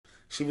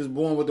She was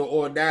born with the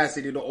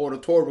audacity to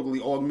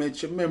auditorically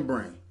augment your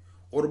membrane.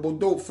 Audible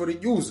dope for the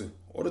user.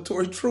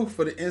 Auditory truth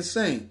for the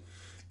insane.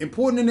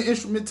 Important in the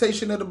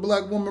instrumentation of the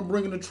black woman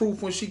bringing the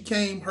truth when she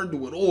came. Her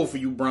do it all for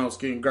you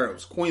brown-skinned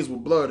girls. Queens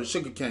with blood or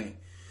sugar cane.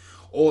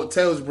 All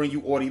tales bring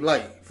you Audie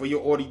light. For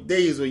your Audie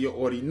days or your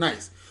Audie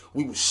nights.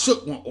 We was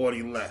shook when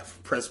Audie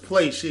left. Press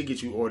play, she'll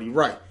get you Audie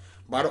right.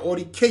 Buy the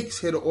Audie cakes,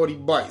 hear the Audie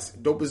bites.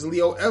 Dope as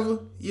Leo ever?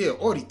 Yeah,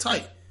 Audie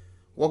tight.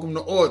 Welcome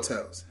to Aud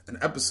Tales, an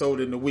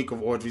episode in the week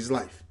of Audrey's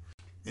life.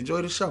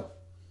 Enjoy the show.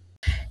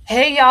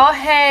 Hey y'all,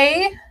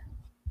 hey.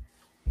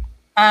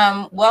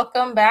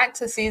 Welcome back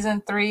to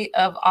season 3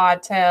 of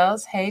Aud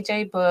Tales. Hey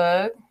J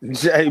Bug.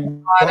 J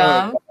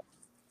Bug.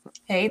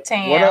 Hey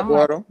Tam.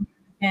 What up?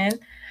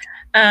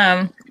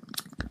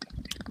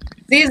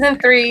 Season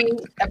 3,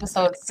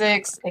 episode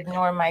 6.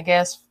 Ignore my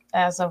guess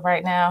as of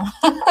right now.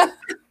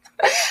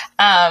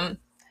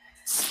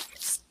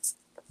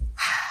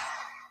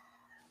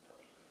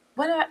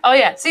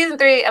 Season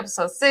 3,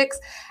 episode 6.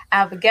 I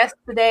have a guest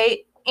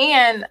today,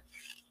 and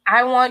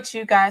I want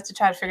you guys to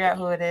try to figure out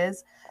who it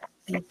is,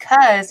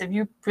 because if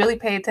you really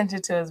pay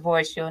attention to his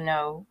voice, you'll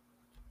know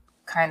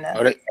kind of.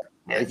 Oh,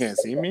 they can't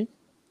see me?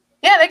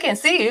 Yeah, they can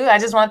see you. I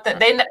just want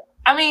that.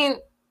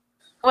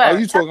 Whatever. Are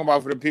you talking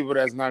about for the people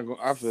that's not going?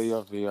 I feel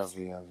you.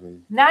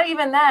 Not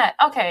even that.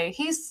 Okay,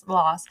 he's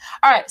lost.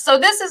 All right, so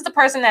this is the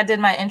person that did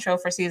my intro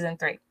for season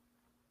 3.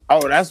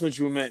 Oh, that's what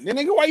you meant. Then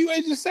nigga, why you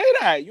ain't just say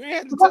that? You ain't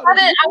had to tell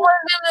me. I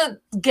wanted them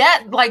to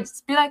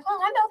be like, oh,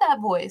 I know that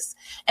voice.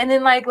 And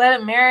then let it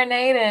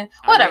marinate and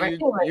whatever. I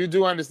mean, you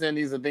do understand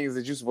these are things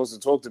that you're supposed to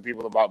talk to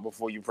people about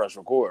before you press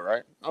record,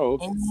 right? Oh,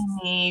 okay.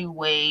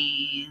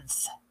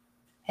 Anyways.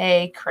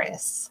 Hey,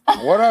 Chris.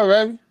 What up,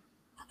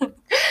 baby?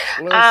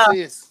 Let's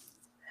see this.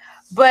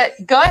 But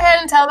go ahead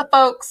and tell the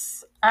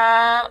folks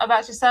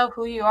about yourself,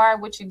 who you are,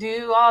 what you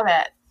do, all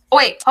that. Oh,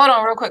 wait, hold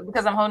on real quick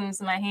because I'm holding this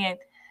in my hand.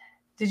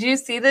 Did you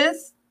see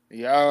this?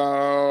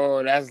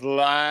 Yo, that's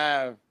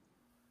live.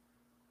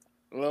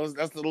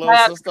 That's the little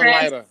sister Chris.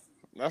 lighter.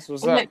 That's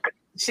what's up.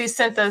 She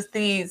sent us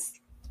these.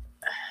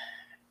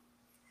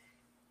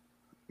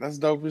 That's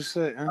dope as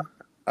shit, huh?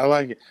 I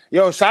like it.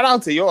 Yo, shout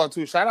out to y'all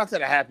too. Shout out to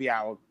the happy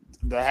hour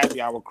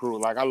crew.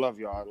 Like, I love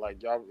y'all.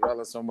 Like, y'all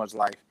are so much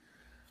life.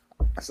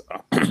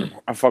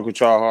 I fuck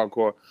with y'all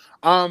hardcore.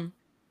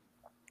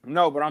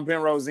 No, but I'm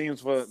Penrose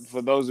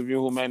for those of you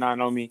who may not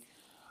know me.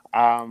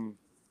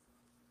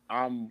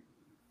 I'm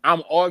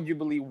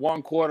arguably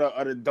 1/4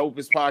 of the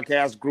dopest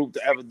podcast group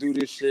to ever do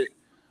this shit.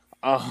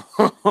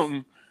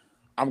 I'm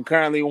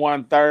currently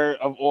 1/3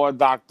 of All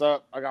Docked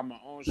Up. I got my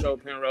own show,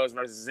 Penrose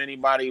versus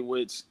Anybody,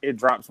 which it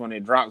drops when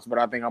it drops, but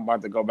I think I'm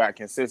about to go back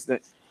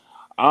consistent.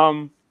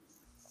 I'm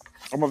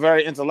a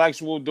very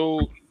intellectual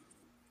dude.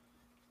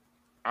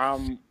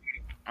 I'm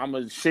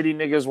a shitty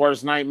nigga's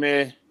worst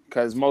nightmare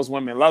because most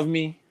women love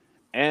me.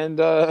 And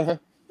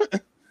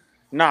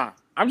nah.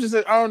 I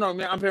don't know,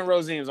 man. I'm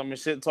Penrose. I'm a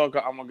shit talker.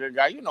 I'm a good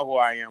guy. You know who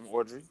I am,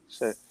 Audrey.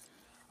 Shit.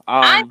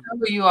 I know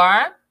who you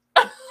are.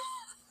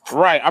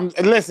 Right.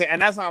 Listen,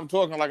 and that's how I'm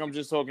talking, like I'm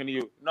just talking to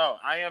you. No,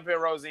 I am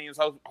Penrose,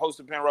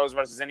 host of Penrose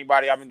versus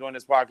Anybody. I've been doing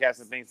this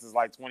podcast, I think, since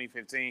like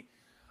 2015.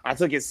 I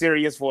took it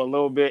serious for a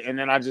little bit, and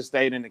then I just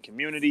stayed in the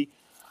community.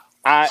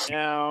 I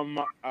am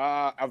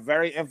a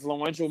very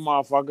influential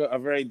motherfucker, a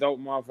very dope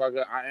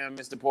motherfucker. I am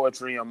Mr.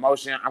 Poetry in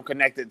Motion. I'm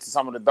connected to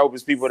some of the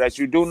dopest people that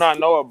you do not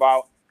know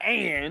about,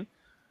 and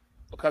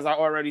because I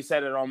already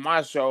said it on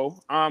my show,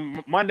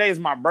 Monday is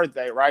my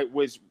birthday, right?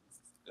 Which,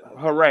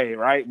 hooray,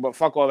 right? But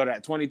fuck all of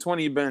that.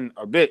 2020 been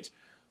a bitch.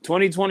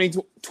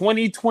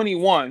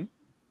 2021,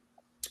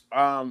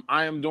 I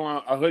am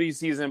doing a hoodie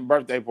season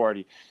birthday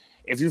party.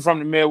 If you're from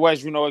the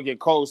Midwest, you know it get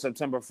cold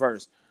September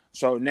 1st.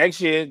 So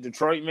next year,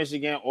 Detroit,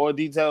 Michigan, all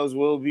details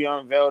will be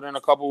unveiled in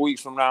a couple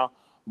weeks from now.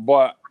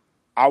 But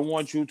I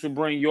want you to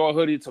bring your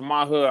hoodie to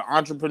my hood.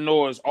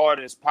 Entrepreneurs,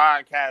 artists,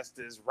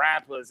 podcasters,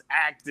 rappers,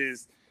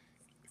 actors,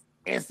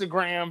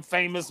 Instagram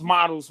famous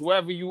models,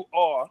 whoever you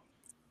are,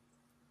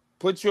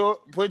 put your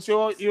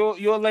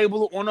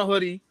label on a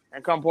hoodie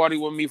and come party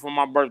with me for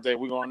my birthday.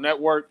 We're gonna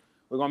network.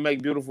 We're gonna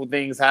make beautiful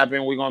things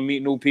happen. We're gonna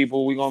meet new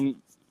people.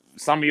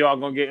 Some of y'all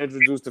gonna get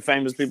introduced to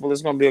famous people.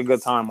 It's gonna be a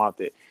good time out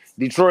there.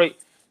 Detroit,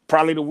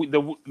 probably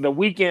the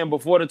weekend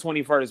before the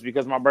 21st,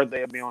 because my birthday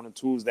will be on a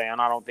Tuesday,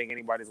 and I don't think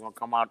anybody's gonna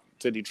come out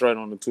to Detroit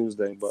on a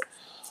Tuesday. But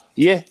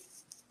yeah,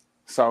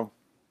 so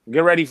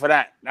get ready for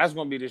that. That's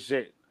gonna be the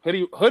shit.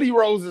 Hoodie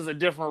Rose is a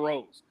different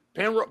Rose.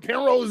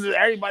 Penrose is,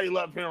 everybody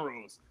love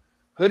Penrose.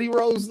 Hoodie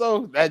Rose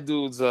though, that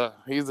dude's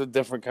he's a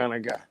different kind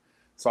of guy.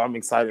 So I'm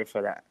excited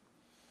for that.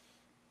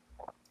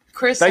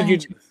 Chris, thank you,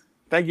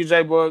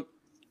 J Bug.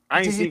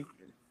 Thank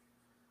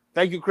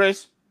you,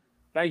 Chris.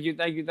 Thank you.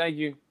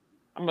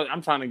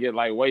 I'm trying to get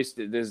like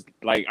wasted.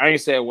 I ain't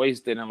said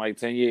wasted in like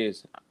 10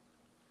 years.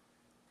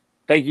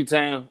 Thank you,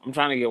 Tam. I'm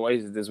trying to get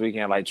wasted this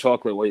weekend, like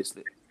chocolate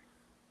wasted.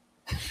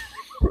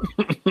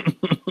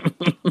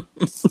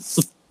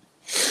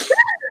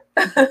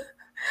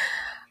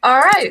 All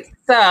right,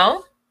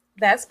 so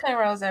that's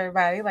Penrose,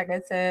 everybody. Like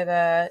I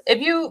said, if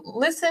you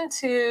listen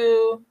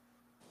to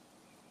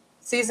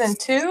season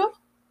 2.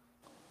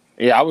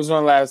 Yeah, I was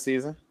on last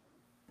season.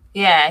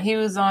 Yeah, he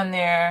was on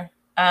there.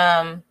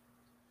 I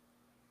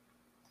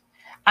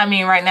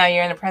mean, right now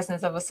you're in the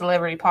presence of a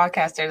celebrity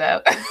podcaster,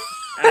 though.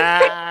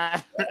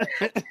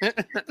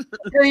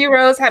 Hoodie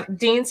Rose,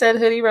 Dean said,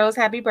 "Hoodie Rose,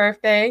 happy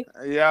birthday."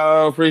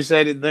 Yo,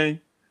 appreciate it,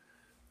 Dean.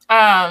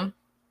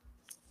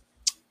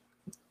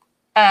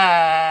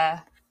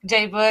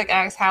 Jay Book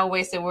asks, "How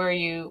wasted were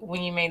you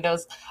when you made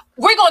those?"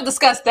 We're gonna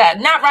discuss that.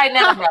 Not right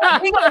now, bro.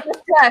 We're gonna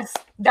discuss.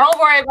 Don't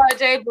worry about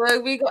Jay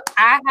Book.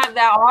 I have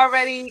that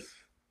already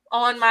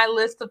on my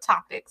list of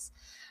topics.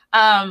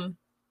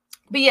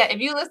 But yeah, if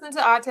you listen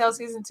to Odd Tales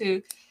season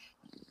 2,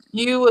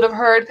 you would have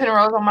heard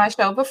Penrose on my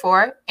show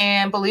before,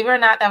 and believe it or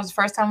not, that was the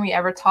first time we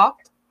ever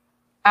talked.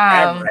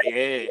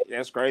 Yeah,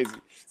 that's crazy.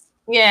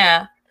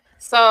 Yeah.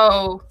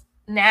 So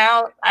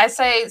now I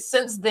say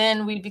since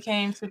then we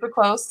became super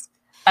close.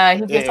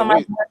 He gets on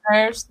my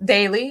nerves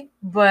daily,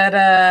 but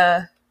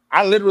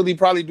I literally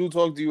probably do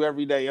talk to you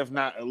every day, if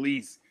not at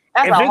least.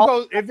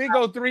 If it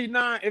go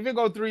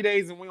 3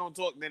 days and we don't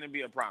talk, then it'd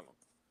be a problem.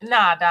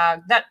 Nah,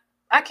 dog.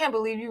 I can't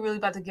believe you really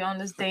about to get on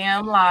this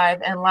damn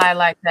live and lie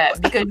like that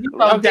because you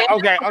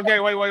okay.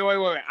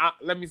 Wait.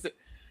 Let me say,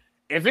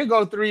 if it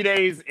go 3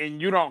 days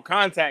and you don't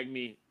contact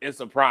me,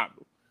 it's a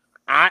problem.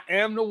 I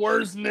am the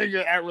worst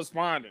nigga at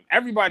responding.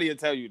 Everybody will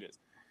tell you this.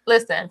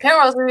 Listen,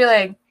 Penrose will be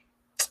like,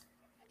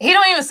 he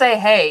don't even say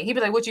hey. He'd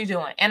be like, "What you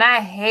doing?" And I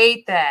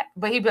hate that.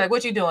 But he'd be like,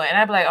 "What you doing?" And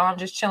I'd be like, "Oh, I'm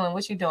just chilling.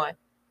 What you doing?"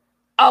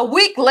 A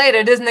week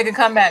later, this nigga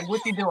come back.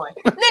 "What you doing?"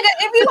 Nigga,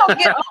 if you don't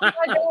get on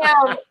my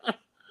damn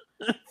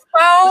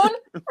phone,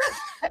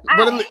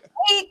 I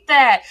hate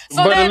that.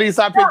 So but at least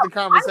I picked the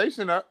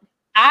conversation up.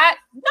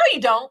 No, you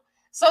don't.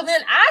 So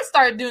then I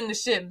started doing the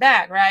shit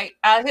back, right?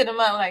 I'll hit him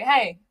up like,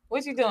 "Hey,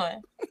 what you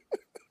doing?"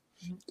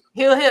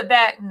 He'll hit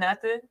back,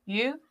 "Nothing.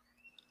 You?"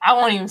 I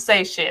won't even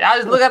say shit. I'll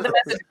just look at the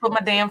message and put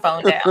my damn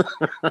phone down.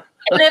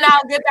 And then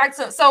I'll get back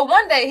to him. So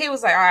one day he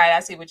was like, "All right,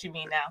 I see what you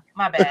mean now.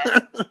 My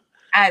bad."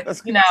 I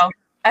see.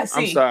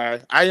 I'm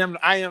sorry. I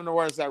am the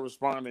worst at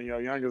responding. Your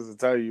youngest will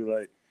tell you,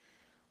 like,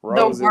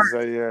 Rose is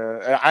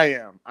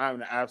I'm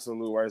the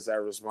absolute worst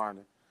at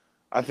responding.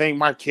 I think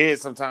my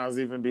kids sometimes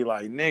even be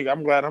like, "Nigga,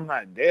 I'm glad I'm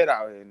not dead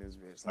out here in this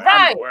bitch." Like,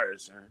 right. I'm the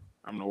worst, man.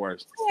 I'm the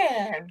worst.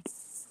 Yeah.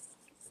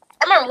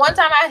 I remember one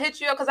time I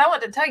hit you up because I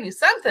wanted to tell you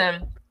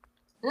something.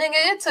 Nigga,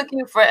 it took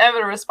you forever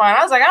to respond.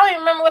 I was like, I don't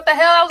even remember what the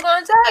hell I was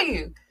going to tell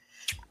you.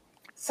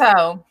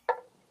 So,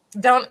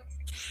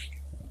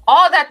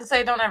 all that to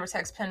say, don't ever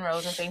text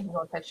Penrose and think he's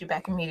going to text you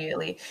back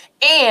immediately.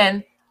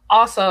 And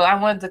also, I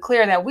wanted to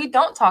clear that we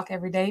don't talk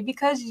every day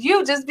because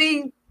you just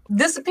be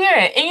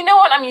disappearing. And you know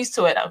what? I'm used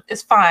to it.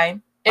 It's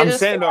fine. I'm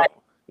saying, though,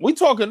 we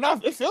talk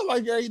enough. It feels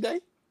like every day.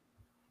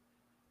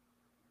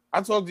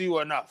 I talk to you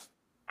enough.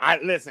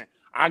 Listen,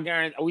 I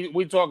guarantee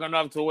we talk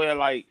enough to where,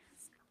 like,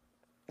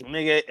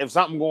 nigga, if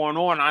something going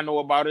on, I know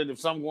about it. If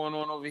something going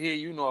on over here,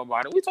 you know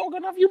about it. We talk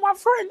enough. You my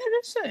friend,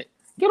 nigga. Shit.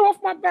 Get off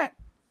my back.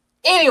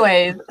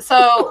 Anyways,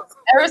 so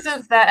ever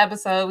since that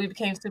episode, we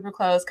became super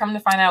close. Come to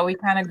find out, we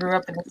kind of grew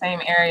up in the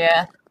same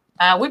area.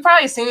 We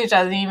probably seen each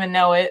other, didn't even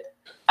know it.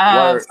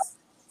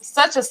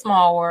 Such a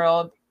small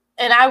world.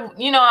 And I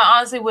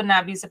honestly would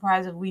not be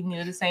surprised if we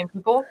knew the same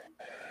people.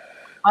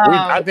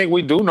 I think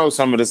we do know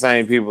some of the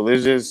same people.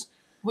 It's just,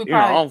 I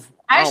don't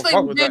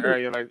fuck with that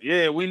area. Like,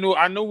 yeah, we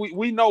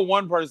know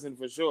one person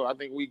for sure. I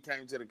think we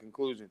came to the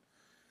conclusion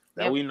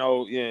that we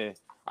know, yeah.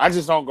 I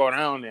just don't go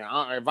down there.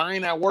 If I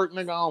ain't at work,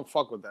 nigga, I don't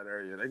fuck with that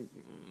area.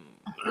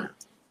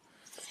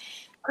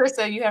 Chris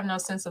said you have no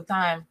sense of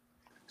time.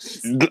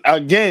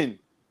 Again,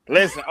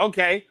 listen,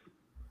 okay.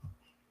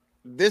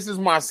 This is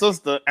my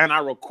sister, and I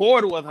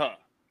record with her,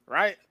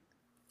 right?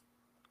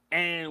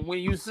 And when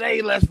you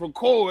say let's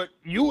record,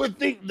 you would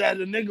think that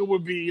the nigga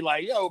would be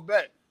like, "Yo,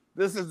 bet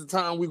this is the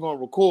time we're gonna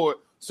record.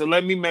 So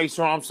let me make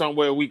sure I'm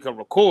somewhere we can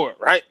record,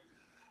 right?"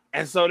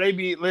 And so they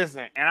be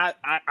listening, and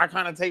I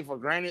kind of take for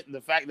granted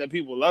the fact that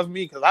people love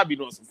me because I be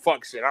doing some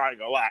fuck shit. I ain't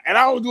gonna lie, and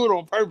I don't do it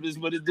on purpose,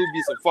 but it do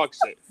be some fuck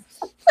shit.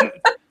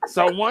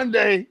 So one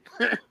day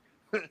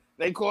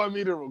they called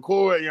me to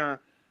record,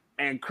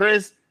 and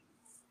Chris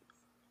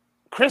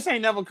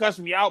ain't never cussed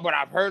me out, but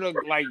I've heard her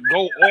like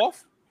go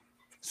off,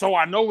 so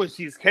I know what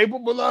she's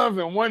capable of.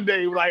 And one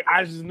day, like,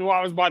 I just knew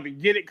I was about to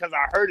get it because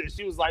I heard it.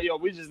 She was like, "Yo,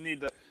 we just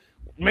need to.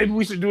 Maybe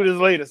we should do this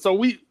later." So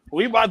we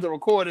about to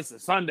record. It's a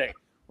Sunday.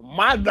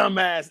 My dumb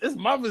ass, it's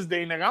Mother's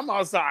Day, nigga. I'm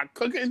outside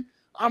cooking.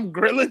 I'm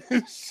grilling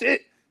and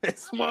shit.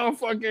 It's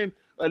motherfucking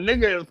a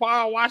nigga is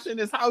power washing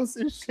his house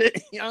and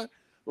shit.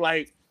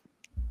 Like,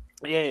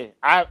 yeah,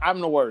 I'm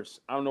the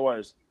worst. I'm the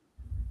worst.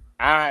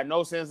 I had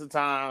no sense of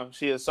time.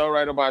 She is so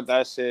right about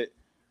that shit.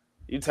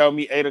 You tell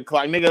me 8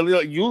 o'clock, nigga.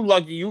 Look, you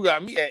lucky you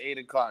got me at 8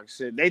 o'clock.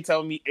 Shit, they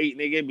tell me 8,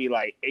 nigga. It'd be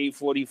like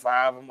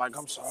 8:45. I'm like,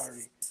 I'm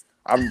sorry.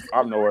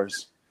 I'm the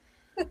worst.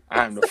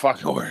 I'm the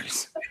fucking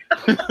worst.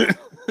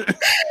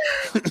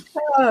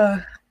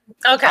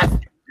 Okay.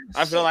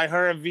 I feel like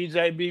her and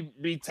VJ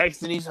be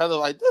texting each other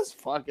like, this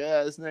fuck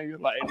ass nigga.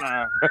 Like,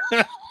 nah.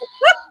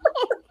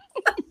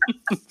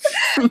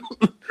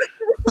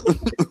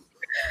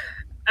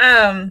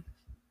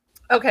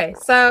 Okay,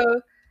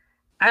 so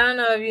I don't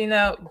know if you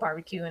know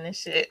barbecuing and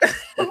shit.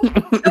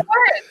 It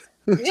works.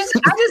 I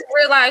just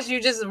realized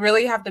you just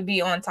really have to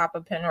be on top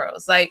of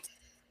Penrose. Like,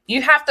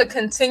 you have to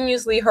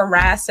continuously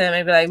harass him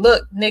and be like,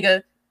 "Look,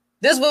 nigga,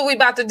 this is what we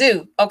about to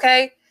do."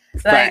 Okay,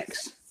 like.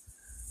 Facts.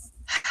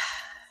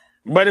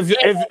 But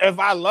if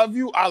I love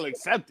you, I'll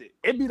accept it.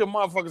 It be the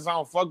motherfuckers I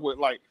don't fuck with.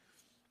 Like,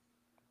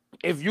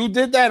 if you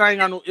did that, I ain't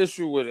got no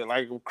issue with it.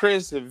 Like, if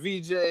Chris, if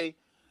VJ,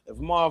 if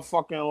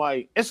motherfucking,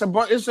 like, it's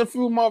a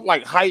few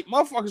like hype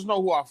motherfuckers know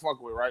who I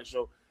fuck with, right?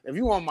 So if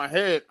you on my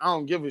head, I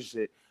don't give a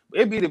shit.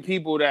 It be the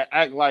people that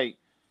act like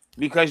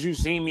because you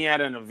seen me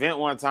at an event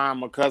one time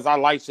because I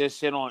like this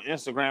shit on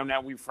Instagram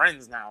that we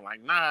friends now.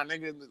 Like, nah,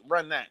 nigga,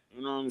 run that.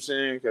 You know what I'm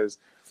saying? Because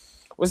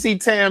well, see,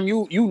 Tam,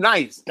 you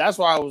nice. That's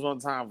why I was on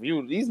time for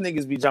you. These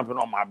niggas be jumping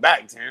on my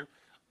back, Tam.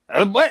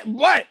 But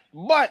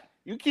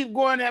you keep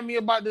going at me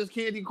about this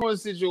candy corn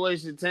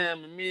situation,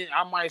 Tam, and me,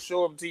 I might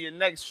show up to your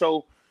next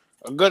show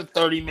a good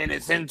 30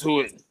 minutes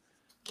into it.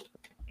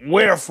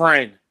 With a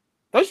friend.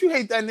 Don't you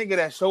hate that nigga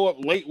that show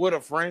up late with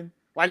a friend?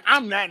 Like,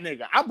 I'm that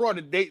nigga. I brought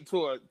a date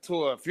to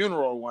a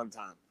funeral one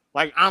time.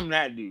 Like, I'm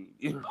that dude.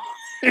 You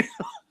know?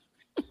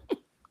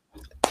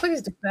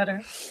 Please do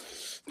better.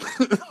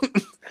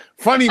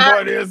 Funny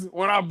part is,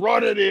 when I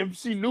brought her in,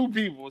 she knew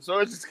people, so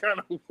it just kind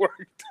of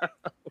worked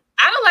out.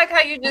 I don't like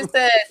how you just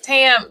said,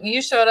 Tam,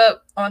 you showed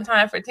up on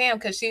time for Tam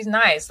because she's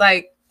nice.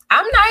 Like,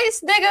 I'm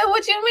nice, nigga.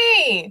 What you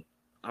mean?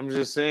 I'm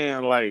just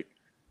saying, like,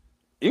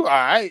 you all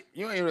right.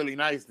 You ain't really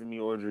nice to me,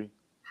 Audrey.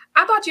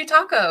 I bought you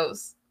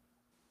tacos.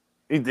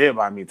 You did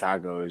buy me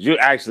tacos. You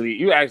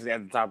actually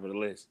at the top of the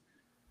list.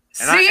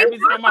 And See, every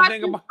time I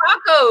think about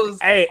tacos.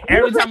 Hey,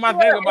 every time I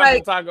think about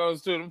the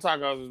tacos too, them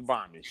tacos is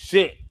bombing.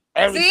 Shit.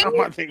 Every time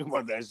I think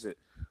about that shit.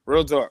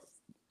 Real talk.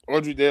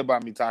 Audrey did buy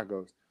me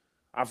tacos.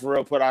 I for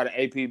real put out an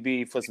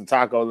APB for some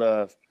taco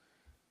love.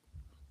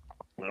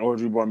 And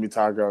Audrey bought me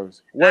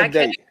tacos. What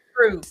date?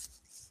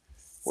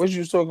 What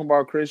you talking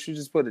about, Chris? You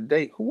just put a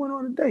date. Who went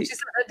on a date? She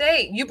said a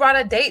date. You brought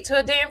a date to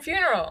a damn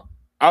funeral.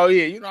 Oh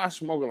yeah, you know I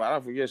smoke a lot. I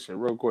forget shit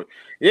real quick.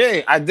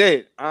 Yeah, I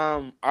did.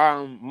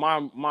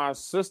 My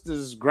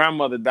sister's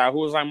grandmother died, who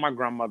was like my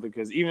grandmother,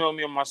 because even though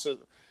me and my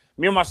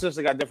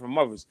sister got different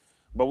mothers,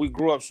 but we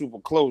grew up super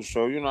close.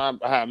 So you know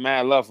I had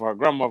mad love for her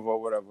grandmother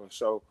or whatever.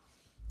 So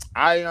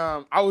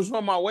I was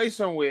on my way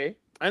somewhere,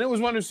 and it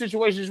was one of those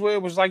situations where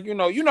it was like you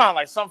know how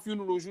like some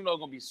funerals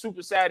gonna be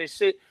super sad as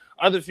shit.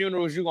 Other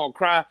funerals you gonna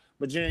cry,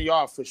 but then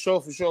y'all for sure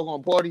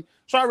gonna party.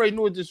 So I already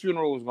knew what this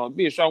funeral was gonna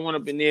be. So I went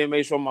up in there,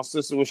 made sure my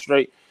sister was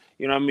straight.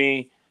 You know what I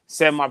mean?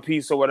 Said my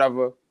piece or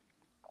whatever.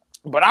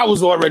 But I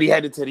was already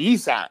headed to the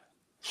east side.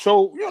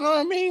 So, you know what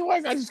I mean?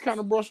 Like I just kind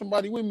of brought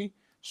somebody with me.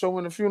 So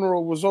when the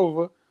funeral was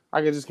over,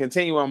 I could just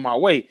continue on my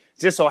way.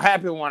 Just so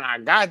happened when I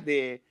got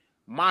there,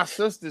 my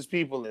sister's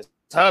people is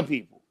her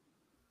people.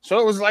 So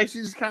it was like she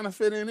just kind of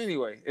fit in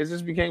anyway. It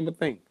just became a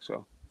thing.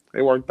 So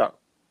it worked out.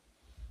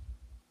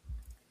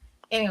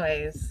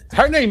 Anyways.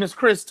 Her name is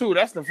Chris, too.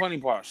 That's the funny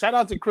part. Shout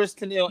out to Chris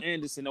Tennille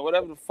Anderson or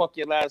whatever the fuck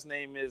your last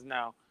name is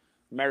now.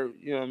 Married,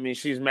 you know what I mean?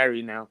 She's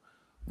married now.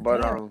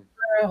 But, a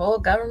whole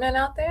government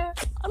out there?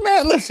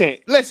 Man, listen,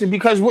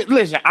 because,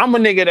 I'm a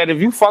nigga that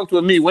if you fucked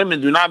with me, women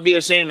do not be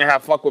ashamed to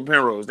have fucked with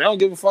Penrose. They don't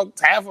give a fuck.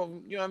 Half of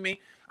them, you know what I mean?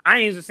 I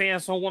ain't just saying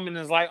some woman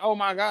is like, oh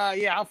my God,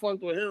 yeah, I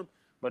fucked with him.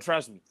 But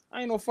trust me, I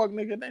ain't no fuck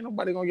nigga. Ain't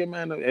nobody gonna get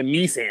mad at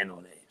me saying no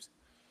names.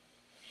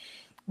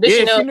 But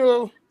she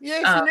knew.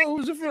 Yeah, she knew it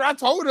was a funeral. I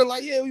told her,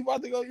 like, yeah, we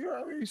about to go. You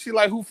know what I mean? She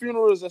like, who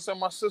funeral is? I said,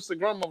 my sister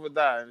grandmother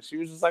died. And she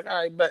was just like, all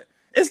right, bet.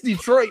 It's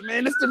Detroit,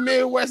 man. It's the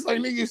Midwest. Like,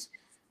 niggas,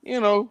 you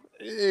know.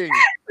 Hey.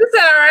 It's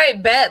all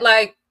right, bet.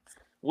 Like,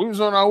 we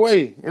was on our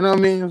way. You know what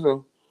I mean?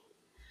 So.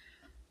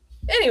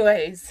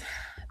 Anyways.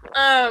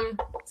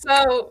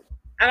 So,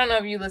 I don't know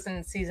if you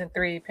listen to season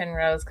 3,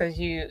 Penrose, because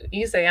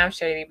you say I'm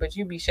shady, but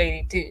you be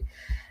shady too.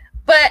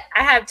 But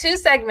I have 2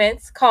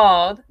 segments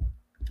called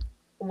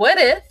What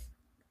If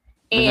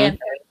and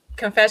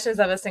Confessions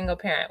of a Single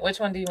Parent. Which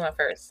one do you want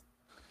first?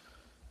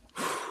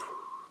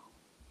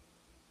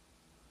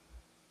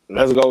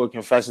 Let's go with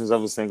Confessions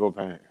of a Single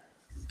Parent.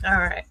 All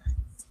right.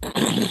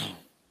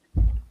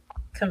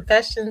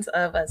 Confessions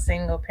of a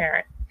Single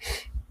Parent.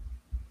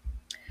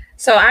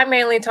 So I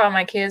mainly taught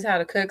my kids how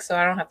to cook, so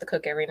I don't have to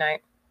cook every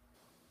night.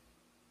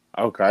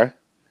 Okay.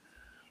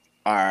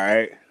 All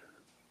right.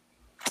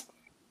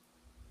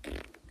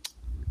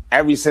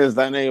 Ever since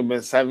that nigga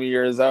been 7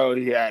 years old,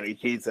 he had a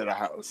key to the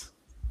house.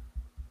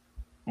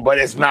 But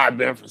it's not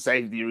been for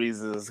safety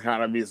reasons. It's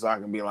kind of be so I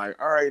can be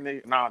like, all right,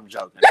 nigga. No, I'm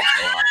joking.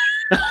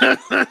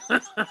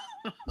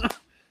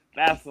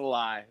 That's a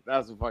lie.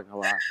 That's a fucking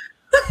lie.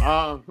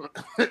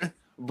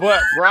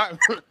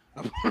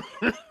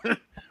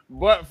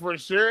 But for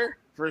sure,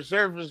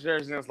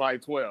 since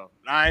like 12.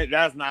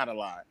 That's not a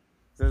lie.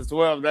 Since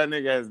 12, that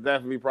nigga has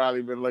definitely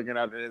probably been looking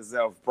after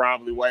himself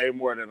probably way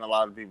more than a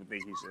lot of people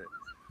think he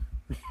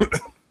should.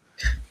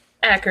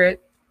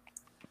 Accurate.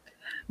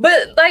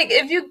 But like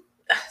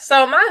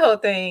so my whole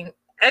thing,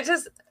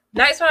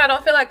 Nights when I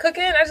don't feel like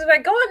cooking, I just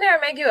like go in there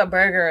and make you a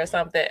burger or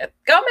something.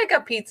 Go make a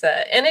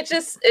pizza, and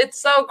it's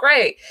so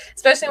great,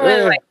 especially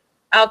when like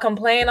I'll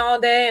complain all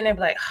day and they'll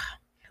be like,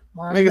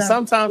 nigga,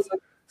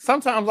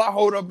 sometimes I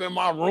hold up in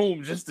my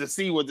room just to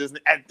see what this.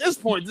 At this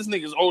point, this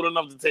nigga's old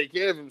enough to take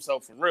care of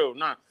himself for real.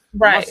 Nah,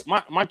 right.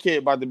 My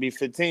kid about to be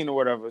 15 or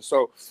whatever.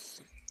 So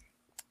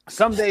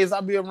some days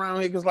I'll be around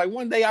here because like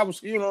one day I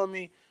was, you know what I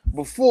mean.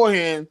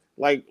 Beforehand,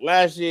 like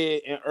last year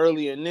and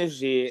early in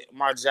this year,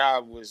 my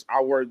job was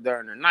I worked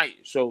during the night.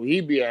 So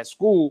he'd be at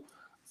school.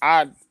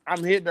 I'm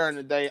here during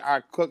the day.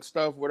 I cook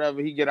stuff,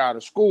 whatever. He get out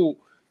of school,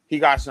 he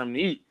got something to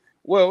eat.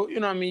 Well, you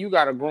know what I mean? You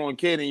got a growing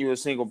kid and you're a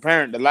single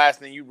parent. The last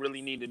thing you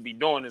really need to be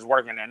doing is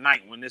working at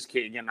night when this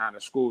kid getting out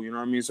of school. You know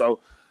what I mean? So,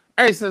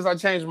 hey, since I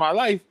changed my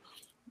life,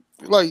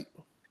 like,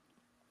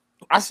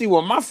 I see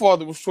what my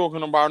father was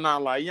talking about now,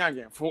 like, yeah,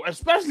 getting full,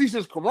 especially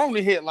since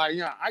Corona hit. Like,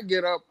 yeah, I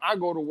get up, I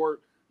go to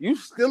work. You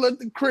still at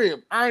the crib.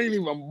 I ain't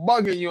even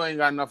bugging you, ain't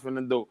got nothing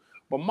to do.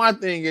 But my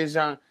thing is,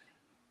 John,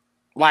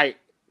 like,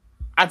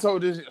 I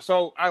told this,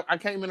 so I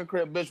came in the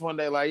crib, bitch, one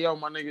day, like, yo,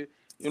 my nigga,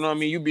 you know what I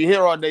mean? You be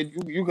here all day,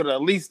 you could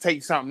at least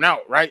take something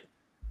out, right?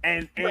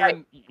 And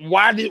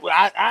why did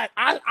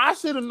I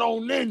should have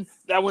known then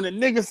that when a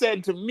nigga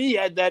said to me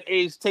at that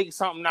age, take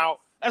something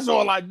out, that's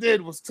all I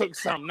did was took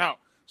something out.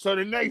 So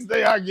the next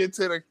day I get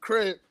to the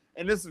crib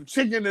and there's some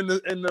chicken in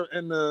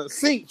the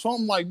sink. So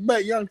I'm like,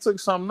 bet Young took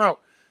something out.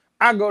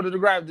 I go to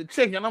grab the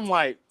chicken. I'm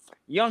like,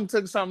 Young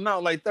took something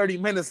out like 30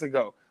 minutes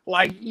ago.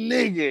 Like,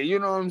 nigga, you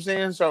know what I'm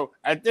saying? So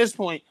at this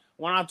point,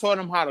 when I taught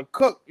him how to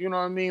cook, you know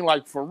what I mean?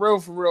 Like, for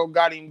real,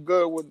 got him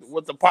good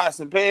with the pots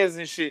and pans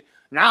and shit.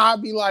 Now I'll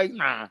be like,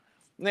 nah,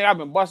 nigga, I've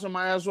been busting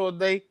my ass all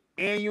day,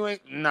 and you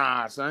ain't,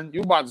 nah, son.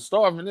 You about to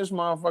starve in this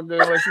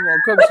motherfucker unless you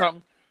gonna cook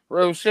something.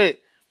 Real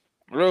shit.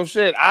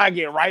 I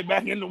get right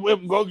back in the whip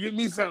and go get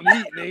me something to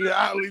eat,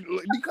 nigga.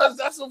 Because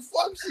that's some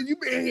fuck shit. You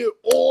been here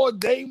all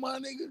day, my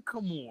nigga.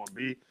 Come on,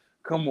 B.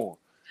 Come on.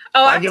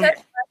 Oh, I texted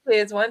my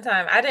kids one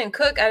time. I didn't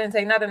cook. I didn't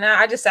take nothing out.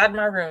 I just sat in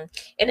my room.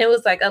 And it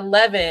was like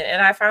 11.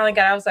 And I finally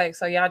I was like,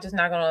 so y'all just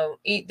not going to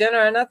eat dinner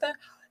or nothing?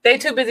 They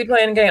too busy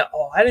playing the game.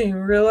 Oh, I didn't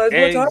even realize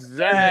what time.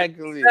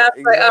 Exactly.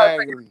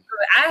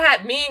 I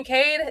had, me and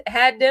Cade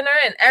had dinner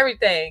and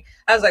everything.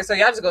 I was like, so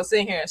y'all just go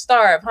sit here and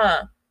starve,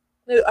 huh?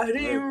 I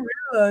didn't even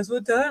realize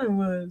what time it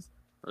was.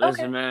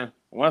 Listen, man.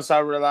 Once I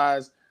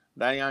realized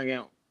that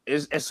Young,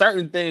 it's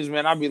certain things,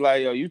 man, I'll be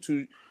like, yo, you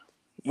two...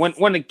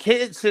 When the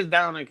kids sit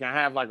down and can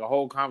have like a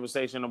whole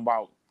conversation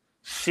about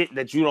shit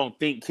that you don't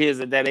think kids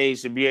at that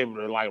age should be able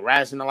to like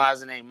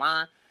rationalize in their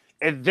mind,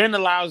 it then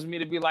allows me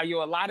to be like,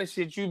 yo, a lot of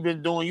shit you've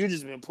been doing, you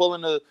just been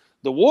pulling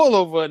the wool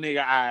over a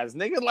nigga eyes.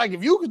 Nigga, like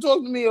if you could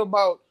talk to me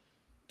about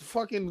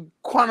fucking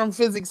quantum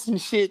physics and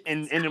shit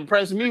and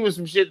impress me with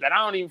some shit that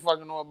I don't even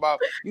fucking know about,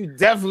 you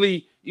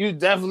definitely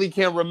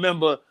can't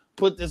remember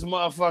put this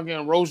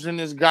motherfucking roast in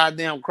this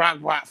goddamn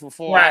crock pot for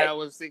 4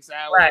 hours, 6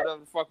 hours,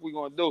 whatever the fuck we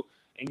gonna do.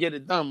 And get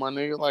it done, my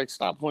nigga. Like,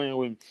 stop playing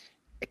with me.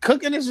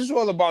 Cooking is just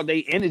all about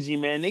their energy,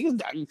 man.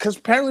 Niggas, because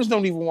parents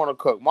don't even want to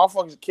cook.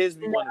 Motherfuckers, kids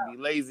be want to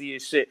be lazy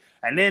as shit.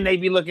 And then they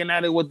be looking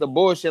at it with the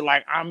bullshit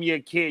like, I'm your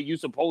kid. You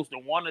supposed to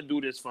want to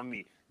do this for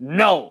me.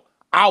 No,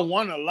 I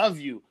want to love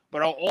you.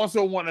 But I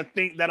also want to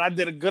think that I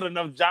did a good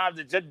enough job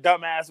that your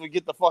dumb ass would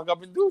get the fuck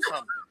up and do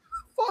something.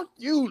 Fuck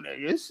you,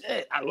 nigga.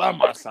 Shit. I love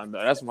my son,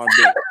 though. That's my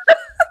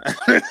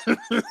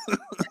bitch.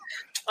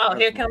 Oh,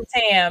 here comes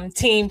Tam.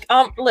 Team.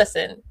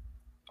 Listen.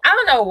 I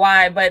don't know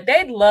why, but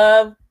they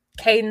love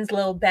Caden's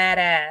little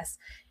badass.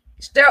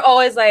 They're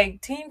always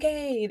like, Team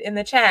Cade in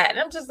the chat.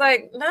 And I'm just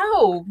like,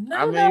 no.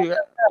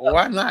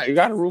 Why not? You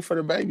got to root for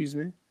the babies,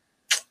 man.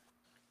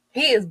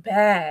 He is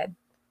bad.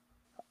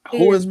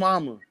 Who is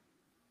mama?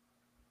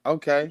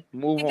 Okay,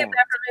 move on. He get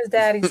that from his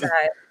daddy's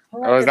side.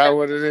 Oh, is that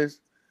what it is?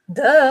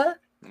 Duh.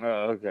 Oh,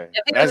 okay.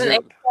 If he was an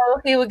angel,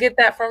 he would get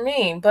that from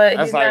me. But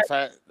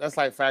that's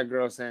like fat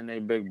girls saying they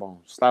big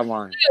bones. Stop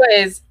lying.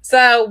 Anyways,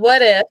 so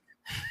what if?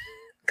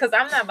 Because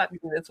I'm not about to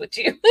do this with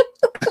you.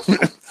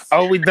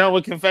 Are we done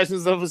with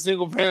confessions of a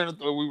single parent?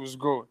 I thought we was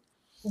going.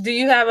 Do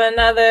you have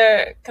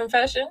another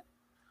confession?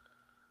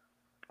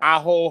 I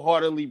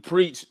wholeheartedly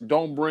preach,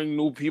 don't bring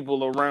new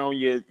people around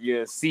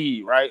your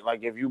seed, right?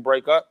 Like if you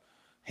break up,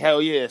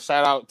 hell yeah,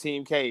 shout out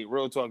Team K,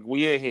 real talk,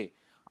 we in here.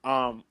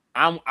 I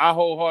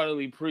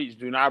wholeheartedly preach,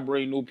 do not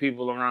bring new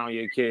people around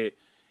your kid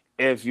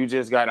if you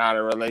just got out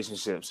of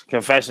relationships.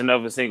 Confession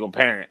of a single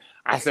parent.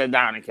 I sat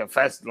down and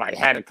confessed, like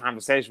had a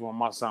conversation with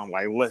my son,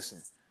 like,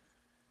 listen,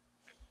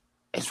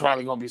 it's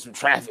probably gonna be some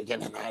traffic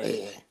in and out of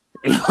here.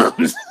 You know what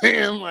I'm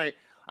saying? Like,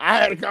 I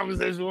had a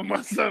conversation with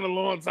my son a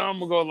long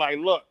time ago, like,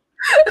 look,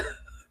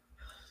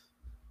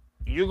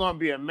 you're gonna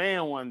be a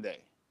man one day.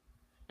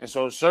 And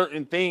so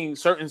certain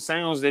things, certain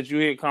sounds that you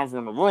hear come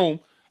from the room,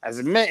 as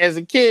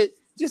a kid,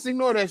 just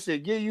ignore that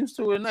shit. Get used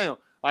to it now.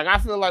 Like, I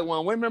feel like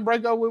when women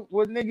break up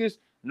with niggas,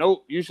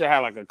 nope, you should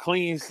have like a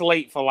clean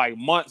slate for like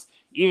months.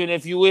 Even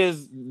if you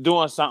is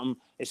doing something,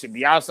 it should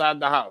be outside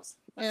the house.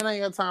 Man, I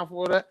ain't got time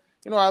for that.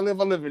 You know, I live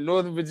in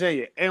Northern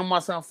Virginia, and my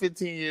son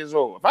 15 years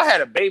old. If I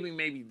had a baby,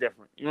 maybe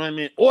different. You know what I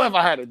mean? Or if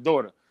I had a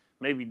daughter.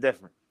 maybe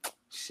different.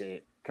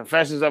 Shit.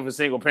 Confessions of a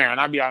Single Parent.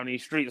 I be out in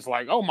these streets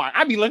like, oh my,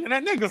 I be looking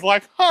at niggas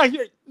like,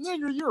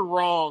 nigga, you're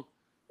wrong.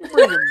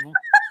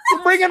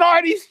 You're bringing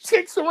all these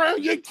chicks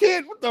around your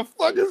kid. What the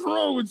fuck is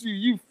wrong with you?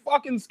 You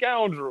fucking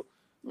scoundrel.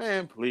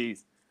 Man,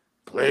 please.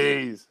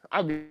 Please.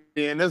 I be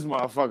in this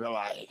motherfucker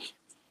like,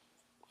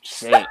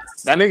 shit.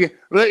 That nigga,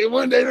 like,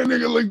 one day that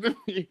nigga looked at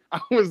me.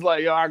 I was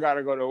like, yo, I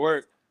gotta go to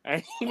work.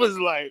 And he was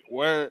like,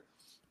 where?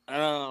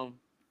 So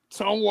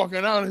I'm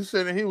walking out and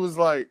shit, and he was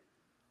like,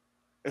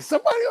 is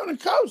somebody on the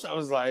couch? I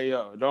was like,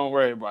 yo, don't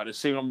worry about it.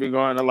 She gonna be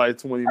going in like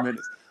 20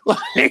 minutes.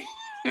 Like,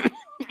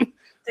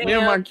 me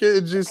and my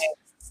kid just,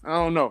 I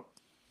don't know.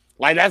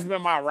 Like, that's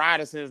been my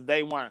rider since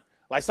day one.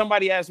 Like,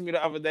 somebody asked me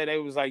the other day, they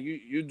was like,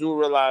 you do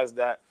realize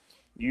that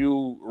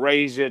you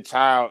raise your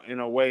child in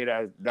a way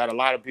that a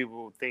lot of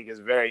people think is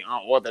very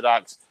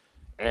unorthodox,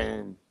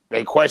 and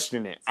they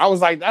question it. I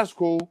was like, that's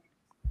cool.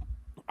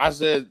 I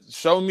said,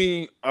 show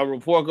me a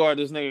report card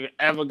this nigga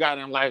ever got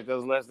in life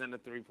that's less than a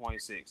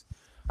 3.6.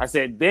 I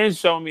said, then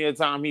show me a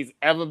time he's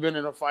ever been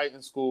in a fight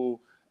in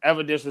school,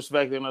 ever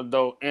disrespected an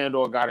adult, and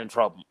or got in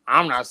trouble.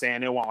 I'm not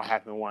saying it won't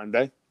happen one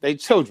day. They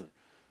children.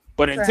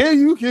 But until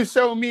you can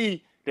show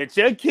me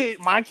that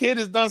my kid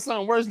has done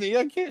something worse than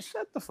your kid,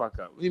 shut the fuck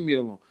up. Leave me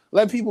alone.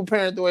 Let people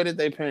parent the way that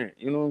they parent.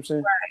 You know what I'm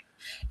saying?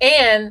 Right.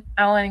 And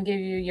I want to give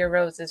you your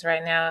roses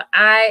right now.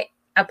 I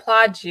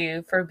applaud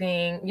you for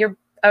being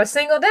a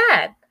single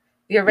dad.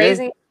 You're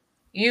raising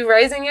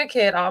your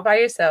kid all by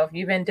yourself.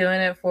 You've been doing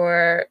it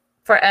for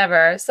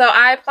forever. So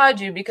I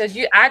applaud you because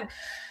we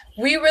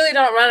really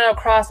don't run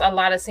across a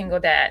lot of single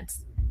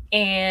dads.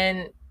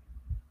 And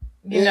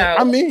you know,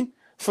 I mean,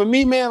 for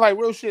me, man, like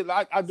real shit,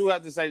 I do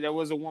have to say there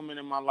was a woman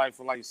in my life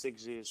for like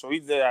 6 years. So he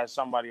did have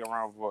somebody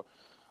around for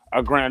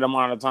a grand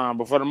amount of time.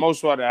 But for the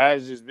most part, it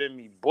has just been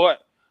me.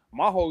 But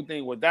my whole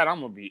thing with that,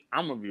 I'm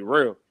gonna be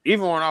real.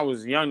 Even when I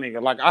was a young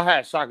nigga, like I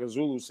had Shaka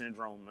Zulu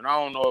syndrome, and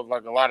I don't know if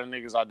like a lot of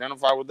niggas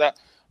identify with that.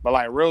 But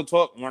like real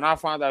talk, when I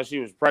found out she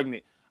was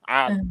pregnant,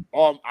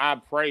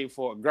 I prayed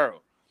for a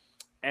girl.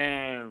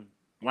 And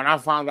when I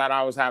found out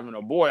I was having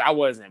a boy, I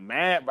wasn't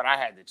mad, but I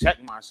had to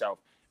check myself.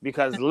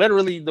 Because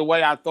literally the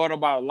way I thought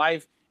about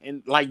life,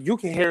 and like you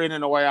can hear it in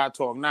the way I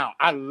talk now,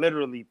 I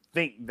literally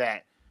think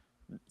that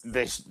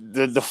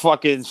the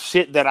fucking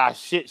shit that I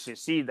should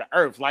see the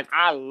earth. Like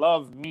I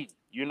love me.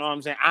 You know what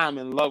I'm saying? I'm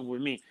in love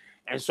with me.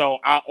 And so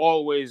I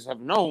always have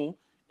known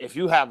if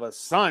you have a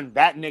son,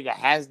 that nigga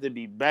has to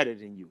be better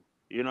than you.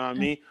 You know what I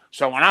mean?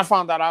 So when I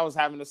found out I was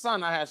having a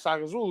son, I had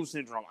Shaka Zulu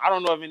syndrome. I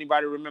don't know if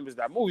anybody remembers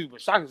that movie,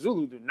 but Shaka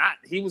Zulu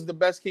he was the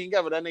best king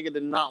ever. That nigga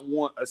did not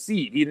want a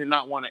seed. He did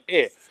not want an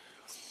heir.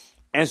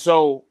 And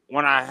so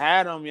when I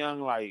had him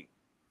young, like,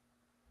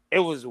 it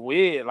was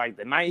weird. Like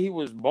the night he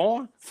was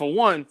born, for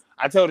one,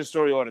 I tell the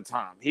story all the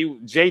time.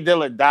 Jay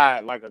Dilla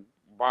died like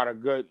about a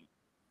good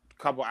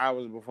couple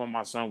hours before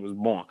my son was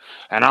born.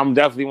 And I'm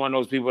definitely one of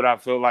those people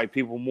that feel like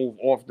people move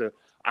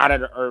out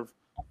of the earth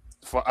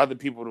for other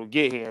people to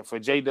get here. For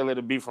Jay Dilla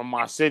to be from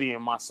my city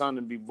and my son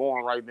to be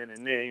born right then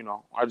and there, you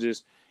know,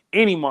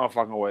 any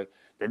motherfucking way.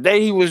 The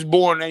day he was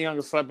born, that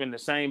youngster slept in the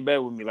same bed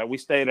with me. Like we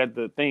stayed at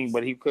the thing,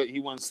 but he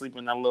wasn't sleeping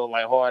in that little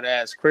like hard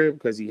ass crib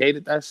because he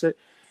hated that shit.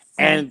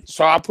 And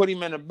so I put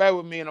him in the bed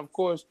with me, and of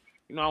course,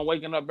 you know, I'm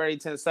waking up every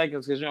 10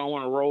 seconds because you don't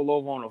want to roll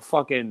over on a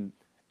fucking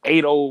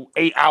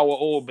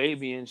 8-hour-old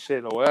baby and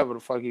shit or whatever the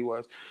fuck he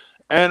was.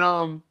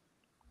 And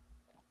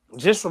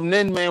just from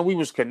then, man, we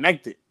was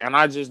connected. And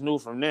I just knew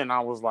from then,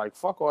 I was like,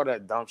 fuck all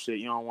that dumb shit.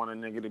 You don't want a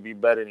nigga to be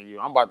better than you.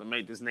 I'm about to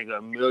make this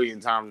nigga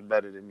 1,000,000 times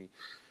better than me.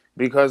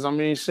 Because, I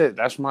mean, shit,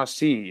 that's my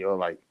seed, yo.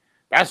 Like,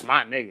 that's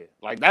my nigga.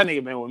 Like, that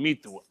nigga been with me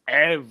through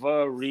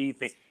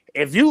everything.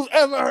 If you've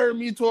ever heard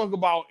me talk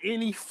about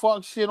any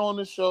fuck shit on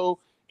the show,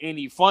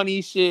 any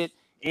funny shit,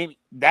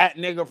 that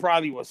nigga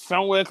probably was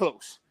somewhere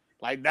close.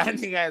 Like, that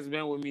nigga has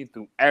been with me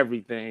through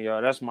everything,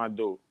 yo. That's my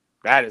dude.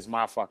 That is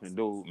my fucking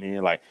dude,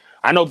 man. Like,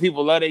 I know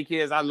people love their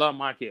kids. I love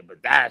my kid,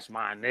 but that's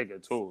my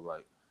nigga, too.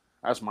 Like,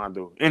 that's my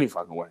dude. Any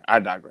fucking way. I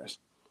digress.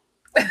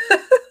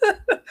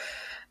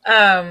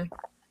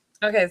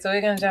 Okay, so we're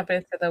going to jump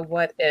into the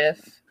what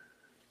if.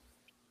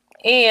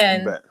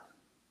 And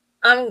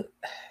I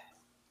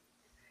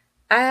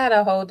had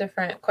a whole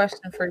different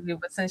question for you,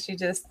 but since you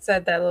just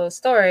said that little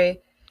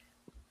story,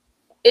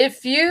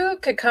 if you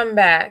could come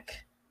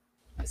back,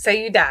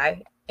 say you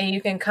die, and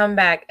you can come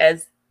back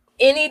as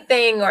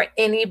anything or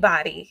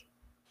anybody,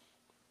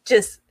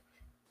 just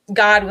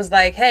God was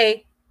like,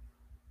 hey,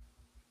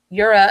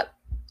 you're up.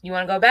 You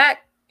want to go back?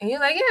 And you're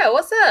like, yeah,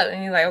 what's up?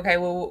 And you're like, okay,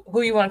 well,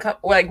 who you want to come?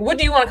 Like, what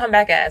do you want to come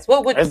back as?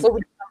 What would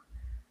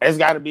it's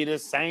got to be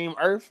this same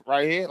earth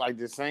right here, like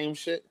the same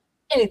shit.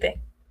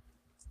 Anything.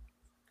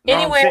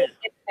 Anywhere,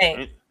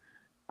 anything.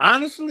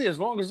 Honestly, as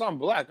long as I'm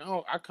black,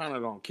 I kind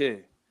of don't care.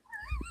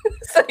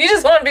 So you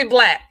just want to be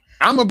black?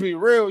 I'm gonna be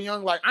real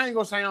young. Like I ain't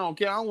gonna say I don't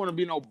care. I don't want to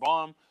be no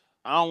bum.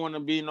 I don't want to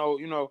be no,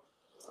 you know.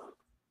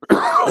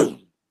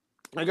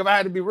 Like if I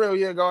had to be real,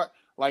 yeah, God,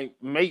 like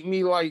make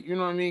me like, you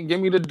know what I mean? Give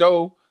me the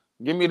dough.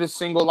 Give me the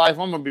single life.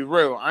 I'm gonna be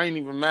real. I ain't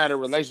even mad at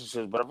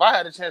relationships, but if I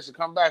had a chance to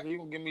come back and you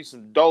can give me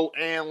some dough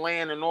and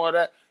land and all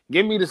that,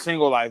 give me the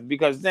single life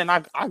because then I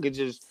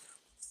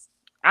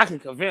can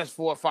convince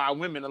 4 or 5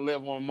 women to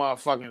live on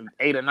motherfucking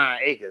 8 or 9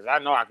 acres. I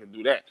know I can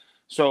do that.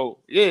 So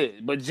yeah,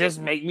 but just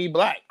make me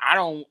black.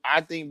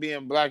 I think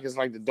being black is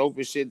like the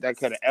dopest shit that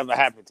could have ever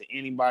happened to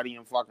anybody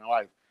in fucking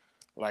life.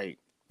 Like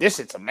this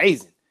shit's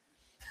amazing.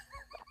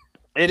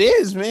 It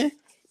is, man.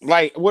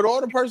 Like with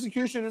all the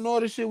persecution and all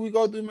the shit we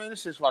go through, man,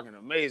 this shit's fucking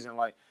amazing.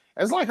 Like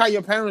it's like how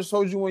your parents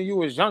told you when you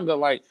was younger,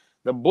 like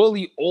the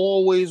bully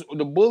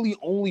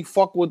only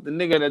fuck with the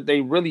nigga that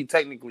they really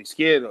technically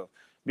scared of.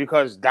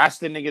 Because that's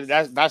the nigga,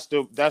 that's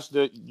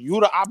the you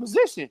the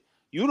opposition.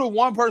 You the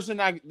one person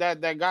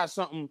that got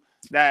something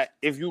that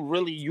if you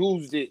really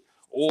used it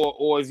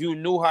or if you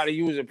knew how to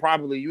use it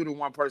properly, you the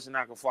one person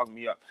that can fuck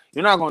me up.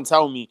 You're not gonna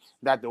tell me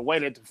that the way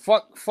that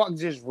fuck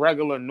just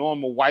regular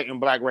normal white and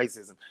black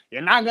racism.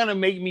 You're not gonna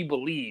make me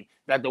believe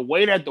that the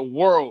way that the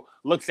world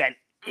looks at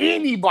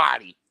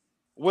anybody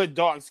with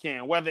dark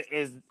skin, whether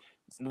it's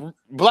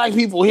black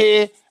people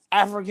here,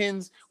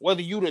 Africans,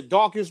 whether you the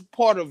darkest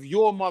part of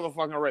your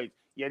motherfucking race,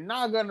 you're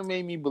not gonna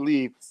make me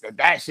believe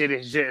that shit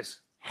is just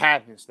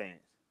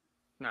happenstance.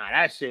 Nah,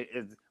 that shit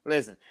is.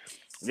 Listen,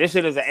 this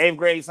shit is an 8th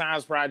grade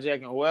science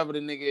project, and whoever the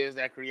nigga is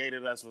that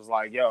created us was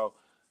like, yo,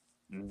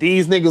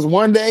 these niggas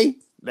one day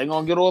they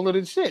gonna get all of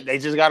this shit. They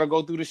just gotta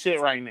go through the shit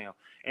right now.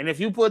 And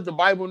if you put the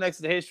Bible next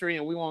to history,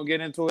 and we won't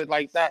get into it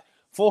like that,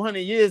 400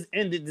 years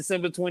ended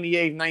December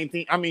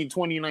 28th,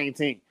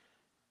 2019.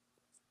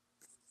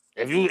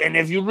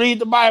 If you read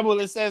the Bible,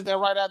 it says that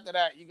right after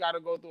that, you got to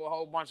go through a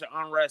whole bunch of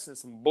unrest and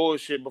some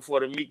bullshit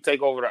before the meek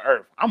take over the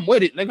earth. I'm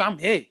with it, nigga. I'm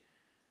here.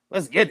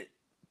 Let's get it.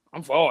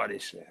 I'm for all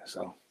this shit.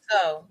 So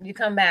you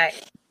come back.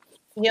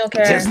 You don't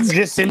care.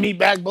 Just send me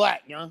back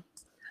black, young.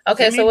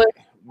 Okay, so what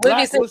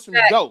if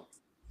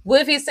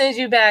he sends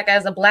you back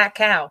as a black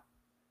cow?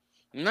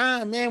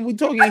 Nah, man, we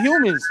talking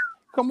humans.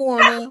 Come on,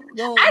 man.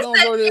 Don't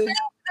go there.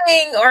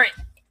 Or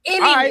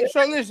anything. All right,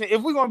 so listen,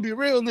 if we're gonna be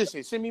real,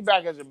 listen, send me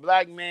back as a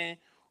black man.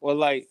 Or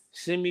like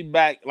send me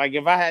back. Like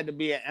if I had to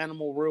be an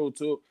animal real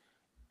too,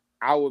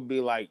 I would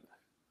be like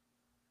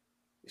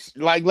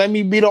let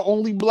me be the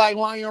only black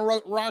lion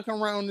rocking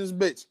around this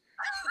bitch.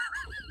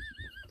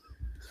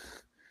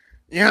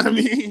 You know what I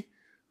mean?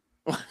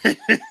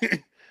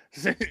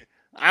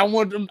 I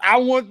want them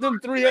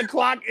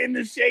 3:00 in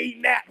the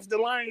shade naps. The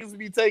lions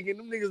be taking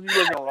them niggas be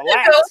looking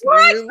relaxed.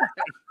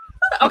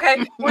 Okay,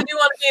 would you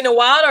want to be in the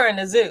wild or in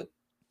the zoo?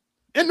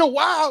 In the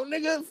wild,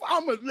 nigga.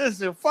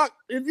 Listen, fuck.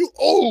 If you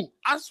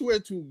I swear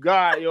to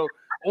God, yo,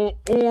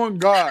 on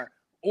God,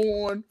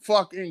 on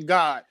fucking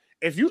God.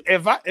 If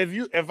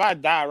I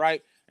die,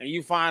 right, and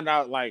you find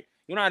out, like,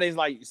 you know how they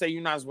like say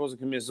you're not supposed to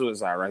commit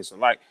suicide, right? So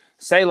like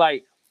say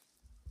like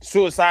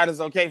suicide is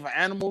okay for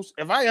animals.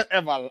 If I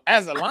ever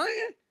as a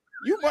lion,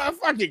 you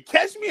motherfucking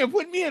catch me and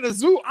put me in a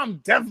zoo, I'm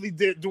definitely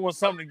doing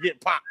something to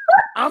get popped.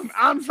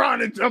 I'm trying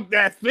to jump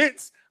that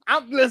fence.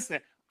 I'm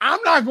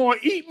not going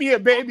to eat me a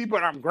baby,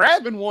 but I'm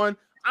grabbing one.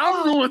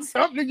 I'm doing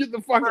something to get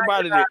the fuck up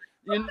out of there.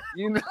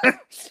 You're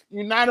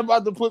not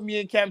about to put me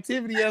in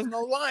captivity as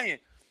no lion.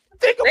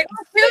 They're going to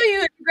kill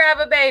you if you grab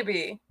a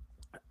baby.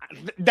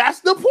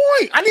 That's the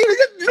point. I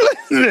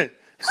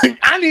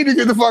need to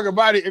get the fuck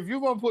about it. If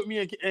you're going to put me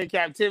in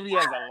captivity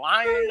as a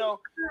lion, yo,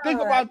 think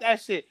about that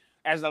shit.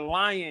 As a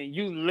lion,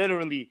 you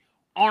literally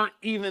aren't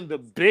even the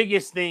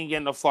biggest thing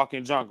in the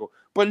fucking jungle,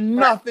 but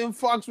nothing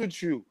fucks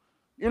with you.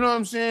 You know what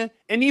I'm saying?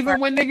 And even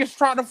when niggas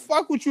try to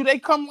fuck with you, they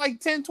come like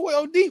 10,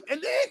 12 deep.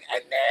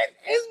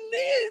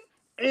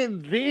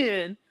 And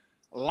then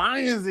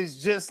lions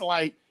is just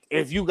like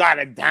if you got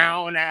a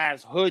down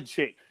ass hood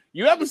chick.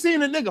 You ever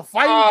seen a nigga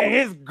fight and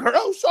his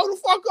girl show the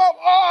fuck up?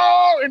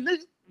 And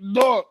nigga,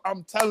 dog,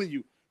 I'm telling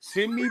you,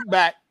 send me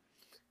back.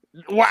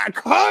 Why?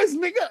 Cause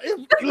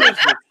nigga,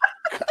 listen,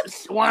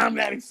 why I'm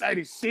that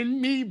excited?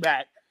 Send me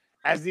back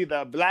as either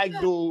a black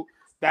dude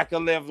that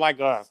can live like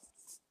a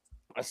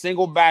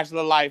single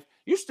bachelor life.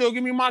 You still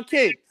give me my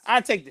kid. I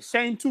take the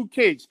same 2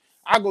 kids.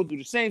 I go through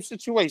the same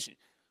situation.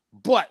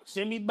 But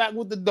send me back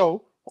with the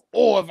dough.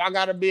 Or if I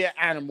gotta be an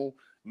animal,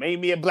 make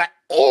me a black.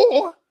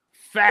 Or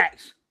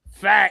facts.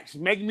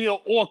 Make me an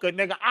orca,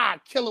 nigga. I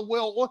kill a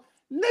whale. Or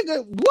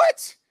nigga,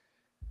 what?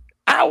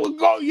 I would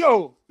go,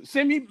 yo.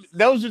 Send me.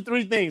 Those are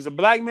 3 things: a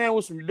black man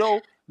with some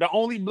dough, the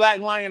only black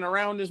lion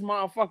around this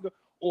motherfucker,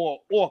 or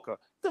orca.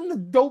 Them the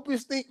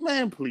dopest thing,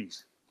 man.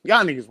 Please,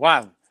 y'all niggas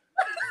wild.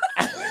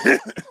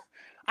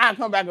 I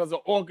come back as an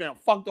orca and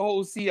fuck the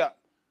whole sea up.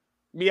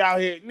 Be out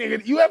here,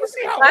 nigga. You ever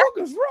see how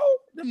orcas roll?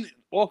 Them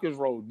orcas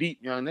roll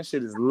deep, young. That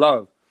shit is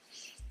love.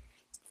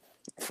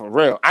 For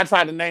real. I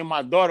tried to name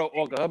my daughter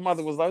Orca. Her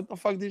mother was like, what the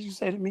fuck did you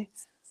say to me?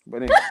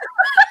 But anyway.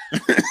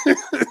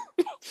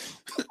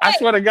 I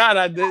swear to God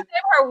I did. Name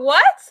her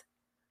what?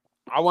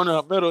 I wanted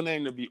her middle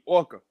name to be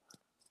Orca.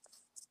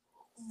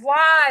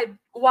 Why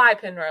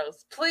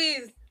Penrose?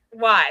 Please,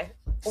 why?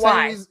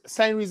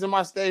 Same reason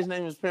my stage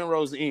name is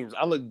Penrose Eames.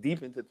 I look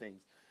deep into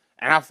things.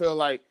 And I feel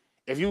like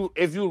if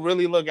you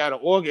really look at an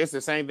orca, it's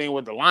the same thing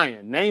with the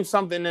lion. Name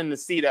something in the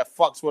sea that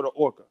fucks with an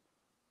orca.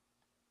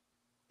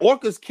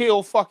 Orcas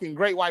kill fucking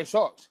great white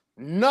sharks.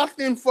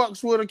 Nothing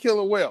fucks with a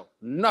killer whale.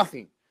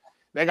 Nothing.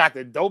 They got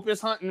the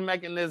dopest hunting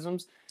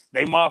mechanisms.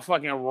 They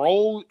motherfucking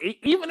roll,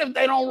 even if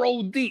they don't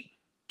roll deep.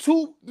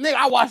 Nigga,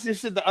 I watched this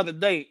shit the other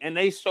day, and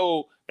they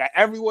showed that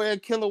everywhere a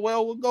killer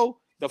whale would go,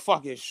 the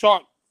fucking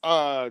shark,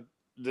 the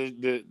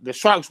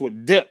sharks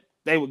would dip.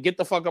 They would get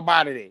the fuck up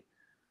out of there.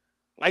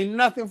 Like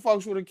nothing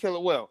fucks with a killer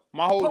whale.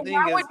 My whole But thing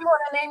why is, would you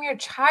want to name your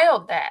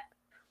child that?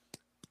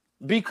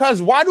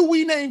 because why do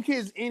we name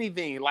kids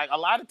anything? Like a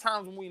lot of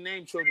times when we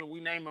name children, we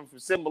name them for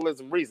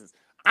symbolism reasons.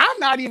 I'm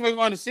not even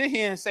going to sit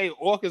here and say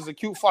orca's a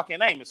cute fucking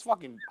name. It's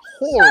fucking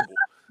horrible.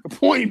 The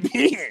point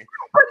being,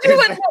 But you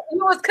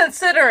was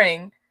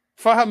considering.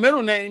 For her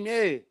middle name,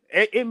 yeah,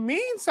 it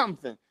means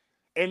something.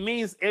 It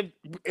means it.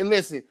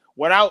 Listen,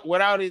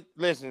 without it.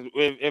 Listen,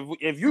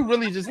 if you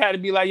really just had to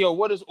be like, yo,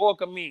 what does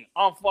orca mean?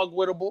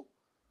 Unfuckwittable,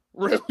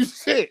 real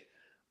shit.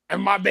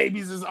 And my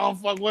babies is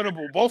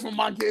unfuckwittable. Both of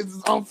my kids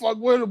is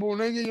unfuckwittable,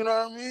 nigga. You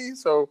know what I mean?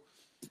 So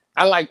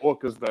I like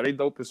orcas though. They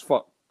dope as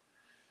fuck.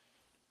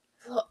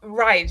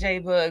 Right,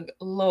 J-Bug,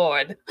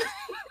 Lord.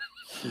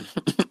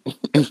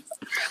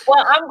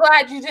 Well, I'm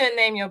glad you didn't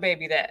name your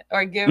baby that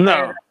or give her.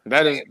 No,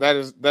 that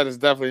is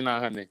definitely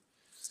not her name.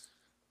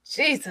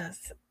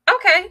 Jesus.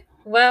 Okay.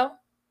 Well,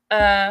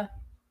 I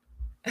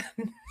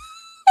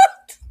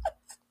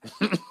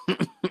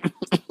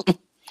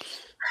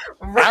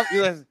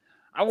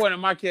wanted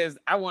my kids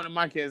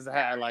to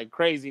have like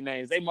crazy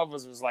names. They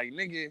mothers was like,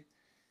 nigga,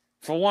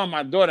 for one,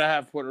 my daughter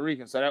half Puerto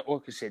Rican, so that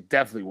orca shit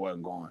definitely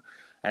wasn't going.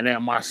 And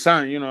then my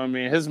son, you know what I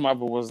mean, his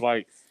mother was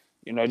like,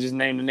 you know, just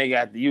name the nigga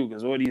after you,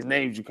 because all these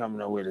names you coming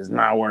up with is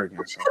not working.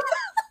 So.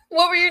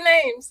 What were your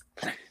names?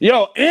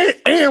 Yo,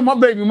 and my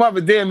baby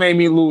mother did make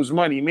me lose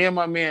money. Me and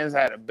my mans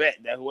had a bet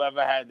that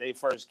whoever had their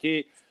first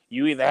kid,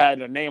 you either had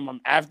to name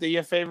them after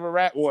your favorite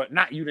rap, or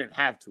not, you didn't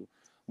have to.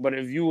 But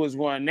if you was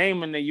going to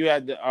name them, then you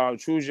had to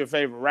choose your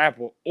favorite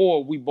rapper,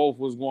 or we both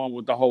was going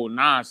with the whole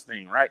Nas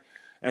thing, right?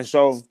 And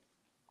so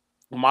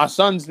my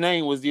son's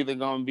name was either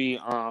going to be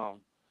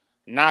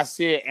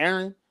Nasir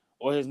Aaron,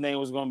 or his name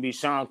was going to be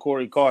Sean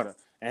Corey Carter.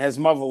 And his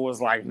mother was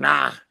like,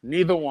 nah,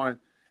 neither one.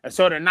 And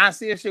so the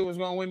Nasir shit was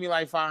going to win me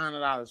like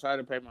 $500. So I had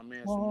to pay my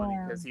man some money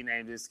because he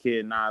named his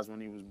kid Nas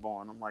when he was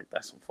born. I'm like,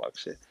 that's some fuck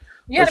shit.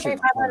 You had to pay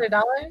 $500? Yeah,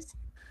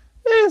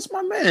 it's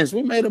my man's.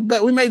 We made a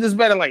bet. We made this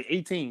bet at like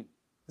 18.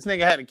 This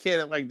nigga had a kid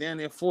at like damn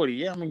near 40.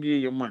 Yeah, I'm going to give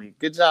you your money.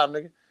 Good job,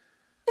 nigga.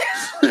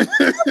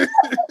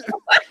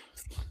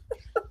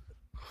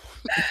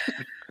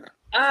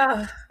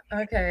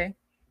 Okay.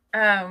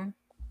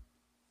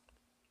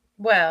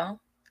 Well,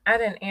 I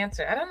didn't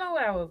answer. I don't know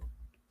what I would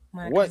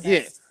want to. What?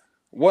 Yeah.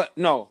 What?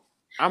 No.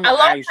 A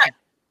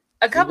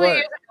couple of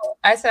years ago,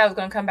 I said I was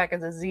going to come back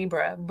as a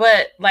zebra,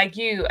 but like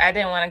you, I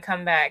didn't want to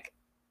come back.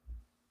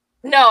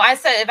 No, I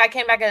said if I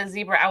came back as a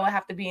zebra, I would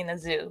have to be in a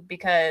zoo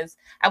because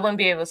I wouldn't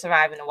be able to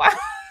survive in the wild.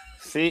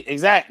 See,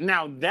 exactly.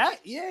 Now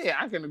that, yeah,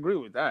 I can agree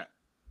with that.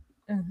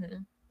 Mm-hmm.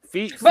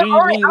 Feed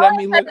me, let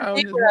me look out.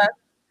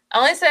 I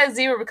only said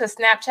zebra because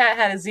Snapchat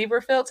had a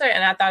zebra filter,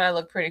 and I thought I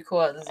looked pretty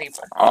cool as a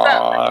zebra.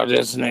 Oh,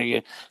 this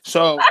nigga.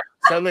 So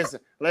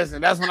listen.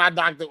 That's when I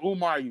Dr.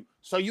 Umar you.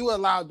 So you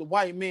allowed the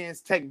white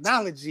man's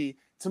technology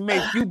to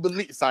make you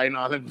believe. Sorry,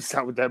 no, let me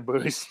start with that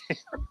bullshit.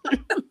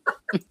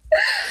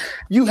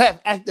 You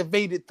have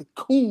activated the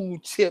cool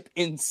chip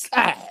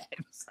inside.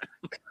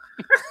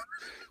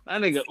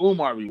 That nigga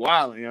Umar be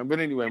wilding, yeah. But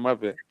anyway, my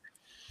bad.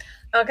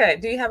 Okay,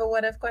 do you have a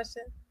what if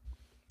question?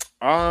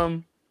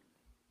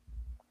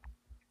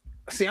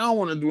 See, I don't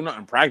want to do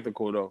nothing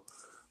practical though,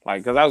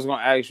 like, cause I was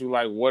gonna ask you,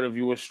 like, what if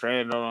you were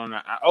stranded on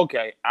that?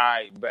 Okay,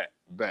 I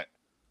bet.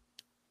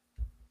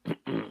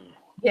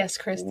 Yes,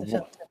 Chris, the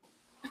filter.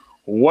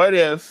 What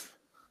if?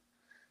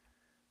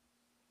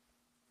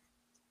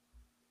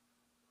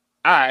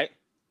 All right.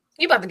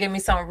 You about to give me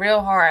something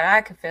real hard? I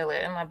can feel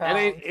it in my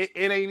bones. It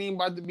ain't even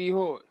about to be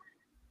hard.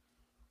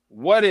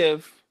 What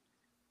if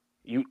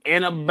you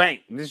in a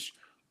bank?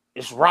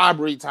 It's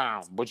robbery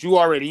time, but you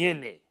already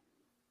in there.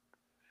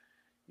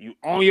 You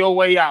on your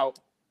way out.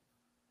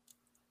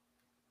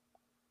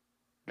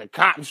 The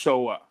cops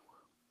show up.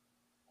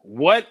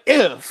 What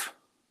if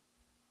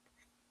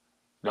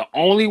the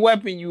only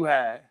weapon you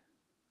had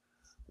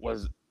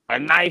was a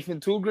knife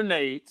and 2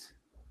 grenades?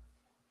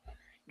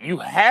 You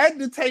had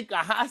to take a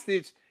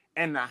hostage,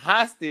 and the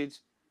hostage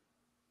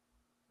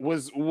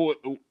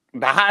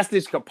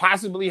could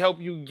possibly help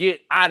you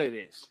get out of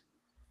this.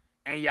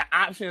 And your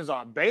options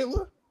are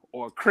Baylor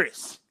or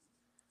Chris.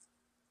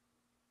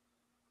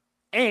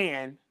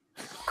 And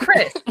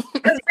Chris,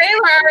 because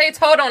Baylor already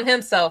told on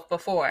himself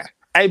before.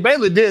 Hey,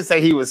 Baylor did say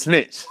he was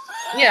snitch.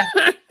 Yeah.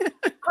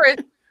 Chris,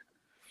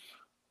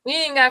 you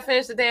ain't got to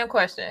finish the damn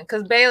question,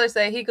 because Baylor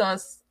said he gonna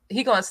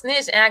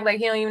snitch and act like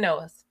he don't even know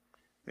us.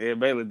 Yeah,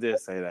 Baylor did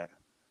say that.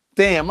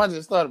 Damn, I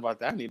just thought about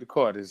that. I need to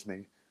call this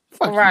nigga.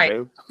 Fuck right.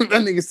 you, Baylor.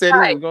 That nigga said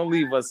he was gonna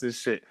leave us this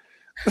shit.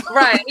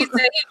 Right. He said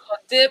he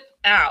gonna dip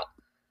out.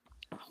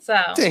 So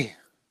damn.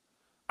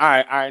 All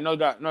right, no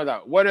doubt, no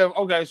doubt. What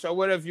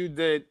if you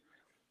did?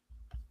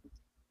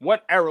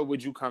 What era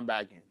would you come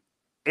back in?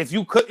 If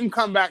you couldn't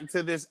come back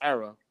to this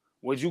era,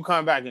 would you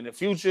come back in the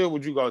future?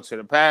 Would you go to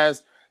the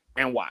past,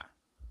 and why?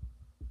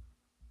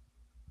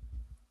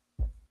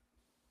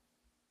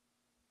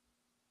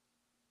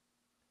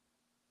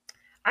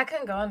 I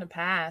couldn't go in the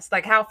past.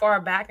 Like, how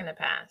far back in the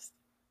past?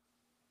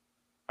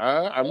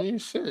 I mean,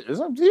 shit, it's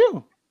up to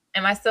you.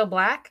 Am I still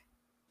black?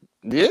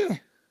 Yeah.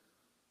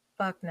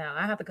 Fuck no.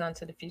 I have to go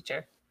into the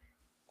future.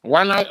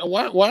 Why not?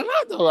 Why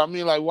not though? I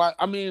mean, like, why?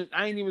 I mean,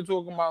 I ain't even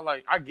talking about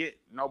like. I get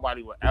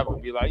nobody would ever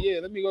be like, yeah,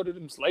 let me go to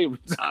them slavery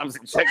times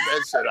and check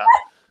that shit out.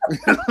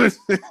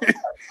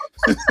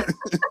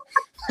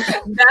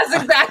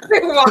 That's exactly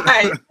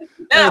why.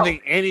 I don't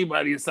think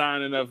anybody is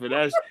signing up for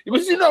that shit.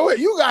 But you know what?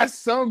 You got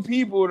some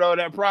people though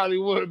that probably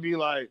would be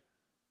like,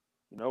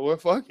 you know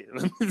what? Fuck it.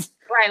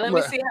 Right. Let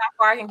me see how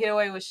far I can get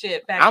away with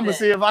shit back I'm then. gonna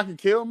see if I can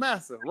kill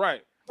Massa.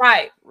 Right.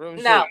 Right. Real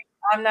no, shit.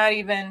 I'm not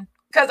even,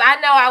 because I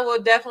know I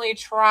will definitely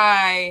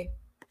try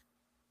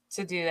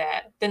to do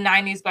that. The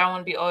 90s, but I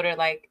want to be older.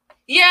 Like,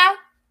 yeah.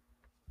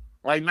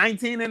 Like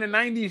 19 in the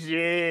 90s,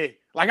 yeah.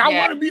 Like I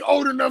want to be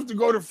old enough to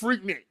go to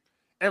Freaknik.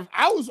 If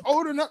I was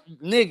old enough,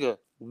 nigga,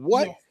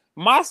 what? Yes.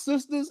 My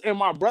sisters and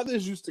my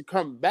brothers used to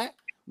come back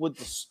with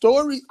the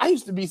story. I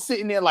used to be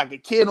sitting there like a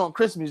kid on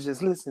Christmas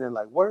just listening,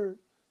 like, word,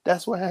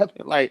 that's what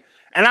happened. Like,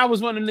 and I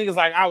was one of them niggas,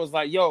 like, I was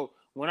like, yo,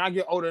 when I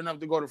get old enough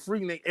to go to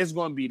Freaknik, it's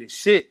going to be the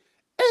shit.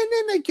 And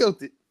then they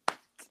killed it.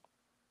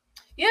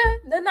 Yeah,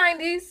 the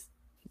 90s.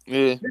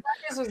 Yeah. The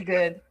 90s was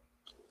good.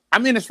 I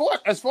mean, as far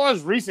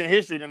as recent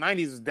history, the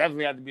 90s is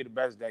definitely had to be the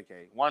best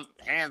decade. One,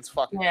 hands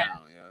fucking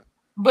down, yeah.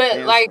 But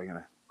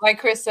hands like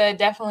Chris said,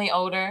 definitely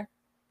older.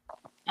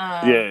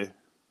 Yeah.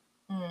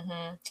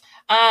 Mm-hmm.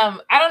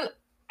 I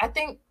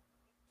think,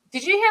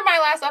 did you hear my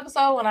last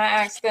episode when I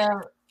asked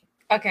them?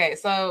 Okay,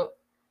 so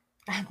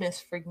I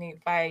missed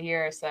Freaknik by a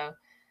year or so.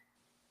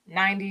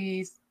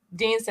 90s.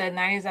 Dean said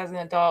 90s as an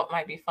adult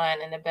might be fun,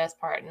 and the best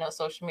part, no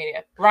social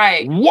media.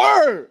 Right.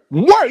 Word.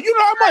 You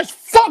know how much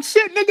fuck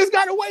shit niggas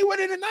got away with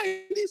in the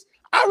 90s?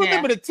 I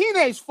remember the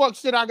teenage fuck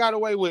shit I got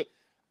away with.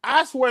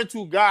 I swear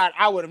to God,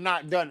 I would have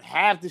not done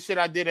half the shit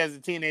I did as a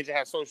teenager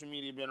had social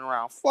media been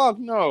around. Fuck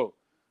no.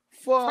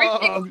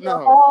 Fuck no. The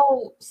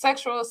whole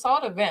sexual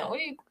assault event. What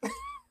do you?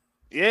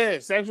 Yeah,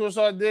 sexual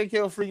assault did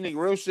kill Freaknik.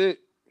 Real shit.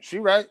 She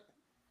right.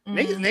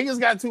 Mm-hmm. Niggas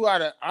got too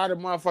out of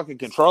motherfucking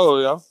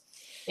control, yo.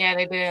 Yeah,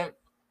 they did.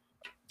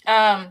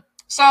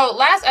 So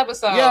last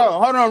episode. Yo,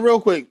 hold on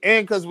real quick.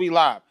 And cause we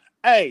live.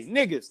 Hey,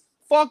 niggas,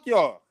 fuck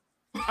y'all.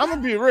 I'm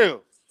gonna be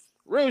real.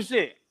 Real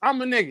shit.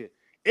 I'm a nigga.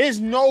 There's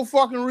no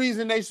fucking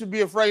reason they should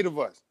be afraid of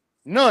us.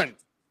 None.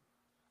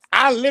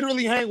 I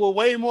literally hang with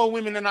way more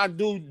women than I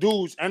do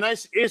dudes. And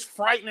it's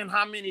frightening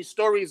how many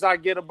stories I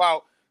get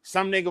about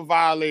some nigga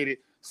violated.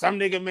 Some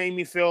nigga made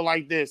me feel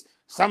like this.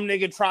 Some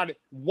nigga tried to.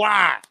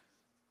 Why?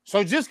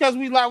 So just because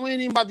we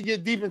ain't even about to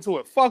get deep into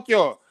it. Fuck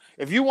y'all.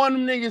 If you want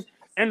them niggas,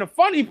 and the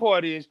funny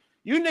part is,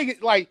 you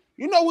niggas, like,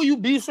 you know when you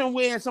be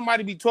somewhere and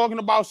somebody be talking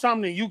about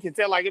something and you can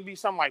tell, like, it be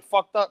something, like,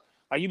 fucked up.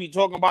 Like, you be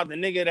talking about the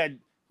nigga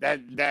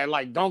that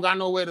like, don't got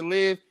nowhere to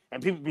live.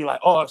 And people be like,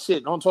 oh,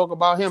 shit, don't talk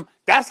about him.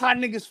 That's how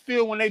niggas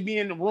feel when they be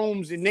in the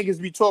rooms and niggas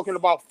be talking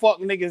about fuck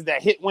niggas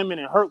that hit women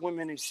and hurt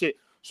women and shit.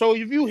 So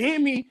if you hear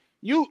me,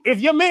 if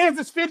your man's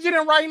is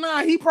fidgeting right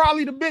now, he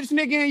probably the bitch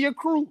nigga in your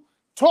crew.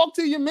 Talk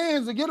to your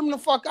mans and get him the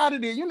fuck out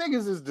of there. You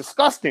niggas is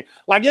disgusting.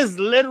 Like, it's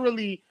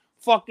literally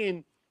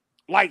fucking,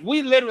 like,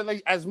 we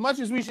literally, as much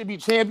as we should be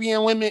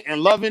championing women and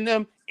loving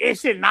them, it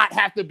should not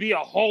have to be a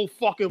whole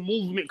fucking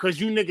movement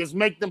because you niggas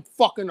make them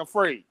fucking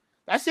afraid.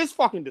 That's just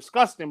fucking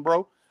disgusting,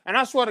 bro. And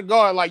I swear to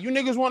God, like, you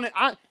niggas want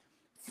to,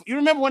 you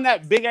remember when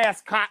that big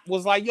ass cop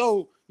was like,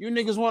 yo, you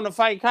niggas want to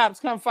fight cops,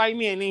 come fight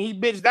me. And then he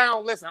bitched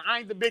down, listen, I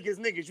ain't the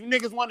biggest niggas. You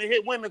niggas want to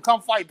hit women,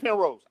 come fight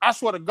Penrose. I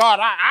swear to God,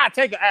 I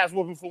take an ass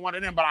whooping for one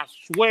of them, but I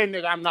swear,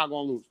 nigga, I'm not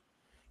going to lose.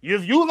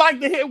 If you like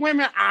to hit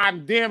women,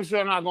 I'm damn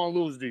sure not going to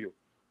lose to you.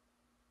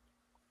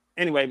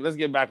 Anyway, let's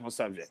get back on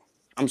subject.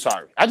 I'm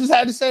sorry. I just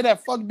had to say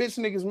that. Fuck bitch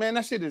niggas, man.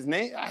 That shit is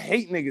name. I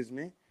hate niggas,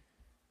 man.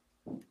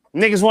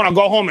 Niggas want to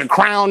go home and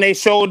cry on their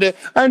shoulder.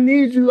 I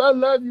need you. I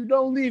love you.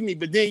 Don't leave me.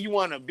 But then you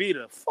want to beat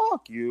her.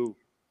 Fuck you.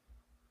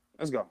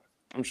 Let's go.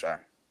 I'm sorry.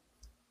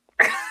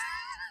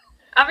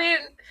 I mean,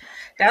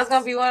 that's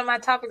going to be one of my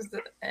topics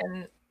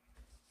in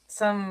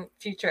some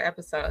future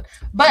episode.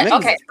 But, niggas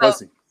okay.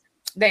 So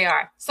they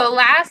are. So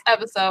last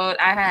episode,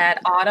 I had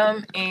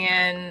Autumn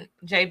and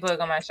J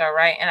Boog on my show,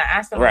 right? And I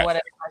asked them what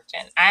a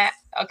question.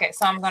 Okay,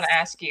 so I'm going to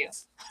ask you.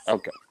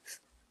 Okay.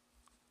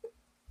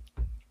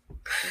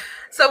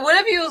 So what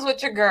if you was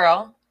with your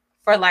girl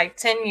for like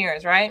 10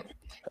 years, right?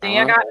 Then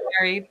y'all got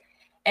married,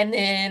 and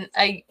then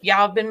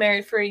y'all been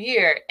married for a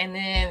year, and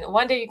then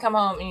one day you come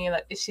home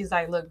and she's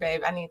like, look,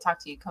 babe, I need to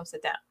talk to you. Come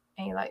sit down.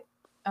 And you're like,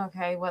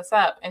 okay, what's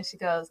up? And she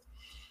goes,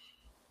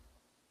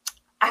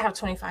 I have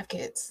 25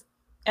 kids,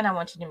 and I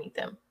want you to meet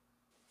them.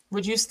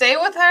 Would you stay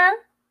with her,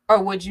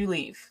 or would you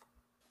leave?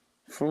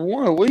 For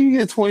one, where you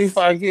get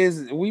 25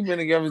 kids? We've been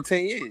together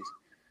 10 years.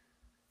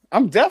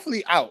 I'm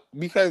definitely out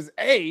because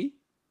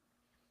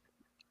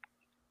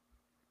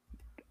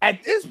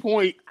at this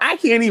point, I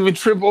can't even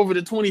trip over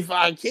the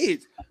 25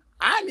 kids.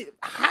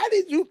 How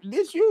did you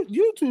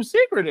you too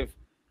secretive?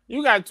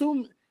 You got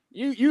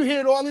you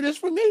hid all of this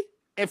from me?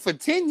 And for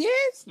 10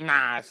 years?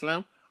 Nah,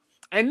 Slim.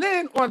 And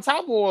then on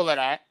top of all of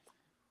that,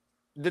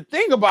 the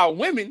thing about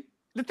women,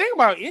 the thing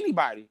about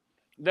anybody,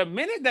 the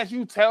minute that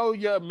you tell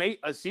your mate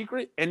a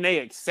secret and they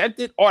accept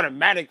it,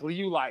 automatically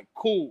you like,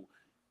 cool.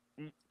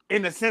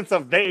 In the sense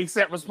of they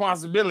accept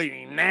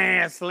responsibility.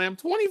 Nah, Slim.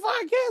 25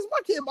 kids? My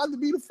kid about to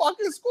be the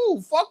fucking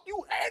school. Fuck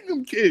you and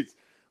them kids.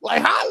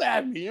 Like, holla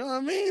at me. You know what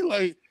I mean?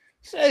 Like,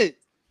 shit.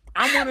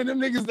 I'm one of them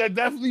niggas that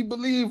definitely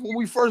believe when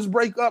we first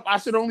break up, I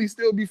should only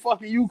still be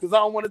fucking you because I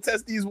don't want to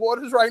test these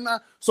waters right now.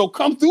 So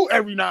come through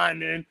every now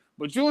and then.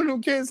 But you and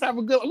them kids have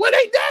a good... Where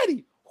they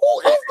daddy? Who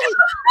is they?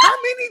 How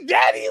many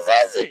daddies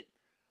is it?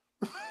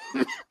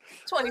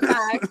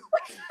 25.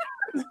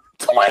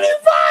 25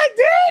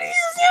 daddies,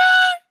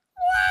 young.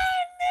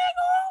 What,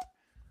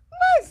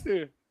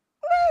 nigga?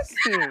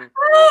 Listen.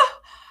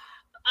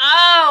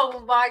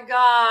 Oh my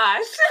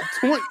gosh.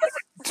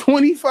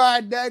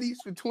 25 daddies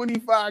for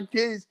 25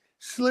 kids.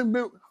 Slim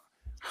Bill.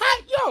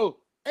 Hot, yo.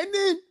 And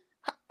then,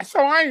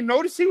 so I ain't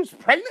noticed she was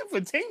pregnant for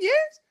 10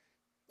 years?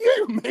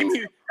 You made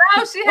me.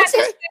 No, she had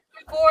to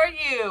before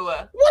you.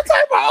 What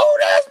type of old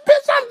ass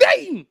bitch I'm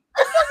dating? What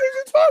the fuck are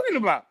you talking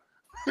about?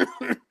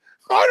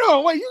 Hold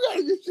on, wait, you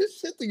gotta get your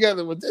shit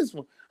together with this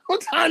one.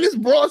 What time this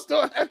bro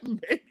still having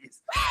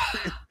babies?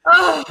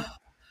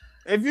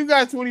 If you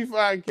got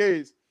 25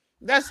 kids,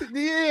 that's what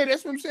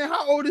I'm saying.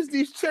 How old is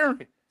these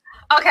children?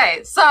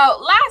 Okay, so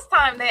last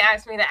time they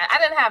asked me that, I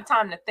didn't have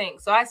time to think,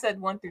 so I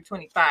said 1 through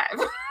 25.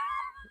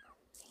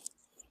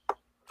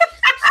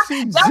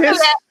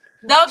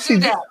 Don't do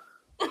that.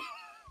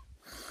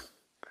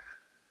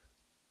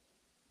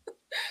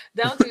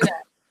 Don't do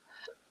that.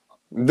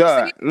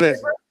 Duh,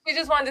 listen. We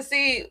just wanted to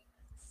see.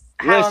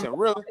 Listen.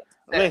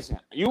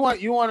 You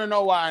want to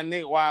know why a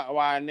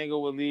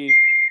nigga would leave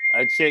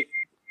a chick?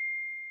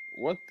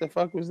 What the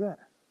fuck was that?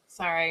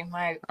 Sorry,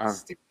 my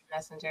stupid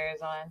messenger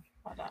is on.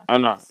 Hold on. Oh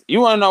no.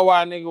 You want to know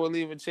why a nigga would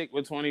leave a chick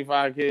with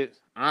 25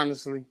 kids?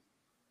 Honestly.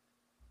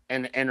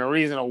 And the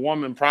reason a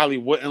woman probably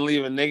wouldn't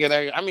leave a nigga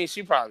that, I mean,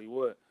 she probably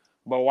would,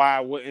 but why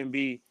it wouldn't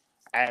be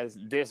as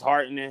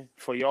disheartening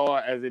for y'all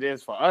as it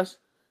is for us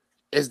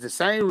is the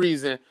same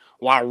reason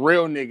why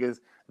real niggas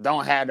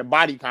don't have the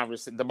body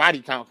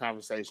count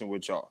conversation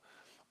with y'all.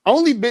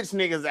 Only bitch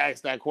niggas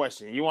ask that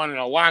question. You want to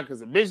know why?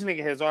 Because a bitch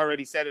nigga has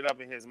already set it up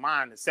in his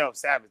mind to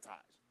self-sabotage,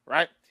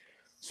 right?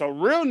 So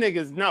real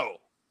niggas know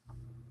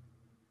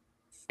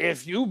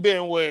if you've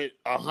been with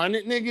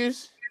 100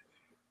 niggas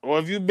or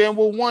if you've been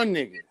with one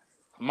nigga,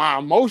 my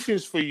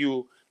emotions for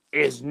you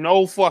is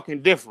no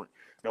fucking different.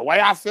 The way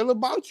I feel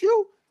about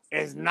you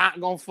is not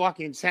gonna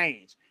fucking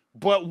change.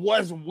 But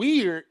what's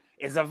weird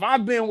is if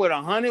I've been with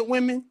 100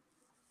 women,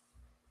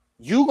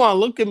 you gonna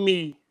look at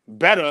me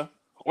better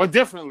or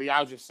differently,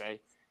 I'll just say,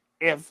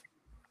 if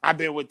I've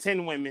been with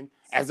 10 women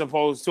as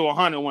opposed to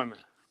 100 women,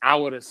 I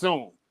would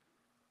assume.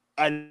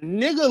 A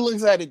nigga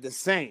looks at it the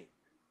same.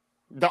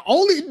 The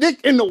only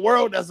dick in the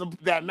world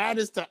that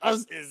matters to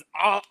us is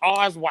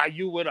ours while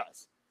you with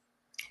us.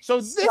 So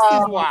this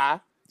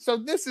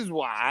is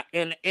why,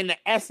 in the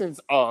essence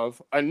of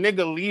a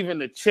nigga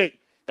leaving a chick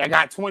that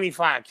got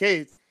 25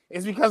 kids,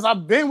 is because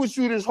I've been with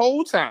you this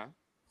whole time.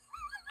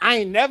 I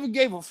ain't never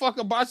gave a fuck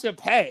about your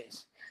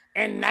past.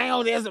 And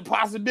now there's a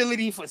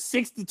possibility for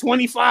 6 to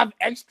 25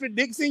 extra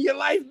dicks in your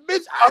life.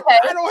 Bitch, I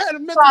don't have the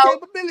mental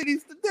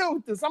capabilities to deal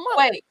with this. I'm out.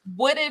 Wait,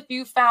 what if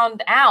you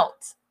found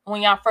out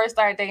when y'all first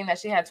started dating that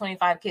she had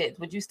 25 kids?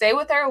 Would you stay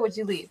with her or would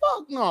you leave?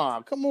 Fuck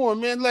no. Come on,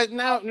 man. Like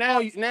now,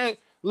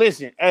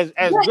 listen, as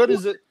good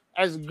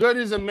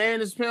as a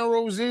man as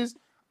Penrose is,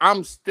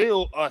 I'm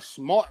still a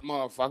smart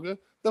motherfucker.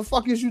 The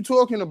fuck is you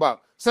talking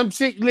about? Some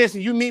chick,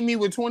 listen, you meet me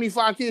with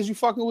 25 kids, you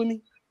fucking with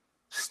me?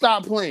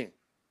 Stop playing.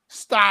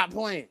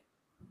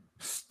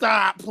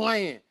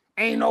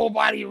 Ain't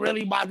nobody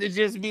really about to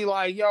just be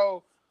like,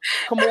 yo,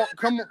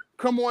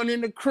 come on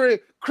in the crib.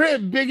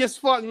 Crib big as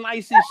fuck,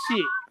 nice as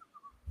shit.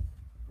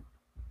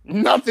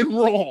 Nothing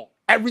wrong.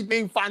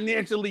 Everything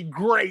financially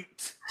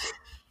great.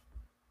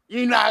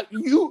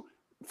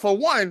 For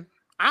one,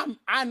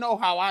 I know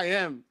how I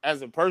am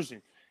as a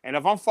person. And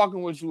if I'm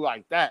fucking with you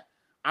like that,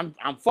 I'm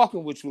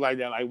fucking with you like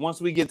that. Like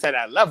once we get to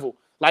that level,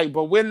 like,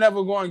 but we're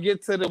never going to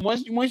get to the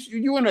once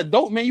you an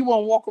adult, man, you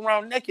want to walk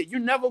around naked.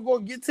 You're never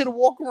going to get to the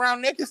walk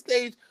around naked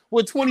stage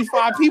with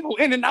 25 people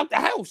in and out the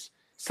house.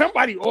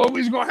 Somebody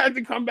always going to have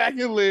to come back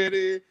and live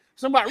there.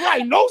 Somebody,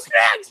 right? No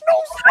snacks,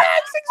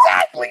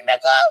 exactly, nigga.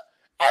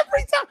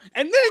 Every time.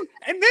 And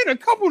then a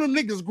couple of them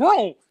niggas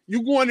grown.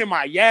 You going in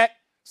my yak,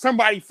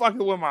 somebody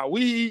fucking with my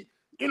weed.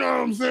 You know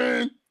what I'm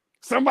saying?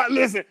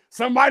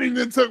 Somebody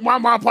that took my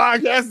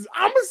podcast.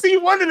 I'm gonna see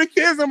one of the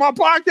kids in my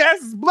podcast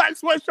is black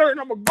sweatshirt and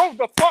I'm gonna go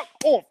the fuck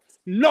off.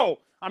 No,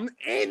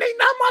 they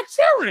not my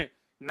children.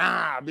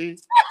 Nah, B.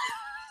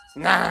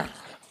 Nah.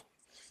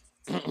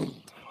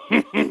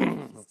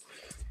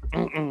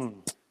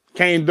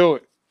 Can't do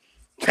it.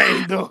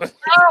 Can't do it.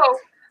 Oh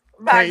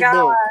my Can't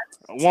God.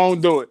 do it.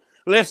 Won't do it.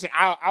 Listen,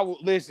 I will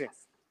listen.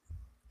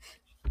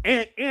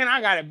 And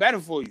I got it better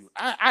for you.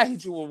 I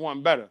hit you with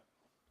one better.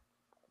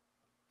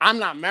 I'm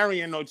not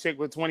marrying no chick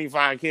with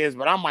 25 kids,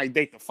 but I might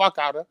date the fuck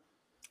out of her.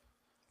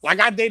 Like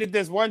I dated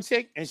this one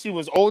chick and she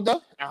was older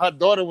and her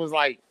daughter was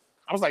like,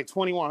 I was like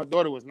 21, her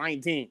daughter was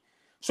 19.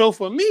 So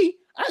for me,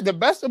 I had the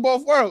best of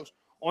both worlds.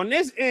 On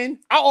this end,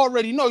 I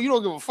already know you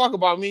don't give a fuck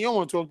about me. You don't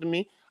want to talk to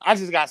me. I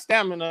just got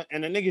stamina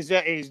and the niggas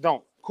your age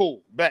don't.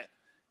 Cool, bet.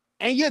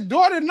 And your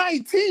daughter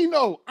 19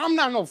 though. I'm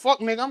not no fuck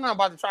nigga. I'm not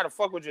about to try to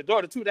fuck with your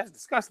daughter too. That's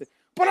disgusting.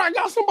 But I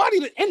got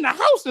somebody in the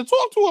house to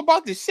talk to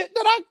about this shit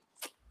that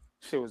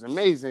shit was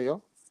amazing,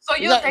 yo. So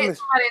you'll date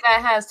somebody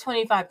that has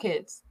 25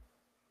 kids?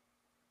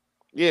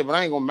 Yeah, but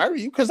I ain't gonna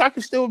marry you because I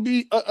can still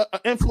be an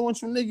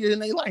influential nigga in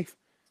their life.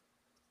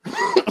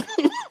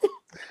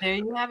 There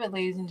you have it,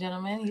 ladies and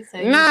gentlemen. He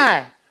said,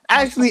 nah,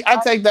 actually, I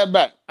take that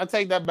back.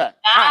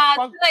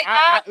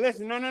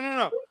 Listen,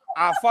 no.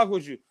 I fuck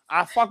with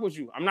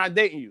you. I'm not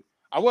dating you.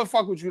 I would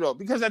fuck with you though,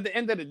 because at the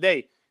end of the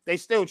day, they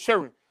still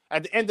cheering.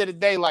 At the end of the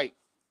day, like,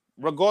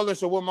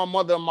 regardless of what my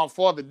mother and my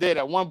father did,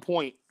 at one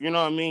point, you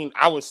know what I mean,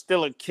 I was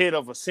still a kid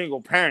of a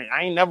single parent.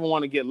 I ain't never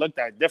want to get looked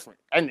at different.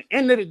 At the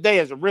end of the day,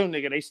 as a real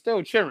nigga, they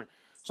still cheering.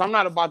 So I'm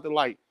not about to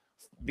like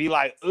be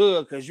like,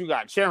 because you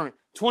got cheering.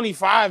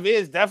 25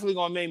 is definitely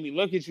gonna make me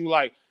look at you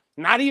like,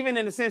 not even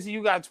in the sense that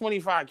you got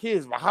 25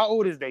 kids, but how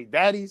old is they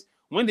daddies?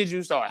 When did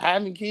you start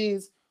having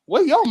kids?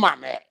 Where your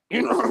mom at?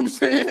 You know what I'm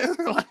saying?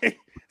 Like,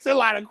 it's a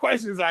lot of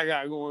questions I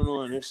got going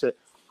on and shit.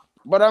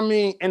 But I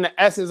mean, in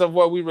the essence of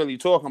what we really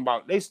talking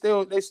about, they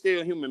still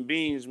human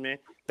beings, man.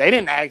 They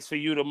didn't ask for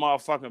you to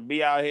motherfucking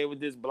be out here with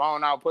this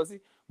blown out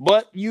pussy,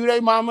 but you they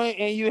mama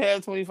and you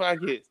have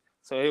 25 kids.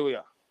 So here we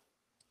are.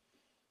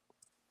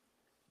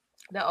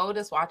 The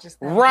oldest watches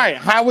them. Right.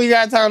 How we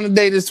got time to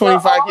date this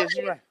 25 kids?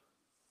 Right.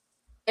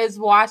 Is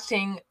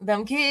watching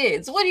them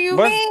kids. What do you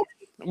mean?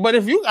 But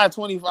if you got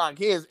 25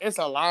 kids, it's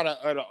a lot of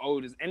other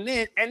oldest. And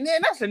then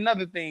that's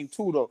another thing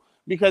too, though,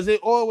 because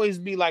it always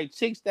be like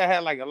chicks that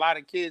have like a lot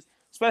of kids,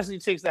 especially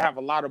chicks that have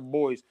a lot of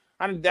boys.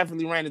 I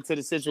definitely ran into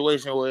the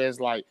situation where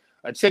it's like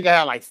a chick that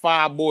had like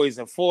 5 boys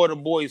and 4 of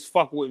the boys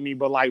fuck with me,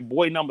 but like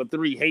boy number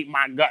 3 hate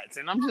my guts.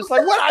 And I'm just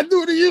like, what I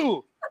do to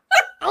you?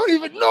 I don't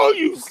even know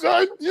you,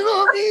 son. You know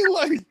what I mean?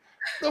 Like,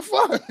 the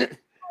fuck? You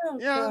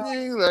know what I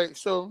mean? Like,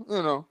 so,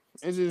 you know,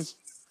 it's just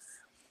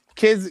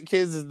kids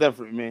is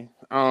different, man.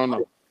 I don't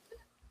know.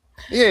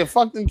 Yeah,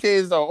 fuck them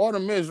kids though. All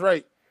them is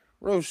right.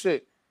 Real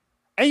shit.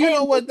 And you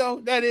know what though?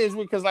 That is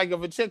because like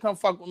if a chick come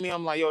fuck with me,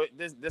 I'm like, yo,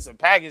 this a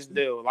package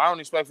deal. I don't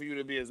expect for you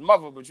to be his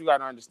mother, but you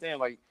gotta understand,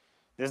 like,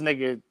 this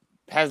nigga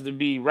has to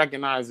be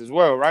recognized as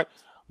well, right?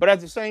 But at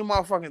the same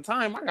motherfucking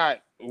time, I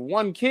got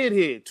 1 kid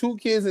here, 2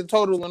 kids in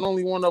total, and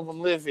only one of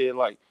them live here.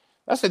 Like,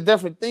 that's a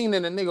different thing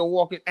than a nigga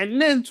walking.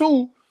 And then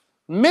too,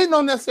 men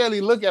don't necessarily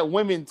look at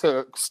women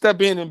to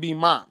step in and be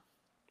mom.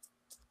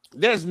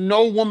 There's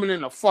no woman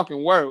in the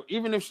fucking world,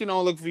 even if she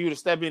don't look for you to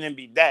step in and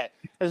be dad,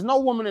 there's no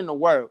woman in the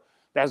world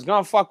that's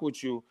gonna fuck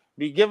with you,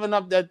 be giving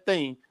up that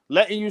thing,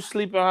 letting you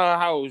sleep in her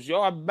house,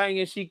 y'all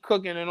banging, she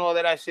cooking and all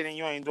that shit, and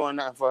you ain't doing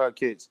nothing for her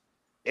kids.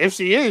 If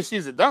she is,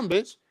 she's a dumb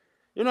bitch.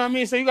 You know what I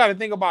mean? So you got to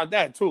think about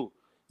that too.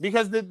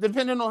 Because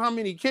depending on how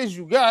many kids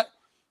you got,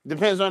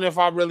 depends on if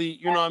I really,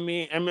 you know what I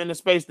mean, am in the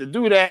space to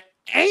do that.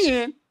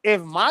 And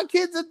if my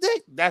kid's a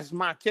dick, that's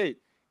my kid.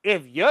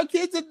 If your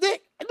kid's a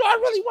dick, do I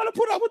really want to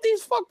put up with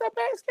these fucked up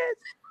ass kids?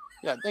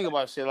 Yeah, think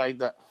about shit like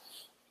that.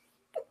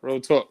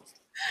 Real talk.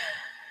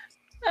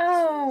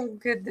 Oh,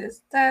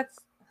 goodness. I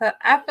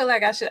feel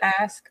like I should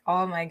ask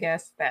all my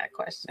guests that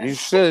question. You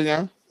should,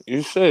 yeah.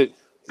 You should.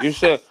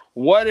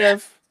 What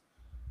if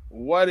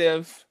what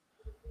if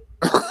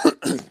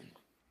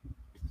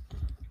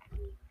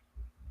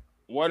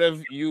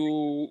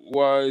you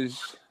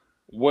was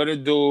with a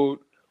dude,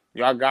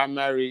 y'all got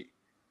married,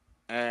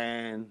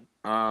 and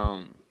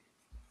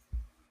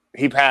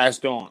he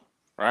passed on,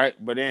 right?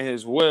 But in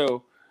his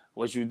will,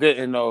 what you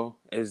didn't know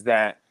is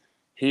that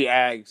he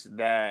asked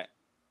that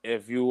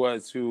if you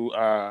was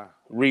to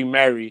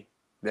remarry,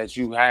 that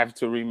you have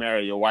to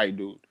remarry your white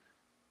dude.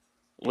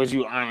 Would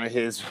you honor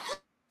his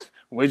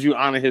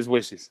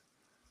wishes?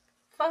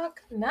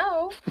 Fuck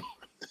no.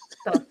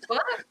 The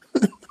fuck?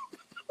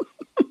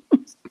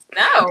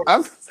 No.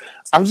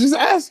 I'm just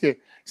asking.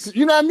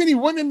 You know how many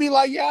women be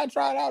like, yeah, I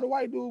tried out a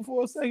white dude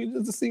for a second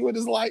just to see what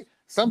it's like.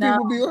 Some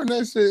people be on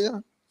that shit, yeah.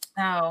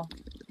 No.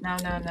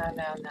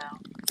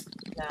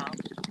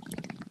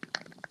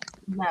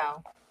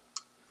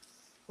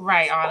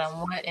 Right, Autumn.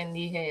 What in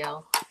the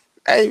hell?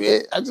 Hey,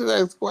 man, I just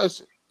asked a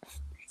question.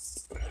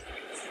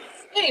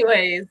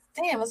 Anyways,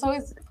 damn, it's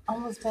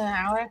almost been an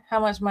hour. How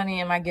much money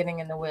am I getting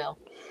in the will?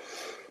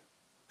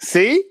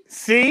 See,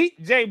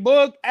 J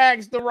Book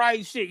asked the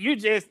right shit. You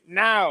just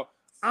now,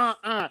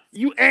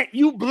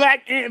 you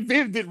Black Aunt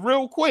Viv did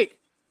real quick.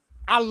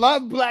 I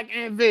love Black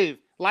Aunt Viv.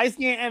 Light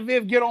skin Aunt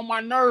Viv get on my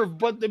nerve,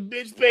 but the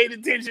bitch paid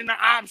attention to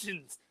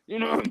options. You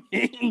know what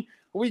I mean?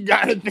 We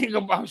gotta think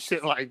about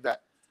shit like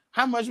that.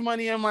 How much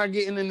money am I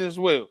getting in this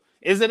will?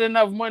 Is it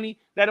enough money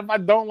that if I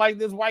don't like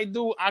this white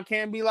dude, I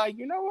can't be like,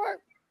 you know what?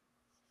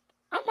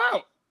 I'm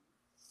out.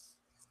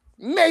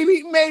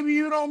 Maybe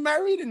you don't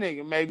marry the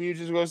nigga. Maybe you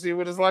just go see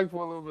what it's like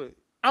for a little bit.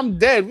 I'm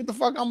dead. What the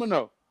fuck I'm gonna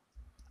know?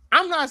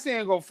 I'm not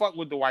saying go fuck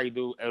with the white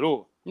dude at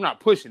all. I'm not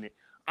pushing it.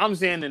 I'm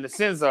saying in the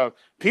sense of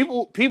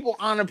people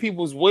honor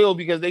people's will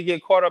because they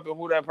get caught up in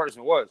who that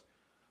person was.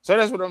 So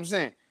that's what I'm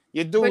saying.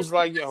 Your dude's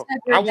like, yo,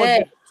 I want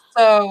you.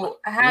 So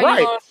how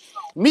right. you gonna...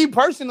 Me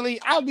personally,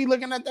 I'll be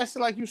looking at that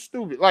shit like you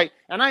stupid. Like,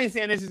 and I ain't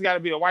saying this has got to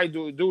be a white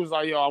dude. Dude's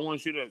like, yo, I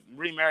want you to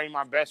remarry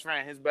my best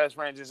friend. His best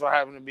friend just so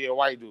happened to be a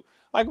white dude.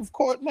 Like, of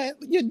course, man,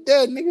 you're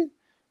dead, nigga.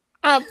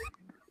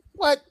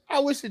 What? I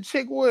wish a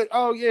chick would.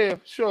 Oh yeah,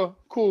 sure,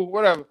 cool,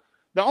 whatever.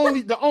 The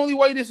only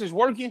way this is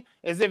working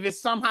is if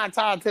it's somehow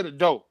tied to the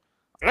dope.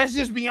 Let's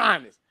just be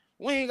honest.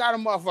 We ain't got a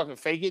motherfucking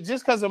fake it.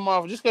 Just cause you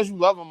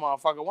love a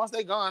motherfucker. Once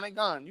they gone, they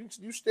gone.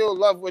 You still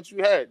love what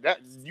you had. That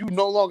you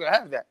no longer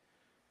have that.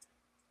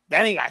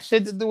 That ain't got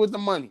shit to do with the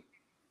money.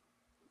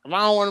 If I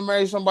don't want to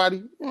marry somebody,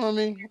 you know what I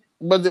mean?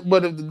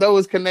 But if the dough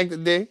is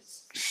connected there,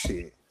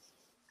 shit.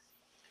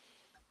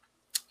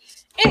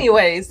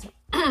 Anyways,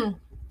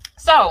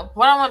 so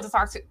what I wanted to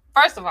talk to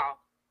first of all,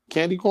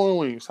 candy corn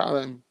wings. How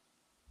that?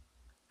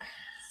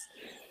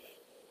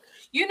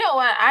 You know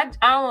what? I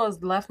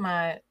almost left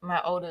my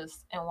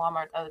oldest in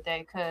Walmart the other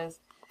day because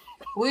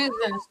we was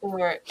in the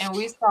store and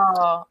we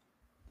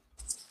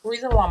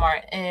was in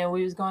Walmart and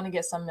we was going to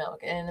get some milk.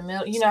 And in the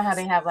middle, you know how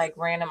they have like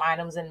random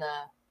items in the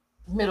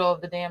middle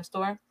of the damn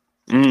store?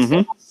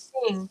 Mm-hmm.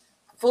 So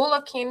full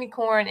of candy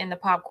corn and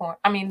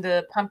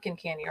the pumpkin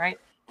candy, right?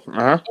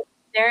 Uh-huh. And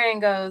Darian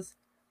goes,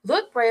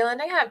 look, Braylon,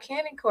 they have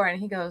candy corn.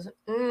 And he goes,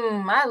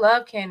 I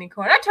love candy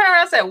corn. I turned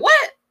around and said,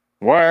 what?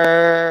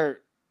 Word.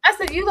 I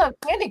said, you love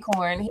candy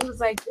corn? He was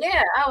like,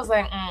 yeah. I was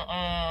like,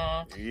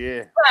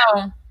 Yeah.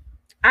 So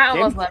I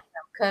almost left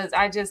him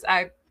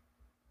because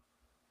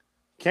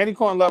candy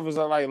corn lovers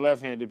are like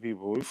left-handed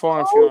people. We fall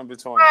and few in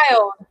between.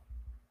 Child.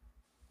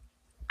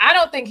 I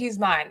don't think he's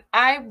mine.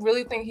 I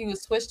really think he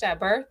was switched at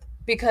birth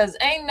because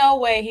ain't no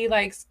way he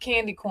likes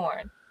candy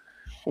corn.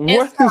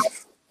 What?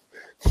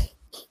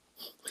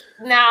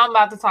 Now I'm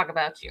about to talk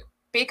about you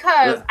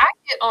because I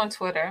get on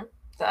Twitter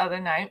the other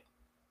night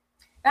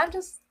and I'm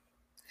just...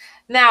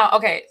 Now,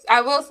 okay,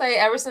 I will say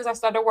ever since I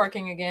started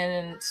working again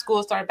and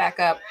school started back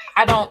up,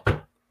 I don't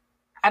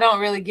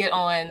really get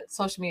on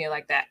social media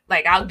like that.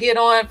 Like I'll get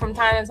on from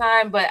time to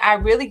time, but I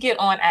really get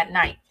on at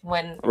night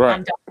when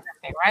I'm done with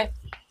everything, right?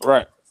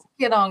 Right.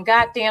 Get on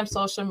goddamn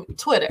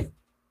Twitter.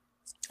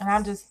 And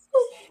I'm just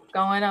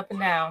going up and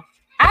down.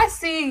 I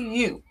see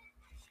you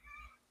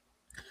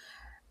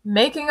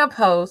making a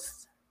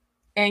post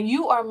and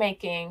you are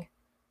making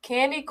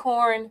candy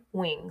corn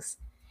wings.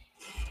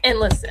 And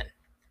listen,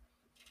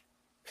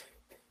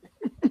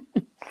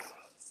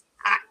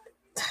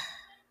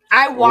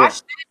 I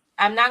watched it.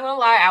 I'm not gonna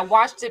lie. I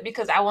watched it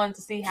because I wanted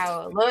to see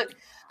how it looked.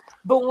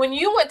 But when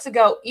you went to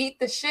go eat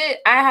the shit,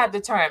 I had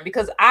to turn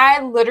because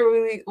I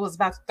literally was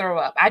about to throw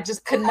up. I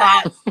just could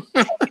not.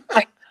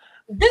 Like,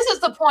 this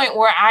is the point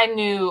where I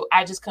knew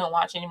I just couldn't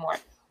watch anymore.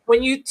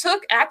 When you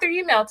after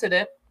you melted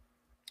it,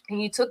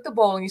 and you took the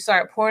bowl and you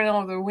started pouring it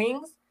over the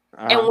wings,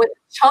 and when the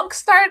chunks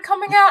started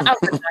coming out, I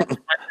was like,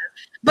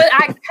 but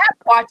I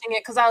kept watching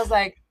it because I was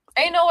like,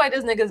 ain't no way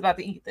this nigga's about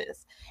to eat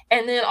this.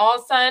 And then all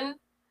of a sudden,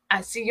 I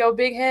see your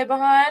big head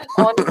behind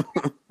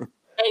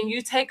and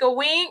you take a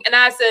wing, and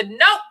I said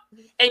nope.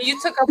 And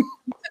you took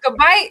a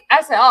bite.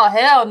 I said, oh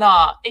hell no.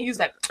 Nah. And you was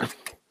like,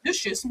 this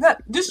shit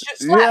slap. Yeah,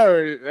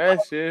 that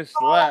shit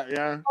slap,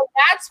 yeah. So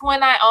that's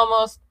when I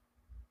almost,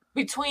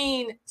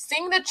 between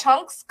seeing the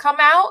chunks come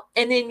out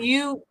and then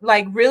you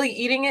like really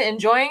eating it,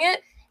 enjoying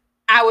it,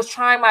 I was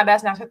trying my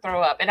best not to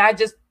throw up, and I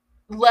just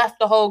left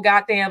the whole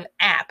goddamn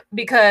app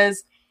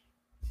because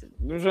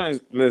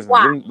listen,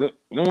 the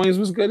wings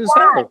was good as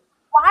hell.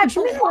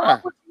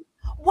 Why?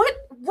 What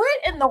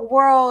in the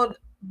world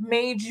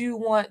made you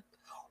want?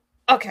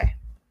 Okay,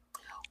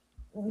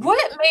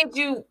 what made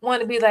you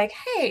want to be like,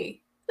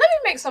 hey, let me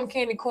make some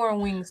candy corn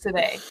wings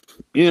today?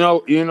 You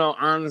know,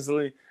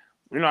 honestly,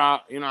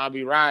 I'll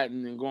be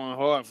riding and going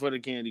hard for the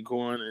candy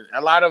corn, and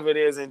a lot of it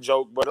is in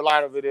joke, but a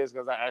lot of it is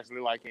because I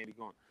actually like candy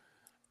corn.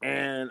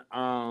 And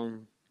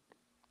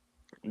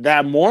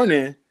that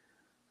morning,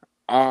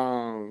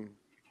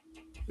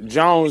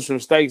 Jones from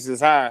Stakes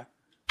is High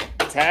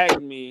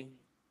tagged me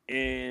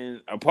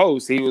in a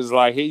post. He was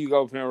like, here you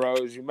go,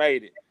 Penrose, you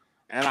made it.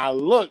 And I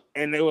looked,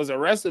 and there was a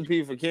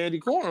recipe for candy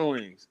corn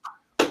wings.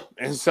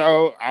 And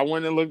so I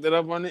went and looked it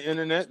up on the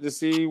internet to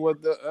see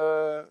what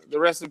the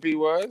recipe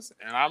was,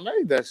 and I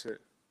made that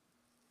shit.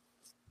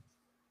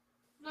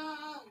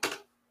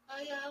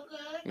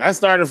 That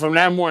started from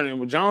that morning.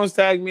 When Jones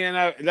tagged me in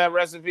that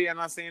recipe and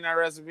I seen that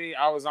recipe,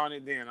 I was on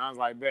it then. I was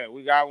like, bet,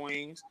 we got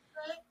wings.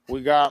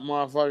 We got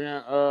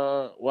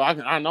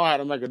motherfucking, I know how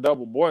to make a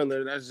double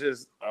boiler. That's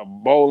just a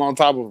bowl on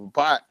top of a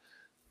pot.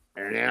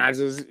 And then I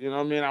just,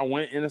 I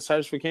went in a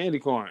search for candy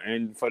corn.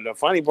 And for the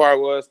funny part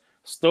was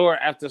store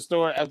after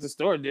store after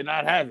store did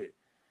not have it.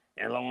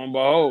 And lo and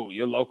behold,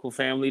 your local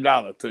Family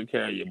Dollar took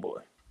care of your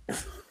boy.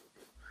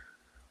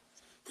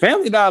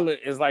 Family Dollar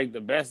is like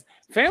the best.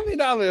 Family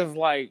Dollar is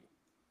like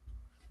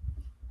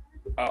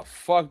a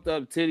fucked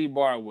up titty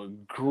bar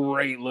with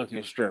great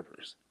looking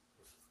strippers.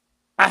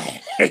 I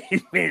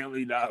hate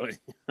Family Dollar.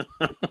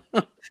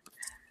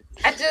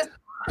 I just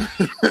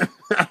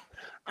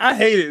I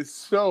hate it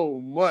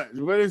so much,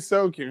 but it's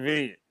so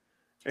convenient.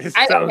 It's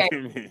so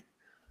convenient.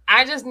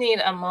 I just need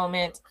a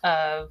moment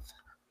of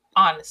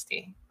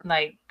honesty.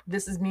 Like,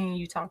 this is me and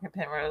you talking,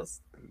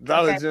 Penrose.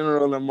 Dollar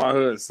General in my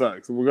hood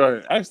sucks. Well, go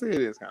ahead. Actually,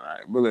 it is kind of all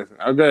right. But listen,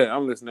 okay,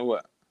 I'm listening.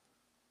 What?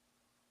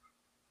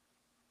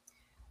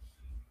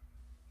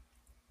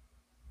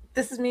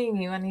 This is me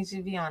and you. I need you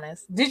to be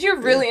honest. Did you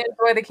really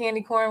enjoy the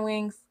candy corn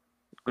wings?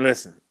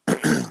 Listen,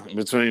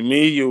 between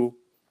me, you,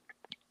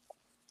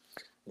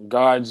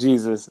 God,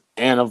 Jesus,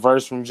 and a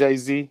verse from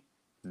Jay-Z,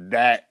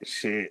 that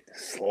shit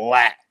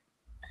slapped.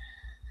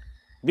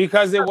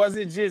 Because it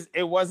wasn't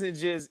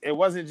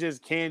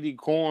just candy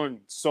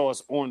corn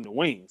sauce on the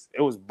wings.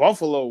 It was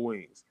buffalo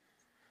wings.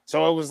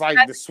 So it was like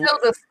That's so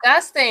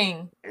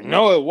disgusting.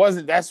 No, it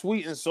wasn't. That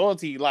sweet and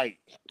salty, they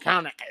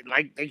kind of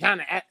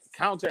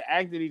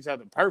counteracted each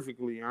other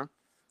perfectly, huh?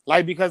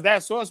 Like, because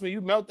that sauce, when you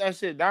melt that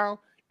shit down,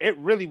 it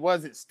really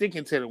wasn't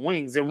sticking to the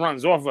wings. It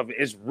runs off of it.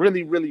 It's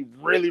really, really,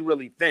 really,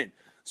 really thin.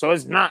 So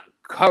it's not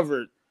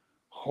covered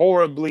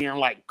horribly and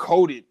like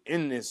coated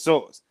in this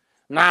sauce.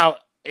 Now,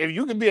 if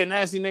you could be a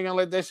nasty nigga and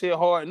let that shit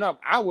harden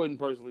up, I wouldn't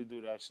personally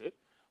do that shit.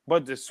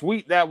 But the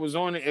sweet that was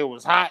on it, it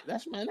was hot.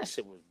 That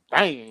shit was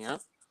banging, huh?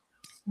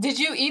 Did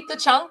you eat the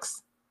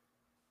chunks?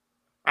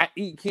 I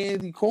eat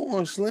candy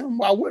corn, Slim.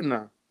 Why wouldn't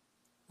I?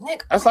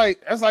 Nick, That's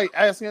like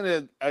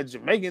asking a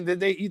Jamaican, did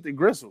they eat the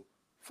gristle?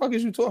 The fuck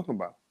is you talking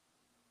about?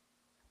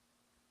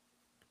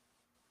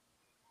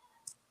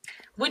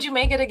 Would you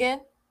make it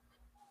again?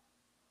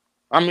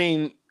 I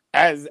mean,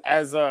 if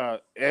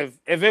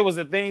it was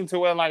a thing to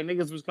where like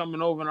niggas was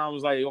coming over and I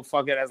was like, yo,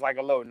 fuck it, as like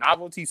a little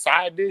novelty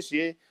side dish,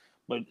 yeah,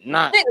 but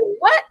not.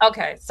 What?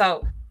 Okay,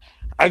 so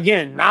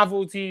again,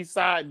 novelty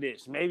side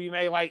dish. Maybe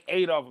make like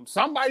 8 of them.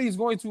 Somebody's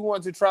going to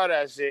want to try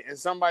that shit, and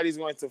somebody's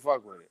going to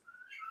fuck with it.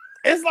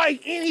 It's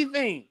like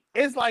anything.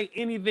 It's like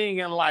anything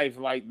in life.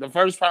 Like the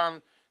first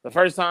time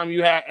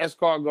you had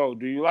escargot,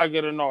 do you like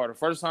it or not? The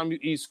first time you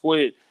eat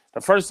squid,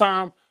 the first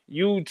time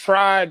you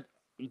tried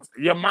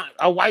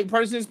a white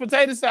person's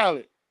potato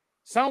salad.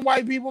 Some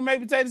white people make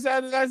potato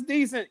salad that's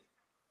decent.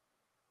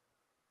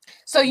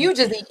 So you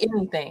just eat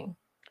anything.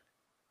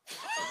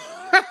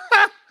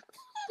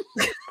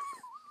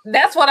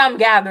 That's what I'm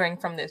gathering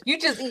from this. You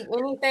just eat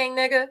anything,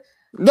 nigga.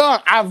 No,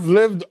 I've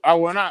lived.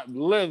 Well, not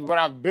lived, but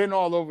I've been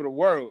all over the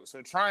world.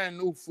 So trying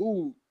new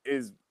food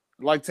is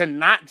like, to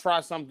not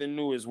try something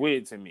new is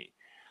weird to me.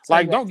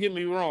 Like, don't get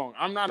me wrong.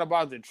 I'm not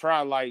about to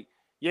try, like,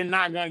 you're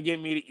not gonna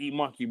get me to eat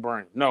monkey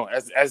brain. No,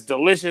 as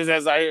delicious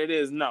as I hear it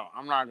is, no,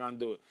 I'm not gonna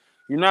do it.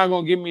 You're not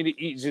gonna get me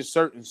to eat just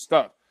certain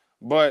stuff.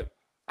 But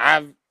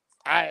I've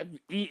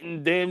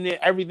eaten damn near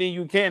everything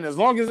you can. As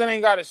long as it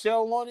ain't got a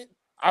shell on it,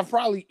 I've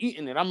probably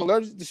eaten it. I'm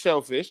allergic to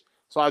shellfish,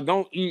 so I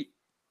don't eat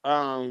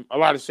a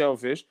lot of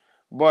shellfish.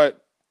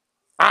 But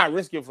I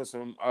risk it for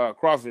some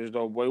crawfish,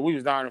 though, boy. We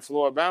was down in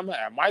Florida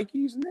at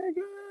Mikey's,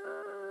 nigga.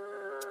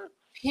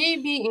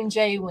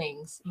 PB&J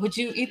wings. Would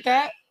you eat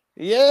that?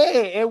 Yeah,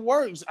 it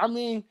works. I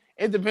mean,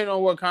 it depends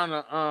on what kind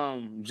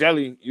of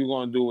jelly you're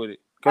gonna do with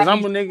it. Because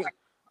I'm a nigga.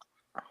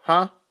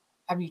 Huh?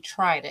 Have you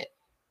tried it?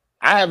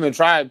 I haven't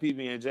tried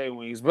PB&J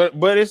wings,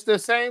 but it's the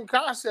same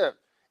concept.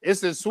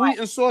 It's a sweet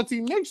and salty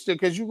mixture,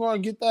 because you're gonna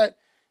get that.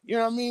 You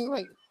know what I mean?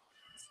 Like,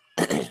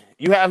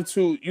 you have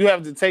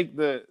to take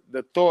the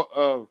thought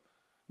of,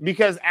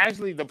 because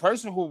actually the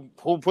person who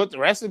put the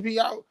recipe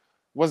out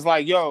was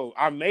like, yo,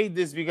 I made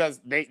this because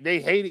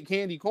they hated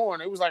candy corn.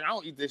 It was like, I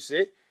don't eat this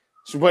shit.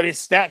 But it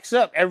stacks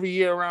up every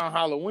year around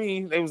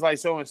Halloween. They was like,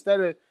 so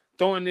instead of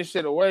throwing this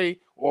shit away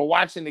or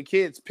watching the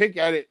kids pick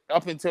at it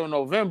up until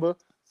November,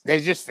 they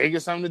just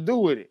figured something to do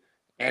with it.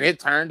 And it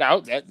turned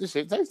out that the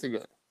shit tasted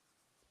good.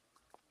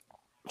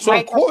 So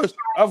of course,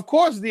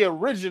 the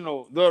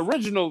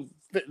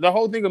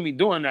whole thing of me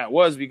doing that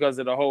was because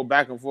of the whole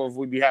back and forth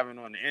we be having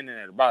on the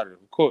internet about it,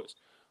 of course.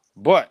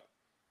 But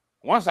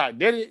once I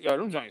did it, yo,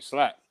 them joints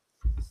slap.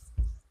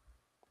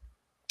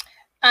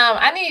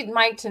 I need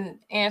Mike to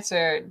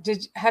answer.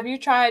 Have you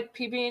tried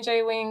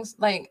PB&J wings?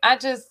 Like, I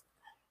just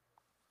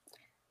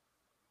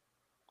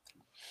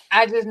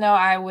know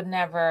I would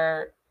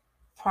never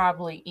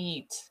probably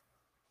eat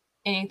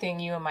anything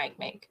you and Mike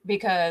make,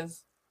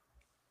 because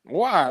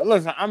why?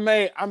 Listen,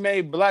 I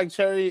made black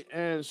cherry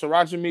and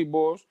sriracha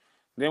meatballs.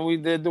 Then we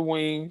did the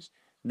wings.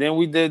 Then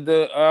we did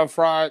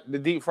the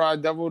deep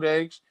fried deviled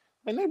eggs.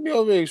 And they be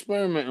over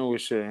experimenting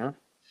with shit, huh?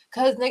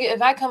 Cause nigga,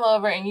 if I come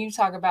over and you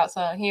talk about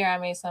I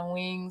made some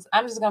wings,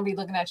 I'm just gonna be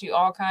looking at you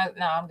all kinds.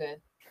 No, I'm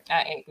good.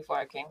 I ate before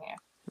I came here.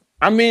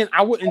 I mean,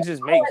 I wouldn't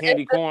just make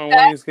candy corn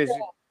wings because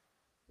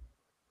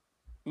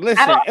you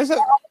listen.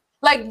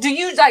 Do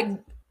you like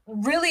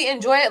really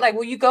enjoy it? Like,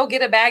 will you go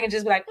get a bag and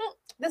just be like,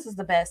 this is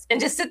the best, and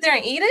just sit there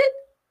and eat it?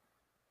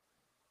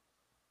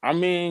 I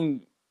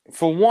mean,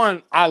 for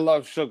one, I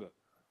love sugar.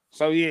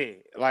 So yeah,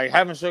 like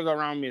having sugar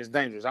around me is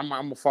dangerous. I'm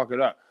gonna fuck it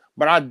up.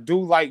 But I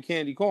do like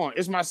candy corn.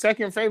 It's my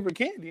second favorite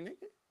candy,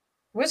 nigga.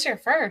 What's your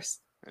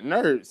first?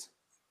 Nerds,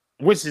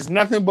 which is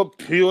nothing but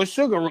pure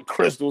sugar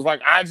crystals.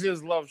 Like I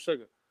just love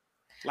sugar.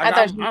 Like I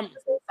thought you I'm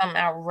were something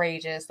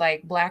outrageous,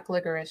 like black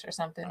licorice or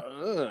something.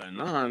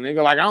 nah,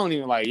 nigga. Like I don't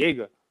even like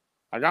Jaeger.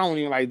 Like I don't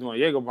even like doing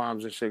Jaeger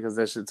bombs and shit because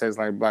that shit tastes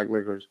like black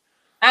licorice.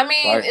 I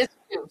mean, Like, it's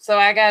true. So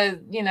I gotta,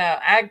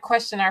 I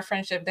question our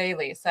friendship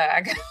daily. So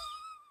I got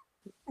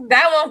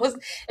that one was.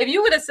 If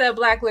you would have said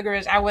black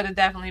licorice, I would have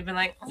definitely been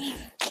like.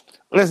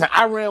 listen,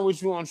 I ran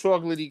with you on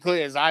chocolatey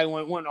clears. I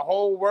went when the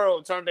whole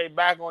world turned their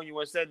back on you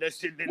and said that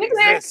shit didn't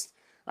exist.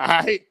 All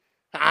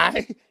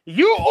right.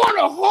 You on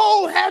a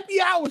whole happy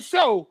hour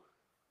show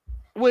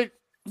with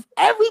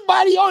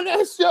everybody on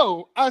that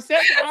show. I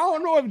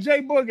don't know if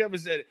Jay Boog ever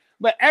said it,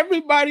 but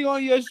everybody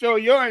on your show,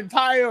 your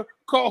entire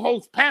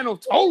co-host panel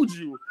told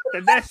you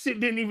that shit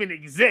didn't even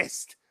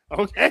exist.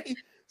 Okay.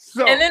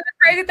 So, and then the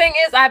crazy thing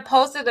is, I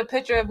posted a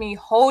picture of me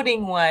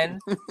holding one,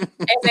 and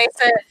they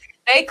said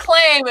they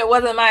claim it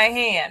wasn't my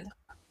hand.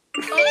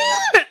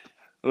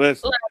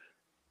 Listen,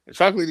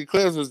 chocolate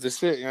eclairs was the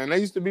shit, and they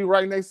used to be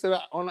right next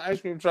to on the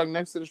ice cream truck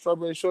next to the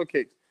strawberry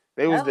shortcakes.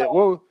 They was the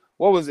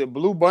what was it,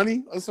 Blue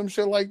Bunny or some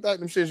shit like that?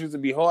 Them shits used to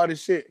be hard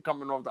as shit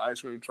coming off the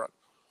ice cream truck.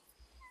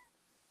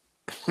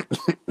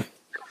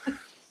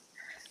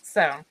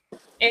 So,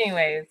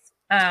 anyways,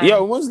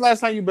 yo, when's the last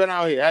time you been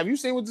out here? Have you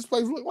seen what this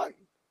place look like?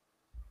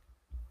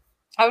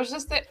 I was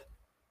just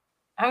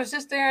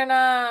there in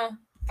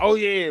Oh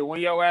yeah,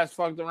 when your ass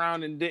fucked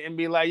around and didn't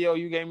be like, yo,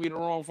 you gave me the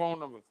wrong phone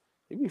number.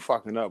 You be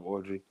fucking up,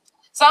 Audrey.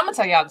 So I'm gonna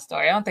tell y'all the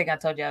story. I don't think I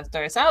told y'all the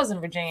story. So I was in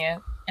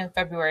Virginia in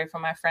February for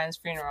my friend's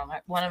funeral.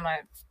 One of my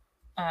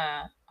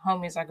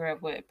homies I grew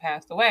up with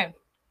passed away.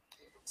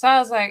 So I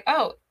was like,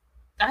 oh,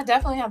 I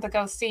definitely have to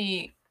go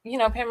see,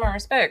 pay my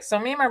respects. So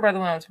me and my brother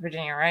went to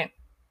Virginia, right?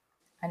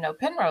 I know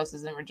Penrose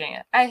is in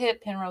Virginia. I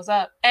hit Penrose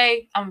up.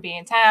 Hey, I'm gonna be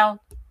in town.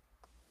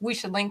 We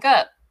should link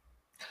up.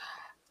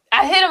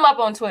 I hit him up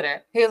on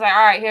Twitter. He was like,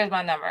 all right, here's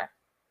my number.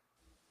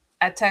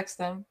 I text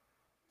him.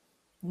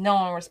 No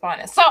one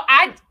responded. So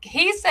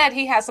he said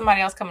he had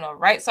somebody else coming over,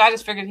 right? So I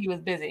just figured he was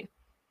busy.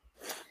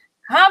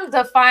 Come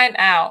to find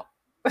out,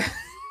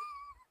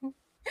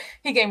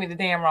 he gave me the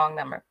damn wrong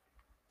number.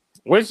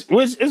 Which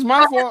is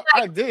my fault.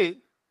 I did.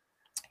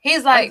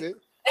 He's like,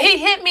 he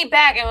hit me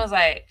back and was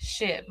like,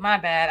 shit, my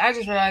bad. I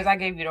just realized I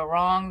gave you the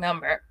wrong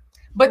number.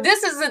 But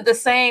this isn't the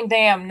same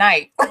damn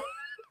night.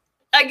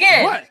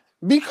 Again. What?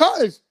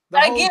 Because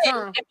again,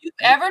 if you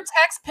ever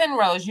text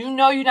Penrose, you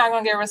know you're not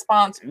gonna get a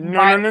response. No.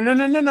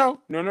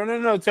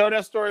 Tell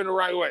that story the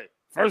right way.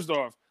 First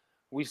off,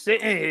 we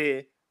sitting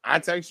here. I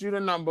text you the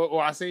number,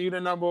 or I send you the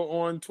number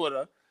on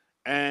Twitter,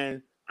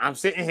 and I'm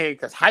sitting here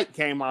because Hype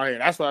came out here.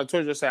 That's what I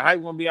told you. I said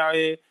Hype gonna be out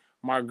here.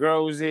 My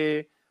girl's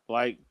here.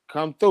 Like,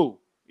 come through.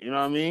 You know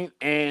what I mean?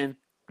 And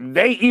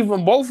they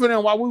even both of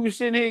them while we were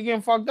sitting here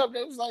getting fucked up,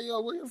 they was like,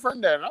 "Yo, where your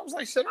friend at?" And I was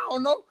like, "Shit, I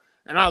don't know."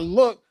 And I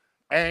looked.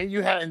 And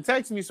you hadn't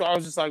texted me, so I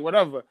was just like,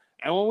 whatever.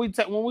 And when we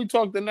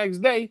talked the next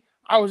day,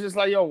 I was just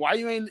like, yo, why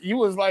you ain't? You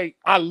was like,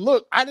 I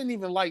didn't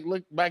even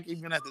look back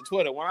even at the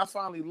Twitter. When I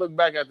finally looked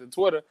back at the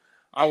Twitter,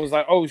 I was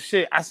like, oh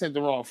shit, I sent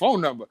the wrong phone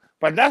number.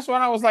 But that's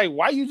when I was like,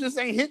 why you just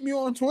ain't hit me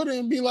on Twitter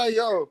and be like,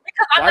 yo,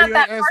 why you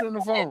ain't answering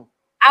the phone?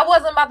 I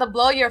wasn't about to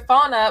blow your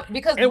phone up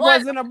because it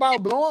wasn't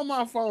about blowing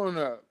my phone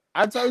up.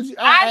 I told you.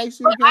 I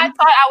asked you. I thought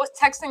I was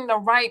texting the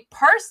right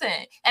person,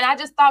 and I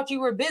just thought you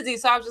were busy.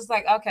 So I was just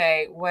like,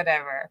 okay,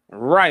 whatever.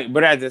 Right,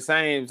 but at the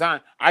same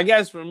time, I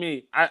guess for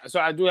me,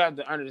 I do have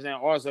to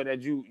understand also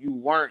that you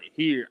weren't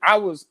here. I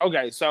was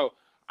okay. So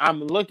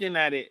I'm looking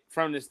at it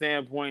from the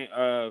standpoint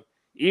of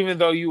even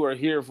though you were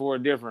here for a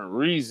different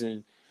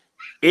reason,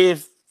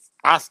 if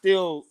I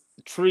still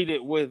treat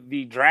it with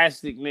the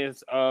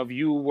drasticness of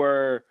you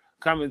were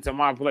coming to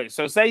my place.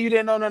 So say you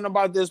didn't know nothing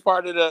about this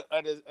part of the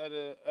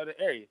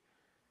area.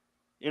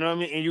 You know what I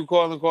mean? And you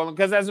calling.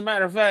 Because as a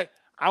matter of fact,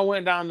 I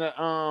went down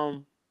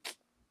to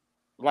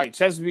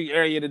Chesapeake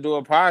area to do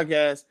a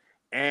podcast,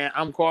 and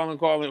I'm calling,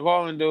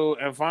 dude.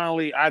 And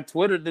finally I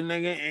Twittered the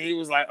nigga, and he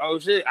was like, oh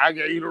shit, I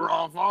gave you the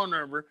wrong phone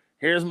number.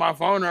 Here's my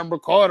phone number.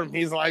 Called him.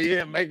 He's like,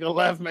 yeah, make a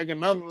left, make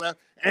another left.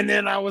 And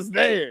then I was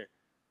there.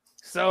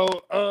 So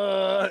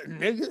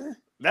nigga,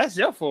 that's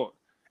your fault.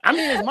 I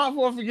mean, it's my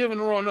fault for giving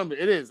the wrong number.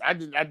 It is. I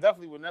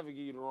definitely would never give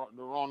you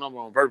the wrong number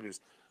on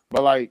purpose.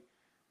 But like,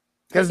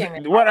 because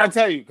what I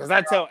tell you, because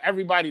I tell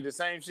everybody the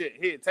same shit.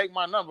 Here, take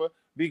my number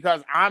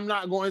because I'm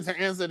not going to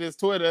answer this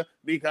Twitter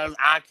because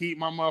I keep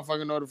my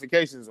motherfucking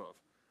notifications off.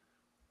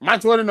 My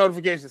Twitter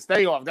notifications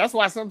stay off. That's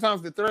why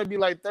sometimes the thread be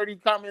like 30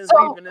 comments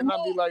deep, and then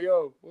I'll be like,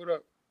 yo, what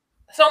up?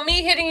 So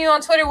me hitting you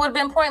on Twitter would have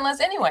been pointless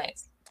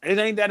anyways. It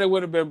ain't that it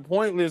would have been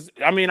pointless.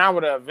 I mean, I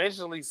would have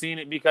eventually seen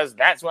it because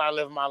that's where I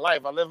live my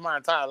life. I live my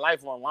entire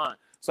life online.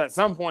 So at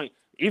some point,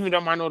 even though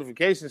my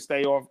notifications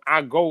stay off,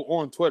 I go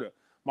on Twitter.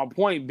 My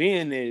point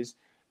being is,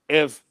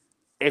 if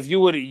you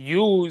would have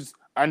used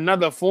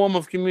another form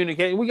of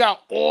communication, we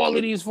got all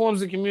of these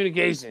forms of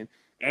communication,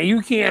 and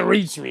you can't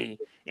reach me,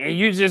 and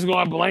you just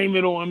gonna blame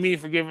it on me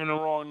for giving the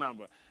wrong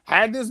number.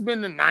 Had this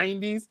been the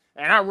 90s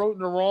and I wrote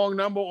the wrong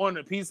number on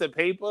a piece of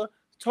paper,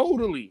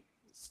 totally,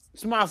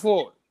 it's my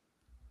fault.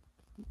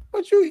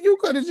 But you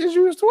could have just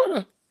used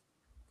Twitter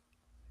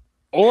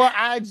or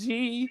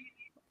IG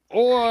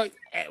or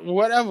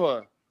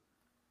whatever.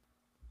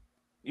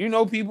 You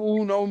know people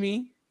who know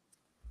me.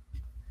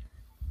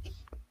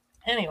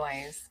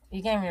 Anyways,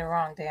 you gave me the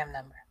wrong damn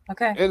number.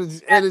 Okay.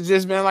 It'd have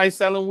just been like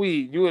selling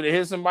weed. You would have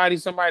hit somebody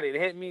that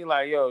hit me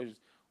like, yo,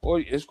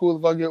 it's cool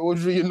if I get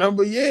Audrey your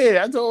number.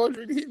 Yeah, I told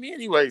Audrey to hit me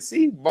anyway.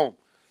 See, boom.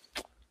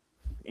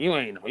 You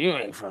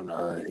ain't from the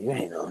hood. You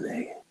ain't no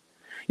nigga.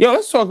 Yo,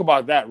 let's talk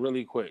about that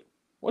really quick.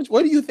 What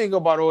do you think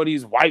about all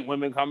these white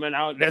women coming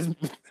out?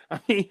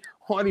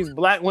 All these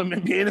black women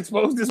being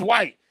exposed as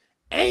white.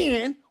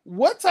 And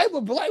what type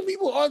of black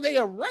people are they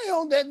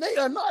around that they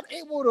are not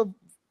able to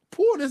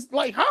pull this?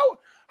 Like, how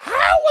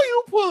are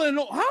you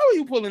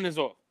pulling this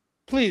off?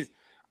 Please,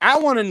 I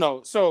want to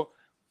know. So,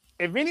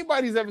 if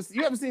anybody's ever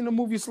seen the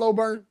movie Slow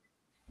Burn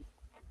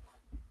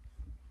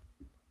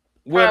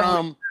with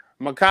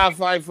Mekhi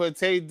Phifer,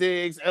 Tay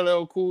Diggs,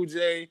 LL Cool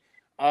J,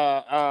 Ray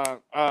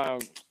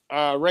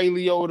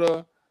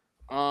Liotta.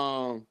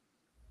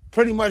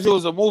 Pretty much it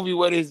was a movie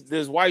where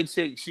this white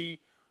chick,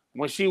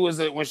 when she was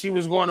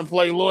going to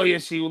play lawyer,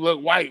 she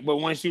looked white, but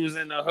when she was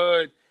in the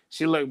hood,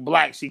 she looked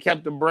black. She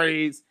kept the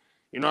braids,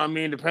 you know what I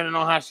mean, depending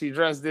on how she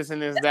dressed, this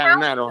and this, that,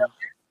 and that.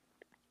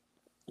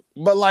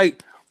 But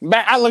like,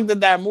 I looked at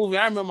that movie.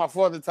 I remember my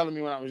father telling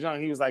me when I was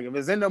young, he was like, if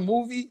it's in the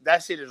movie,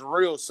 that shit is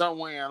real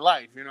somewhere in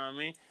life. You know what I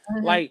mean?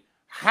 Mm-hmm. Like,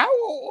 how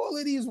are all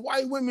of these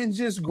white women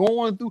just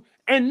going through?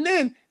 And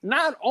then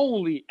not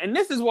only, and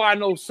this is why I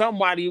know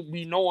somebody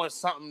be knowing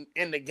something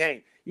in the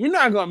game. You're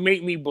not going to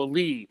make me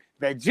believe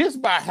that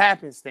just by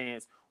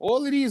happenstance,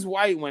 all of these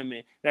white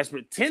women that's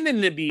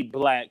pretending to be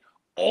black,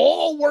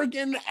 all work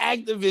in the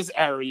activist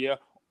area,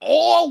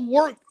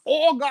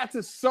 all got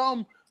to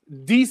some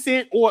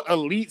decent or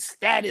elite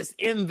status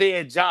in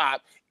their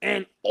job,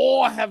 and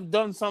all have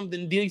done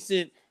something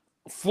decent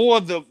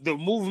for the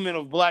movement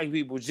of black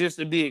people just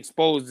to be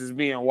exposed as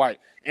being white.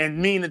 And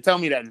mean to tell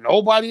me that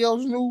nobody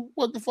else knew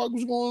what the fuck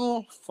was going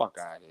on? Fuck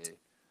out of here.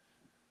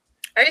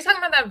 Are you talking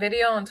about that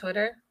video on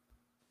Twitter?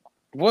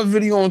 What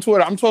video on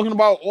Twitter? I'm talking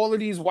about all of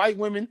these white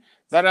women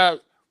that are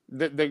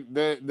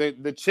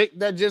the chick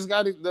that just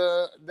got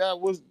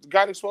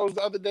exposed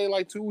the other day,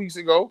 like 2 weeks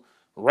ago.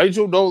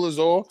 Rachel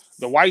Dolezal,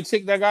 the white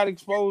chick that got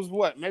exposed,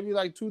 what, maybe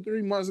like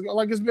 2-3 months ago?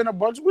 Like, it's been a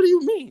bunch. What do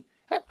you mean?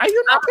 Are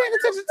you not paying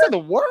attention to the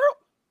world?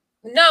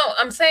 No,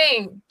 I'm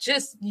saying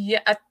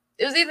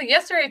it was either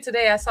yesterday or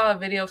today. I saw a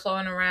video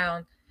flowing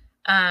around,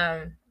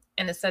 and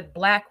it said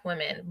black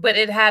women, but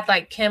it had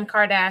like Kim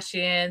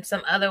Kardashian,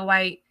 some other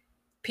white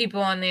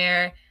people on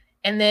there,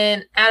 and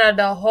then out of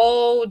the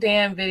whole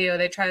damn video,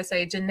 they try to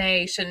say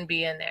Janae shouldn't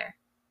be in there.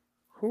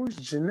 Who's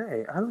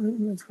Janae? I don't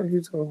even know what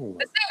you're talking about.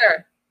 The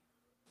singer.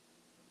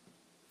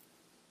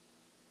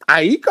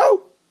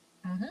 Aiko?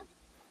 Mm-hmm.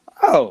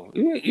 Oh,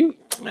 you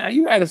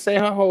got to say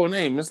her whole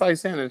name. It's like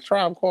saying a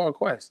Tribe Called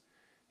Quest.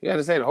 You got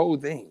to say the whole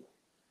thing.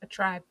 A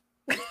tribe.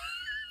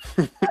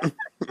 But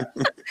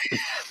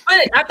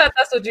I thought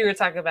that's what you were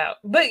talking about.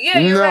 But yeah,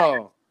 you're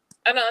right.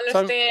 I don't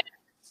understand.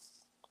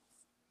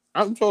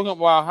 I'm talking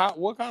about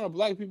what kind of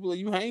black people are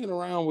you hanging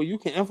around where you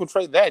can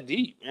infiltrate that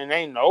deep and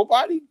ain't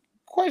nobody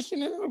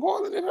questioning it or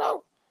calling it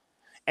out.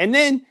 And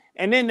then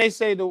they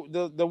say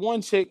the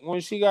one chick,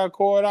 when she got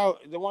called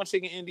out, the one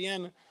chick in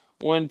Indiana,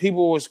 when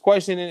people was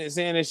questioning it,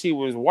 saying that she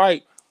was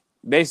white,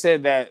 they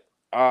said that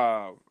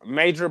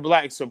major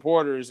black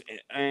supporters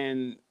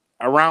and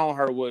around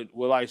her would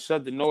like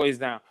shut the noise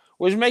down,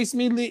 which leads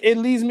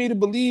me to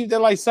believe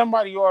that like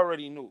somebody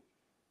already knew.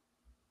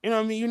 You know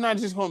what I mean? You're not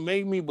just gonna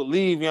make me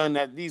believe, young,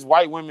 that these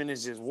white women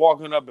is just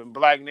walking up in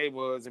black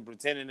neighborhoods and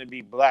pretending to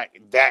be black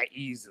that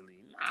easily.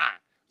 Nah,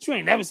 you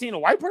ain't never seen a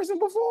white person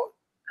before.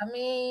 I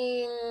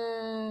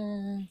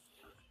mean,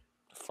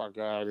 fuck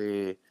out of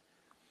here.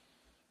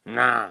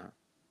 Nah.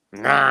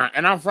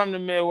 And I'm from the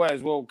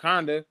Midwest. Well,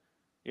 kinda.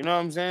 You know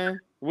what I'm saying?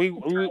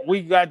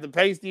 We got the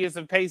pastiest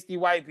of pasty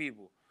white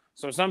people.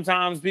 So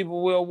sometimes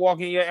people will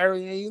walk in your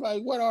area and you're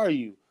like, what are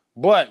you?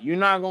 But you're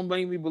not gonna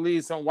make me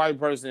believe some white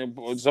person,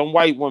 some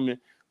white woman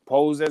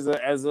posed as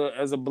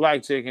a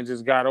black chick and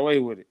just got away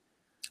with it.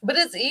 But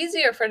it's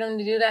easier for them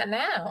to do that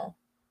now.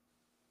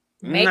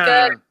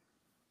 Whatever.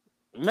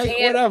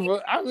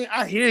 I mean,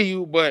 I hear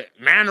you, but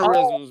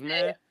mannerisms,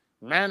 man.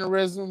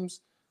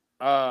 Mannerisms,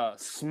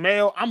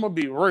 smell. I'm gonna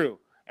be real.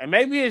 And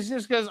maybe it's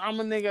just because I'm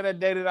a nigga that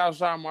dated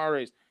outside my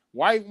race.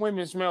 White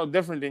women smell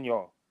different than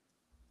y'all.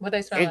 What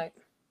they smell like?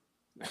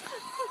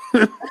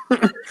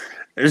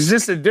 It's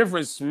just a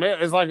different smell.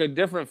 It's like a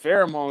different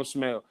pheromone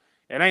smell.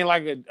 It ain't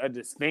like a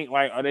distinct,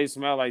 like, oh, they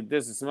smell like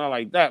this and smell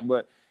like that,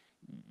 but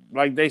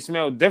like they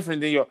smell different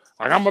than y'all.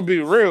 Like, I'm gonna be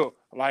real.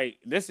 Like,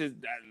 this is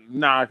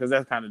because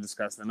that's kind of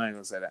disgusting. I ain't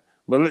gonna say that.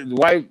 But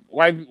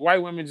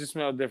white women just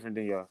smell different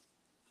than y'all.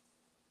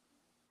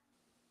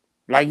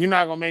 Like, you're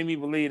not gonna make me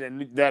believe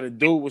that a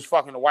dude was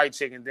fucking a white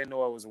chick and didn't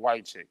know it was a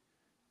white chick.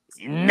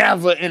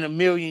 Never in a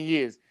million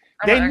years.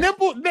 Their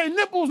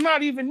nipples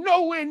not even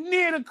nowhere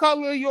near the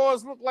color of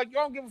yours. Look like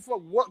y'all don't give a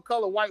fuck what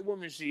color white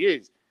woman she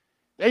is.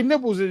 Their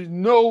nipples is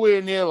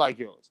nowhere near like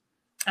yours.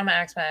 I'm gonna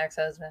ask my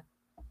ex-husband.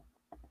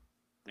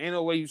 Ain't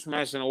no way you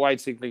smashing a white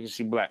chick thinking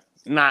she black.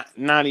 Not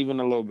even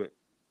a little bit.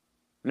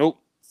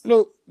 Nope.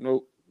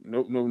 No.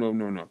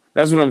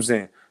 That's what I'm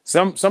saying.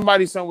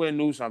 Somebody somewhere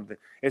knew something.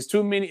 It's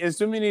too many of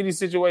these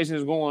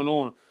situations going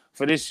on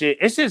for this shit.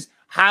 It's just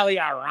highly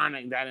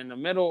ironic that in the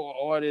middle of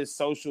all this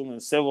social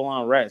and civil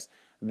unrest,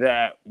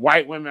 that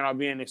white women are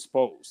being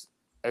exposed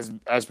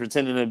as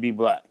pretending to be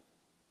black.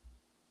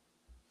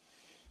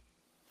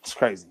 It's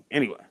crazy.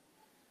 Anyway.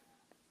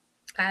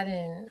 I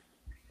didn't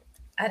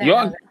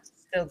know that's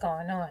still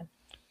going on.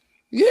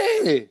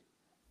 Yeah.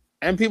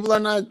 And people are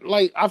not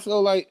like, I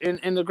feel like,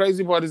 and the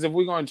crazy part is if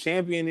we're gonna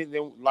champion it,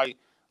 then like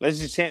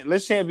let's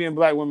champion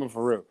black women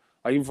for real.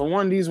 Like for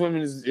one, these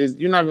women is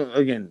you're not gonna,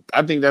 again,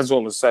 I think that's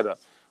all a setup.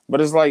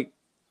 But it's like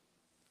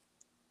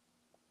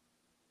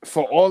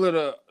for all of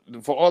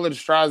the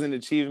strides and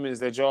achievements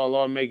that y'all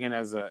are making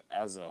as a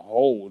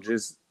whole,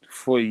 just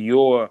for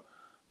your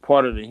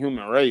part of the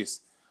human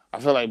race, I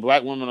feel like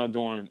black women are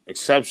doing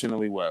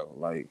exceptionally well,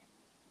 like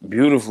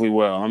beautifully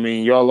well. I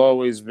mean, y'all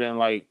always been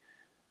like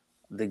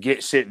the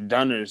get shit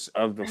doners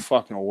of the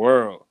fucking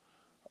world.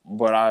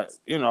 But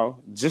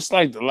just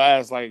like the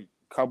last like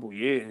couple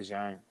years,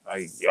 y'all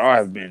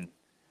have been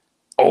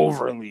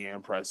overly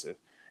impressive.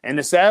 And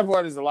the sad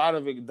part is a lot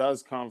of it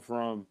does come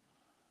from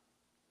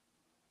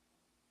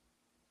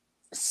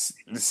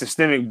the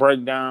systemic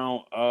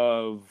breakdown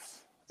of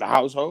the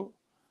household.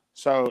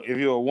 So if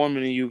you're a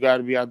woman and you got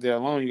to be out there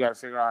alone, you got to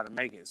figure out how to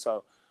make it.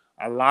 So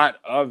a lot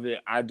of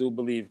it, I do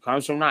believe,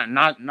 comes from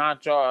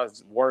not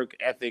y'all's work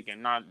ethic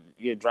and not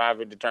your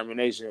drive and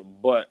determination,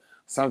 but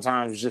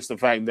sometimes just the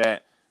fact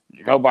that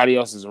nobody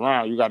else is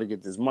around. You got to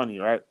get this money,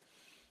 right?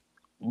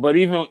 But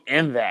even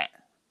in that,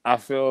 I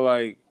feel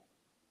like,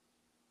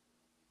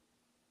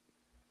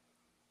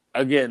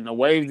 again, the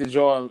wave that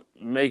y'all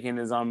making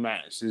is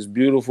unmatched. It's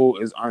beautiful.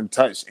 It's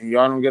untouched. And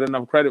y'all don't get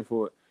enough credit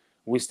for it.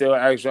 We still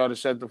ask y'all to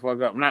shut the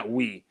fuck up. Not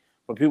we,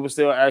 but people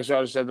still ask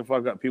y'all to shut the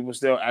fuck up. People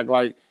still act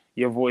like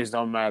your voice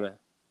don't matter.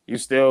 You're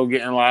still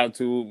getting lied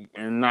to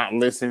and not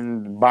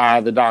listened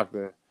by the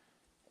doctor.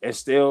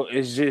 It's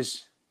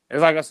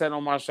like I said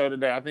on my show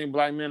today. I think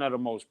black men are the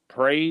most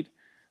preyed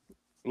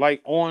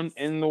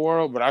in the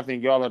world, but I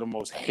think y'all are the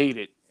most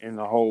hated in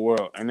the whole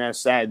world. And that's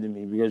sad to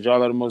me because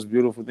y'all are the most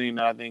beautiful thing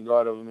that I think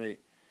God ever made.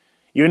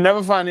 You'll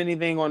never find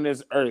anything on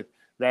this earth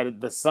that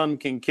the sun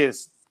can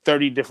kiss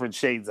 30 different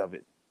shades of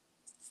it.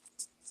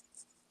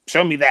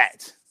 Show me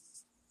that.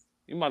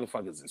 You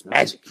motherfuckers is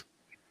magic.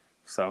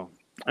 So,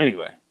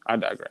 anyway, I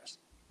digress.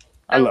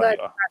 I'm glad you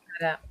brought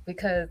that up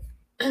because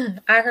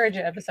I heard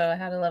your episode,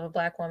 How to Love a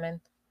Black Woman.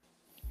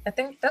 I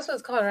think that's what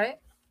it's called, right?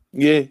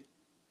 Yeah.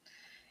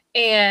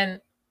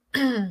 And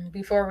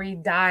before we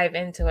dive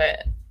into it,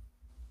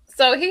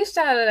 so he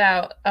shouted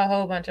out a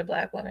whole bunch of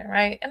black women,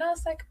 right? And I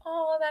was like,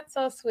 oh, that's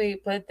so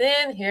sweet. But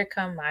then here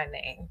come my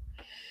name.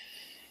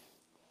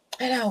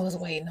 And I was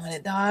waiting on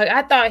it, dog.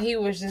 I thought he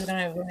was just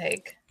going to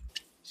like,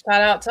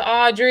 shout out to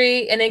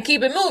Audrey and then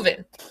keep it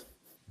moving.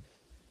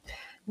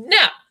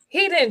 No,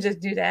 he didn't just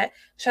do that.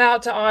 Shout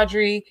out to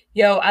Audrey.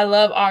 Yo, I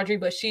love Audrey,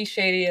 but she's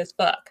shady as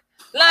fuck.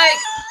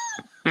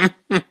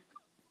 Like,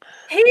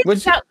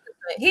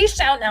 he's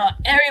shouting out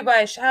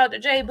everybody. Shout out to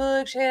J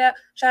Boog. Shout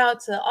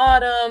out to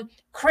Autumn,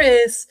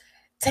 Chris,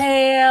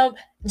 Tam,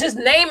 just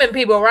naming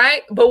people,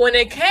 right? But when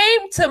it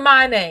came to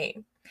my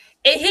name,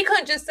 he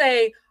couldn't just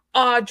say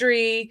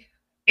Audrey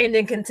and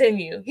then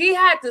continue. He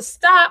had to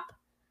stop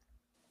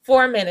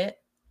for a minute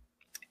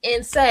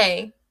and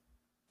say,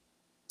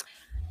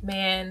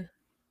 man,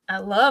 I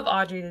love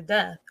Audrey to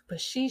death,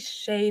 but she's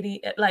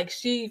shady. Like,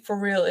 she for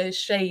real is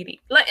shady.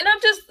 Like, and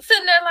I'm just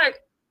sitting there like,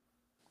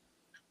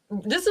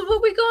 this is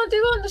what we gonna do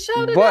on the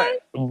show today?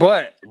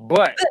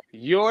 But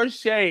your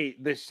shade,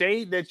 the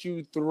shade that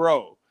you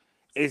throw,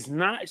 is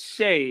not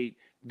shade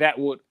that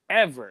would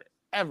ever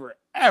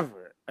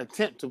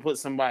attempt to put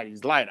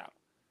somebody's light out.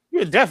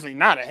 You're definitely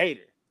not a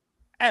hater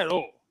at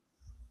all.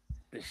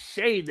 The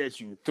shade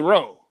that you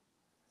throw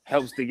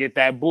helps to get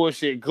that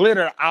bullshit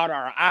glitter out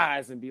our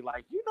eyes and be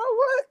like, you know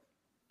what?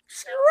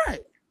 She's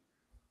right.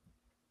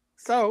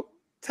 So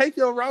take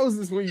your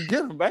roses when you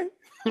get them, babe.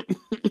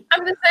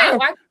 I'm just saying,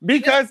 why?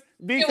 Because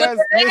listen,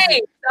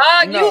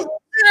 dog, no. You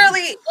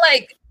literally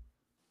like,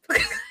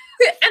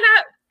 and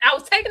I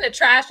was taking the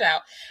trash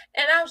out,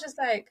 and I was just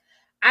like,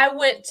 I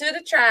went to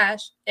the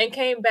trash and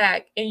came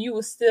back, and you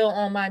were still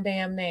on my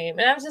damn name,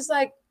 and I was just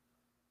like,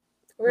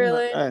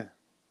 really,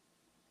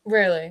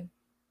 really.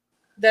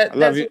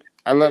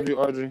 I love you,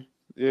 Audrey.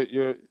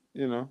 You're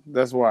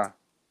that's why.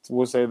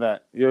 We'll say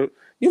that you're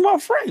my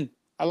friend.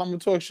 I'm gonna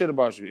talk shit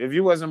about you. If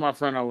you wasn't my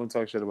friend, I wouldn't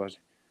talk shit about you.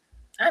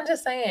 I'm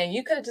just saying,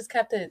 you could have just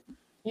kept it.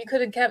 You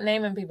could have kept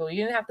naming people.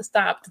 You didn't have to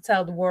stop to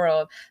tell the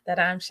world that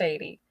I'm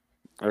shady.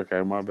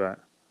 Okay, my bad.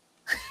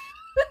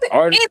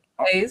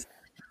 Anyways,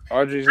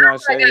 Audrey's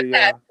not shady,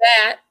 y'all.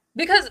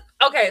 Because,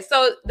 okay,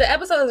 so the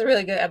episode is a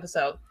really good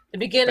episode. The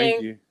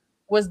beginning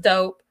was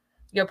dope.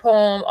 your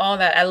poem, all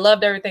that. I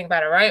loved everything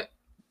about it, right?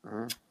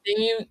 Uh-huh.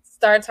 Then you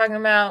started talking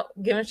about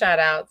giving shout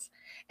outs,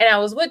 and I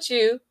was with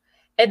you,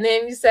 and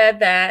then you said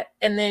that,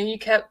 and then you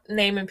kept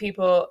naming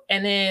people,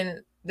 and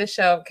then the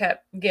show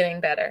kept getting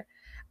better.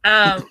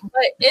 But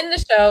in the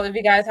show, if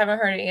you guys haven't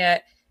heard it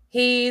yet,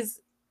 he's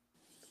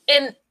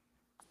in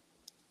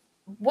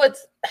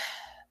what's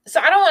so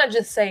I don't want to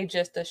just say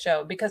just the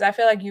show, because I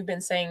feel like you've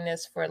been saying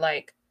this for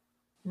like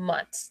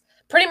months.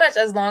 Pretty much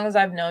as long as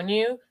I've known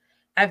you,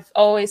 I've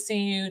always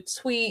seen you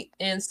tweet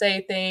and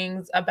say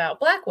things about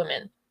Black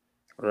women.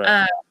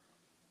 Right.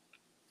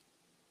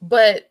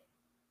 But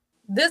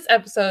this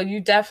episode, you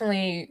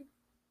definitely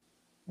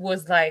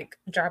was like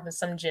dropping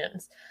some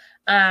gems.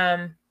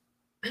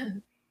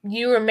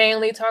 You were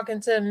mainly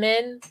talking to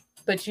men,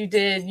 but you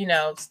did,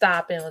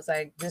 stop and was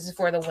like, this is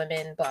for the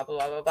women, blah,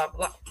 blah, blah, blah, blah,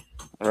 blah.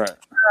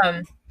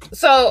 Right.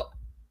 So,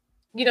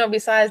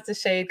 besides the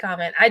shade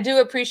comment, I do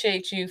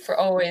appreciate you for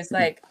always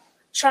like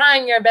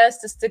trying your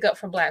best to stick up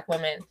for Black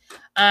women.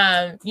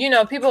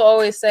 People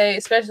always say,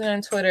 especially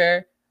on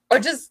Twitter or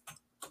just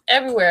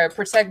everywhere,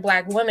 protect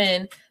Black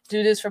women,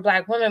 do this for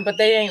Black women, but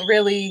they ain't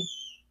really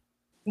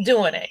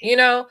doing it,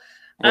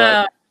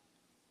 Right.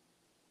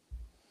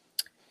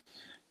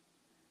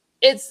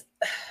 It's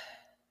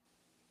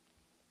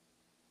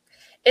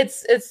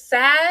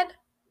sad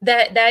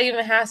that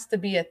even has to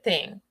be a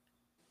thing.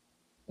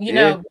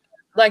 Yeah.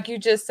 Like you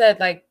just said,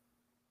 like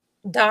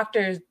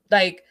doctors,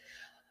 like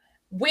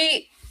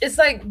it's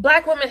like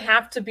Black women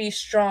have to be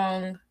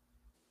strong.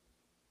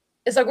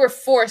 It's like we're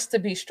forced to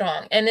be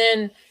strong. And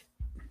then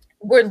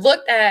we're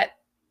looked at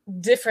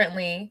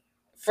differently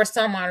for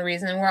some odd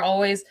reason. We're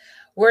always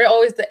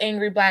the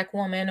angry Black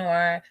woman,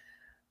 or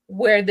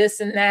we're this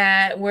and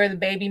that, we're the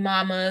baby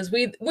mamas.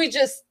 We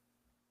just,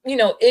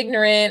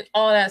 ignorant,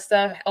 all that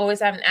stuff, always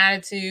have an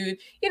attitude,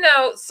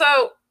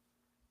 so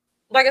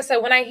like I said,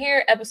 when I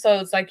hear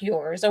episodes like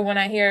yours, or when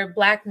I hear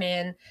Black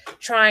men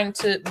trying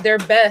to their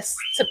best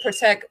to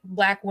protect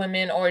Black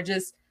women or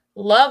just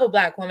love a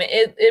Black woman,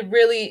 it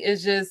really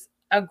is just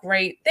a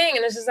great thing.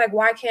 And it's just like,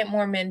 why can't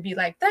more men be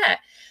like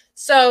that?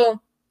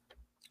 So,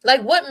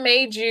 like, what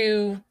made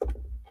you,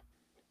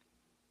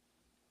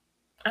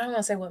 I don't want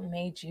to say what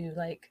made you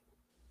like,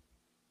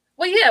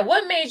 well, yeah,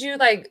 what made you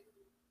like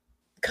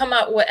come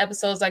out with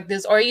episodes like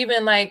this, or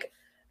even like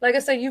I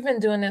said, you've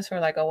been doing this for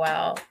like a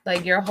while,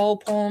 like your whole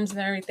poems and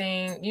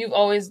everything. You've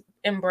always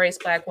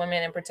embraced Black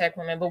women and protect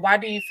women, but why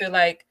do you feel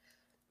like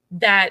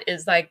that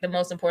is like the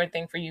most important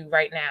thing for you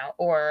right now,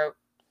 or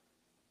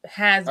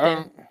has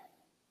been?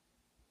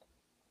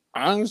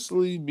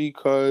 Honestly,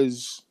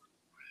 because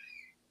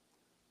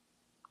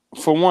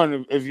for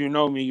one, if you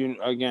know me,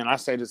 again, I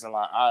say this a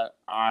lot.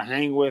 I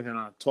hang with and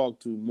I talk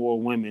to more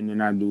women than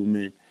I do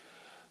men.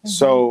 Mm-hmm.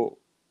 So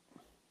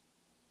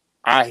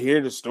I hear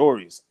the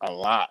stories a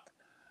lot.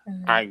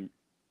 Mm-hmm.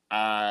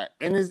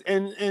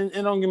 And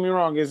don't get me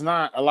wrong, it's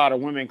not a lot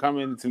of women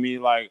coming to me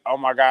like, oh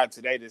my God,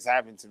 today this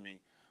happened to me.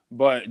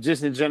 But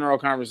just in general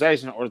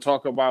conversation or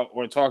talking about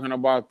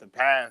the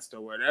past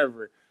or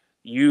whatever,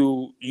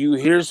 you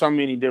hear so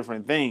many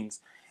different things.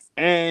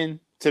 And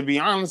to be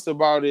honest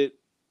about it,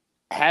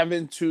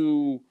 having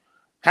to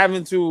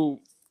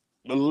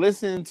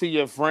listen to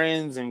your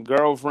friends and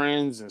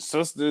girlfriends and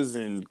sisters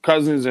and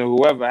cousins and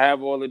whoever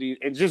have all of these,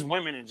 and just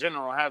women in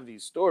general have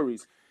these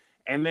stories,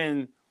 and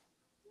then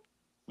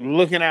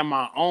looking at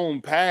my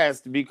own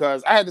past,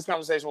 because I had this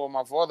conversation with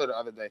my father the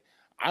other day.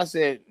 I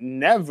said,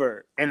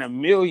 never in a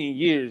million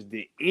years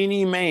did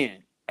any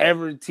man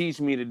ever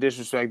teach me to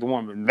disrespect a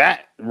woman.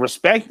 That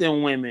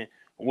respecting women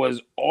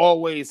was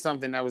always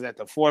something that was at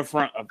the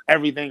forefront of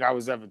everything I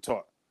was ever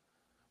taught.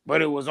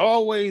 But it was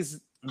always,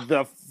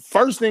 the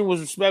first thing was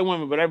respect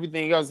women, but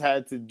everything else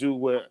had to do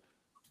with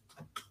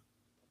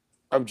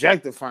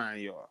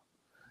objectifying y'all.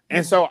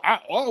 And so I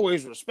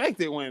always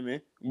respected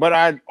women, but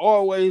I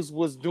always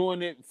was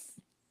doing it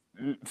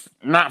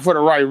not for the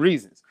right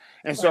reasons.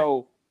 And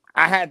so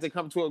I had to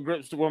come to a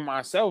grips with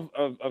myself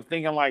of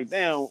thinking like,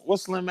 damn,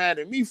 what's Slim mad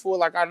at me for?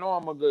 Like, I know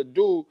I'm a good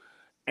dude.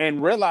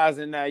 And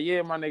realizing that,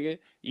 yeah, my nigga,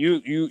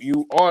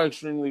 you are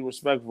extremely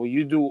respectful.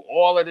 You do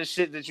all of the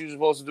shit that you're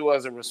supposed to do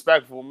as a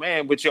respectful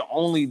man, but you're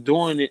only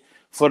doing it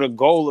for the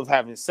goal of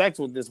having sex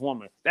with this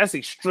woman. That's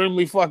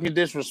extremely fucking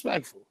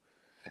disrespectful.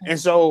 And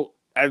so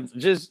I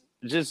just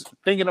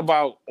thinking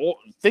about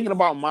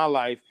my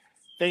life,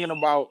 thinking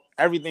about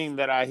everything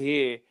that I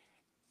hear,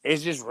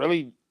 it's just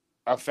really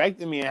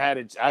affected me,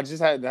 and I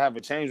just had to have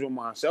a change with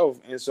myself.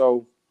 And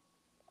so,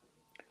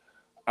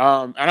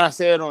 and I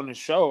said on the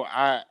show,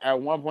 I at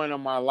one point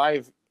in my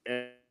life,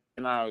 and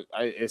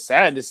it's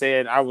sad to say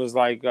it, I was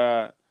like,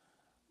 I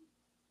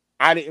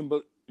didn't,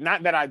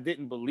 not that I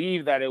didn't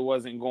believe that it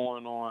wasn't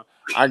going on.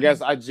 I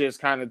guess I just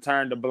kind of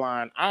turned a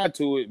blind eye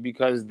to it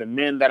because the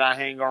men that I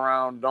hang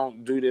around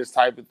don't do this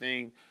type of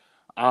thing.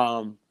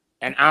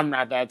 And I'm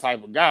not that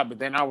type of guy. But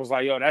then I was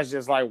like, yo, that's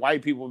just like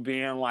white people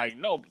being like,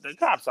 no, the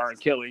cops aren't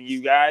killing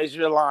you guys.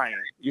 You're lying.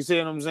 You see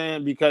what I'm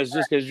saying? Because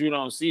you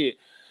don't see it.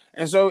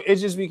 And so it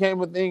just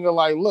became a thing of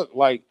like, look,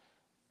 like,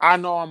 I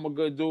know I'm a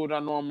good dude. I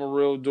know I'm a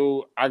real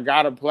dude. I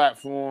got a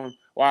platform,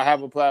 or I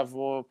have a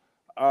platform,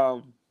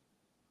 um,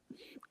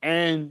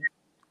 and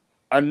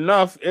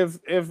enough.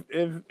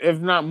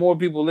 If not more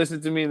people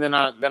listen to me than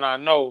I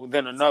know,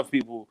 then enough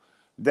people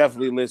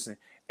definitely listen.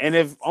 And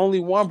if only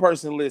one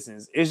person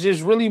listens, it's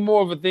just really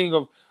more of a thing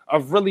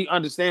of really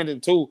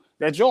understanding too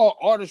that y'all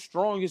are the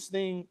strongest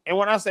thing. And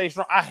when I say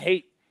strong,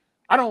 I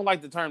don't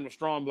like the term the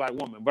strong black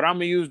woman, but I'm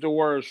gonna use the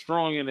word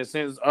strong in the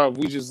sense of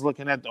we just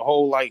looking at the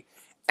whole like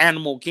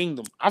animal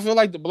kingdom. I feel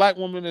like the black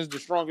woman is the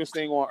strongest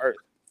thing on earth.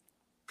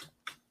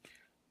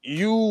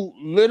 You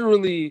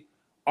literally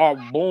are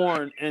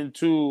born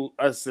into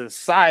a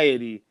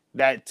society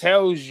that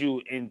tells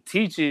you and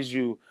teaches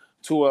you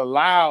to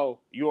allow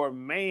your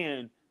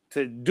man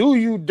to do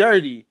you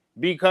dirty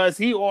because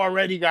he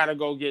already got to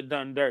go get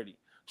done dirty.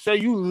 So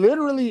you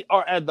literally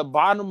are at the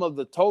bottom of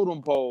the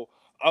totem pole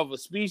of a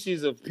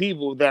species of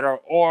people that are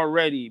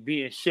already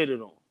being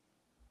shitted on.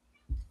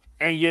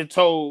 And you're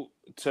told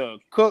to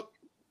cook,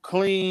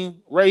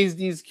 clean, raise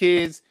these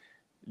kids,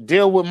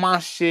 deal with my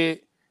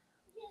shit,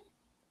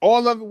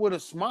 all of it with a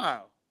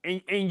smile.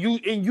 And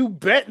you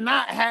bet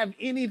not have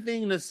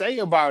anything to say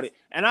about it.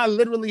 And I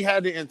literally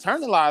had to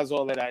internalize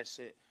all of that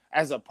shit.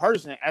 As a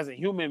person, as a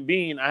human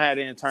being, I had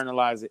to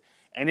internalize it.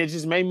 And it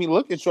just made me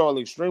look at y'all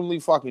extremely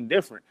fucking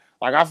different.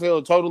 Like I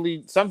feel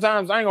totally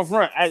sometimes I ain't gonna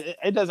front.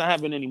 It doesn't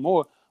happen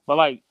anymore. But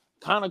like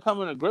kind of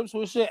coming to grips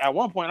with shit. At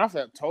one point I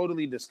felt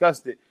totally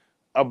disgusted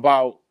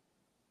about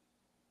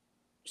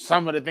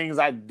some of the things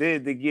I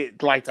did to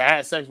get like to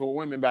have sex with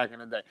women back in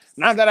the day.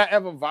 Not that I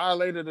ever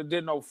violated or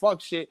did no fuck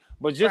shit,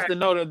 but just to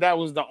know that that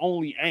was the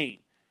only aim.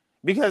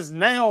 Because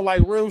now,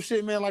 like real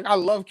shit, man, like I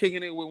love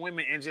kicking it with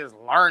women and just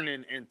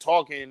learning and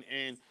talking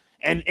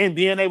and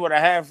being able to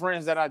have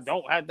friends that I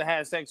don't have to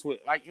have sex with.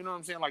 Like, you know what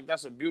I'm saying? Like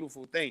that's a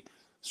beautiful thing.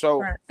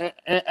 So in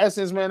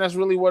essence, man, that's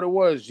really what it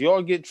was.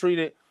 Y'all get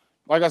treated,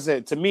 like I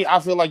said, to me,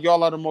 I feel like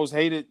y'all are the most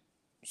hated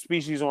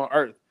species on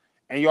earth,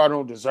 and y'all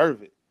don't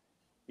deserve it.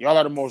 Y'all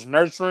are the most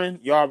nurturing.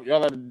 Y'all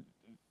are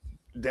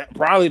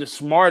probably the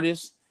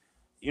smartest.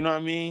 You know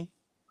what I mean?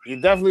 You're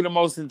definitely the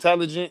most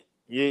intelligent.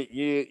 Your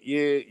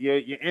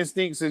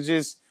instincts are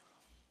just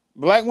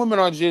black women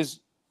are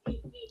just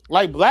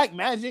like black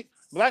magic.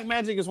 Black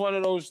magic is one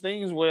of those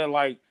things where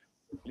like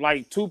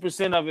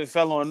 2% of it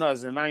fell on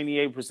us and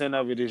 98%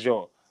 of it is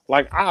yours.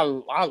 Like I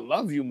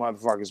love you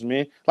motherfuckers,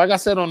 man. Like I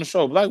said on the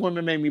show, black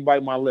women made me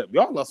bite my lip.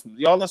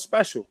 Y'all are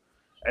special.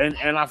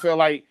 And I feel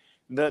like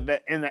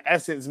the in the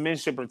essence, men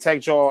should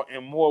protect y'all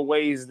in more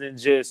ways than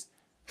just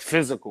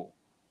physical.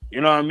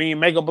 You know what I mean?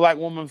 Make a black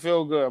woman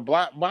feel good.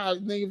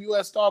 Nigga, if you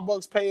at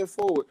Starbucks, pay it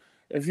forward.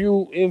 If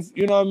you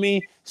know what I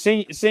mean,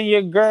 send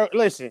your girl.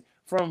 Listen,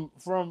 from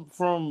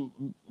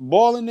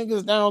balling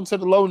niggas down to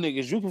the low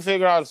niggas, you can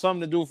figure out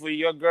something to do for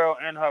your girl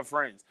and her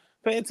friends.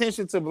 Pay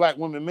attention to black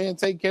women, man.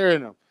 Take care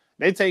of them.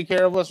 They take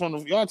care of us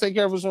y'all take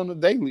care of us on the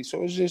daily.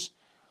 So it's just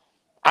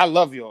I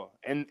love y'all.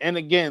 And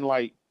again,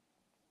 like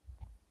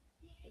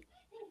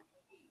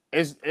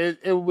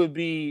it would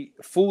be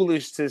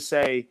foolish to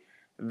say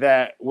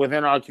that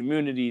within our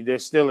community there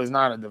still is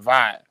not a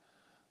divide.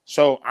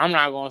 So I'm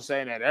not gonna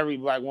say that every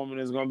black woman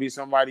is gonna be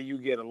somebody you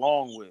get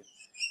along with,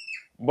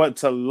 but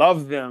to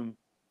love them,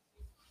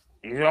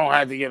 you don't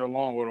have to get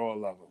along with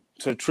all of them.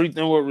 To treat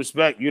them with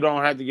respect, you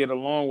don't have to get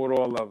along with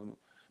all of them.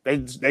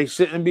 They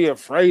shouldn't be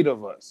afraid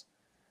of us.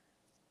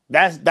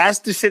 That's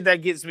the shit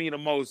that gets me the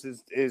most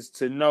is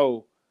to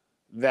know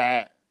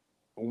that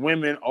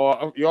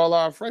y'all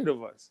are afraid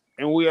of us,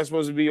 and we are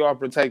supposed to be our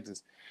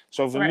protectors.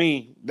 So for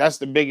me, that's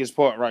the biggest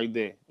part right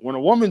there. When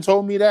a woman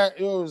told me that,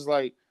 it was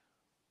like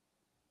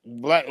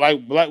black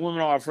women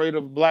are afraid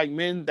of black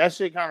men. That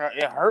shit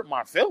it hurt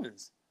my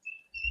feelings.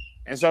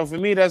 And so for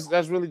me, that's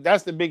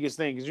the biggest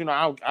thing.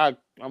 Because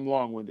I'm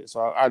long winded,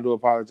 so I do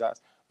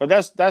apologize. But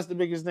that's the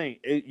biggest thing.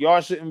 Y'all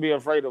shouldn't be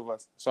afraid of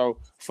us. So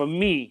for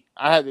me,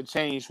 I had to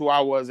change who I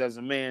was as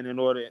a man in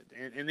order,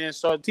 and then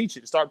start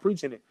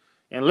preaching it,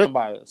 and live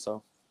by it.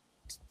 So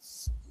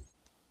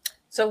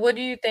what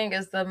do you think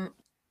is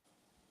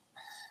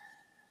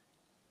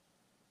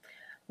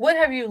what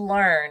have you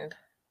learned?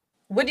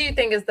 What do you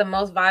think is the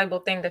most valuable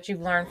thing that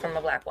you've learned from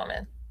a black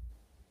woman?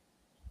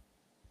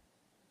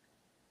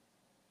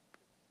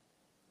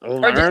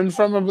 Learn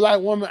from a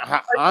black woman?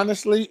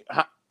 Honestly,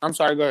 I'm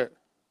sorry, go ahead.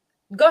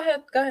 Go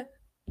ahead.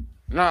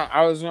 No,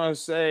 I was going to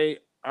say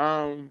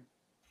how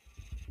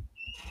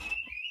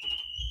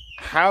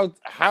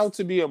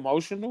to be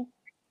emotional,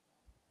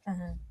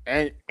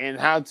 and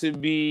how to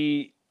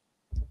be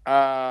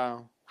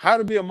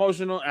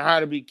emotional and how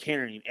to be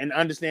caring, and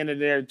understand that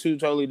they're two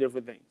totally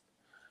different things.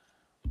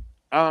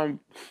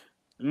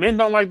 Men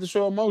don't like to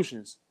show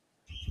emotions,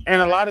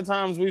 and a lot of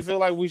times we feel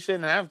like we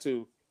shouldn't have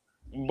to,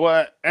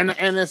 but and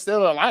there's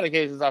still a lot of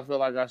cases I feel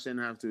like I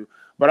shouldn't have to,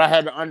 but I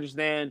had to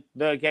understand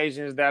the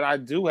occasions that I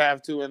do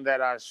have to and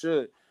that I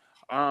should.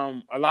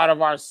 A lot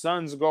of our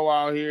sons go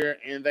out here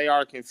and they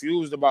are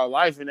confused about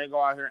life, and they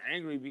go out here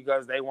angry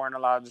because they weren't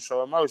allowed to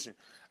show emotion.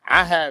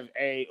 I have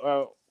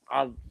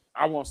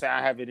I won't say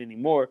I have it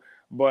anymore,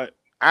 but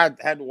I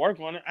had to work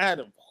on it. I had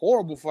a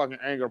horrible fucking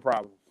anger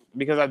problem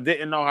because I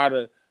didn't know how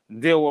to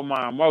deal with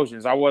my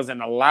emotions. I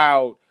wasn't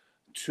allowed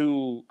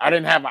to. I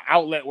didn't have an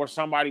outlet where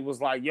somebody was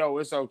like, "Yo,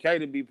 it's okay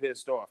to be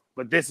pissed off,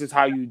 but this is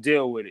how you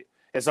deal with it.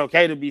 It's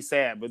okay to be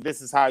sad, but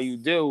this is how you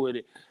deal with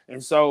it."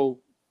 And so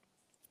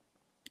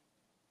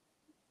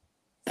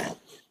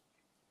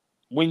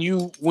when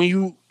you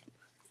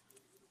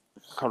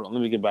hold on,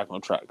 let me get back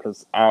on track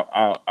because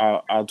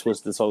I'll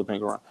twist this whole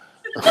thing around.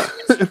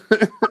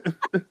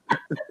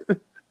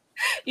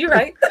 You're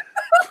right.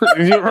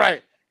 You're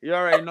right. You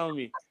already know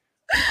me.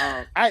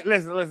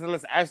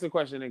 Listen. Ask the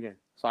question again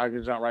so I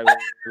can jump right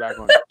back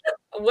on it.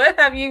 What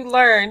have you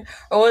learned,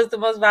 or what's the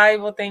most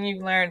valuable thing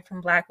you've learned from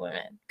Black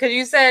women? Because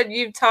you said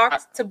you've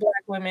talked to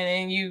Black women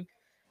and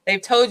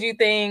they've told you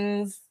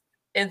things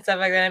and stuff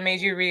like that and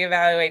made you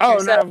reevaluate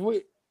yourself. Now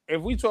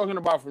if we talking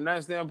about from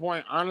that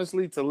standpoint,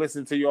 honestly, to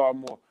listen to y'all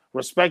more,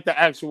 respect the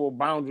actual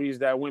boundaries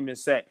that women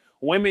set.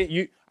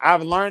 Women,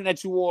 I've learned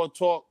that you all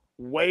talk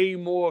way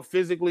more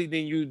physically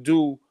than you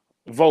do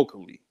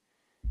vocally.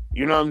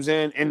 You know what I'm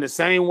saying? In the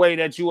same way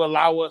that you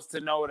allow us to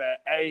know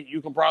that, hey,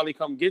 you can probably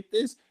come get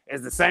this,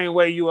 is the same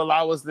way you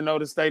allow us to know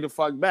to stay the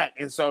fuck back.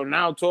 And so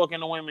now talking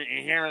to women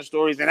and hearing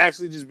stories and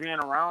actually just being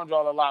around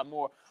y'all a lot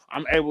more,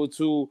 I'm able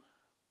to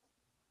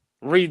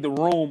read the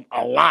room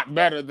a lot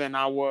better than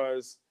I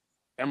was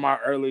in my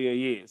earlier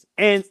years.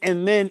 And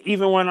then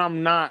even when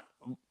I'm not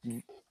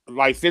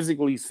like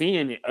physically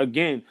seeing it,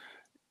 again,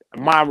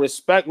 my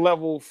respect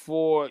level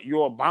for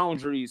your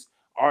boundaries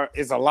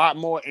is a lot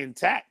more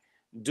intact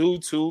due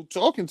to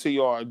talking to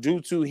y'all,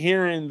 due to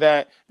hearing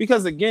that.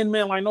 Because again,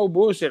 man, like no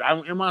bullshit.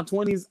 In my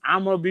 20s,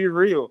 I'm gonna be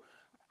real.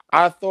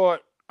 I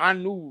thought I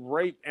knew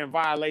rape and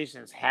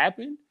violations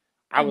happened.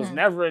 I was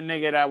never a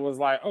nigga that was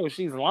like, oh,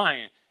 she's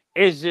lying.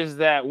 It's just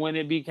that when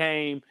it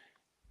became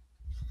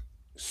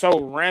so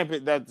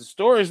rampant that the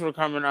stories were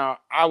coming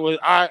out, I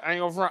ain't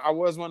gonna front, I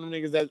was one of them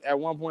niggas that at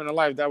one point in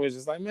life that was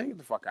just like, man, get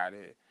the fuck out of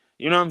here.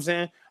 You know what I'm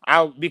saying?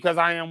 Because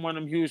I am one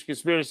of them huge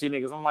conspiracy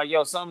niggas. I'm like,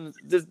 yo,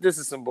 this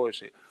is some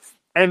bullshit.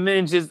 And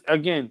then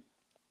and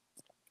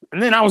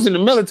then I was in the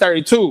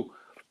military too.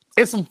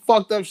 It's some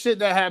fucked up shit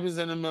that happens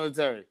in the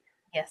military.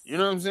 Yes. You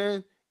know what I'm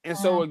saying? And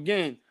so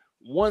again,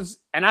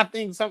 and I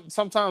think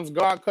sometimes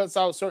God cuts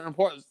out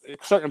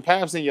certain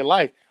paths in your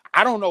life.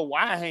 I don't know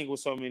why I hang with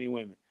so many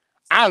women.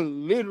 I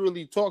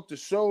literally talk to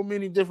so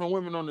many different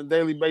women on a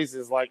daily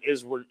basis. Like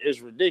it's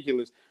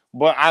ridiculous.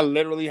 But I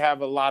literally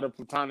have a lot of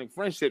platonic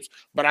friendships.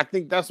 But I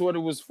think that's what it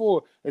was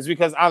for. Is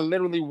because I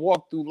literally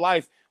walked through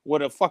life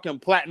with a fucking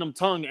platinum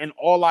tongue, and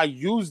all I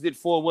used it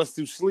for was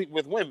to sleep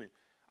with women.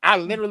 I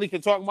literally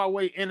could talk my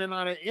way in and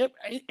out of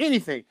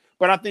anything.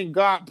 But I think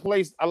God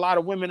placed a lot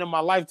of women in my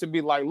life to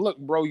be like, look,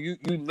 bro, you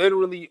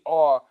literally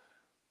are.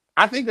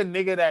 I think a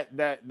nigga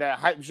that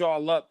hypes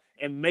y'all up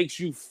and makes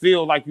you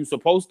feel like you're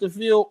supposed to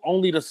feel,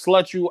 only to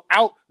slut you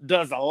out,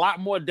 does a lot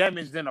more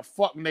damage than a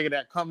fuck nigga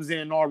that comes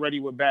in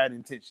already with bad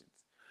intentions.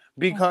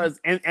 Because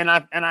and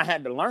I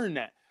had to learn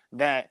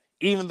that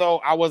even though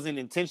I wasn't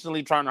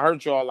intentionally trying to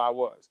hurt y'all, I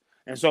was.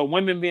 And so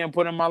women being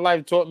put in my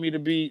life taught me to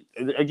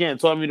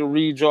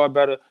read y'all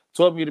better,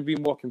 taught me to be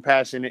more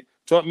compassionate,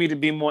 taught me to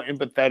be more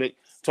empathetic,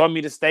 taught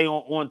me to stay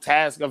on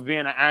task of being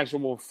an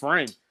actual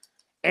friend.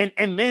 And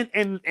then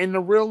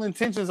the real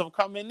intentions of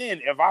coming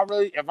in. If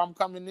I'm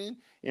coming in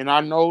and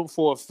I know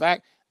for a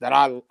fact that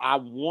I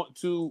want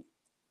to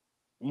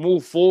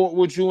move forward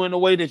with you in a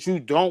way that you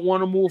don't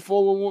want to move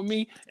forward with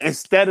me,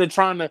 instead of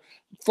trying to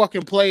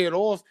fucking play it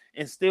off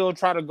and still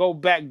try to go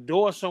back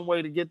door some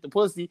way to get the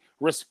pussy,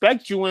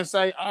 respect you and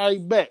say, I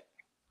bet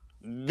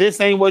this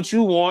ain't what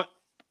you want.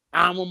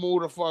 I'm gonna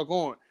move the fuck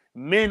on.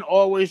 Men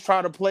always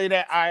try to play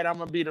that, all right, I'm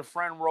gonna be the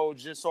friend role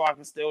just so I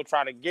can still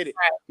try to get it.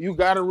 Right. You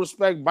gotta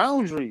respect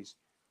boundaries.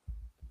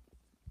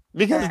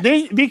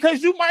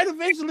 Because you might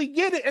eventually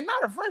get it, and now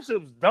the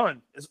friendship's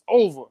done. It's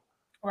over.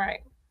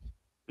 Right.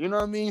 You know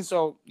what I mean?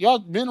 So y'all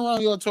been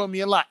around, y'all taught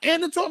me a lot.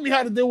 And it taught me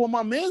how to deal with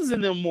my mans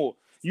and them more.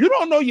 You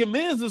don't know your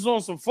mans is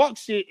on some fuck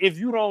shit if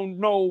you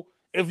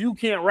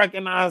can't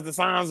recognize the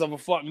signs of a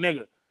fuck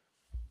nigga.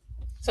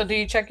 So do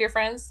you check your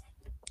friends?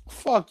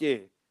 Fuck yeah.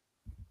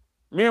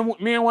 Me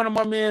and one of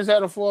my mans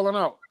had a falling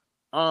out.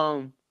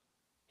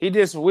 He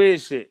did some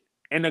weird shit.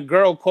 And the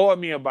girl called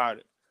me about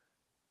it.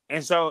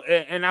 And so,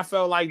 and I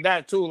felt like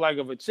that too. Like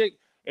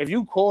if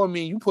you call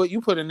me, you put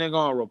a nigga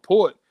on a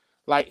report.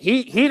 Like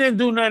he didn't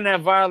do nothing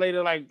that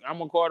violated, like I'm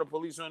gonna call the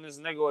police on this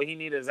nigga or he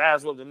need his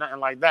ass whooped or nothing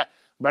like that.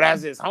 But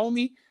as his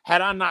homie,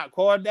 had I not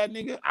called that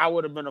nigga, I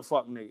would have been a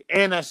fuck nigga.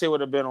 And that shit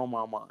would have been on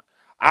my mind.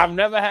 I've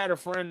never had a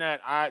friend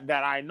that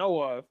I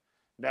know of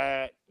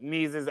that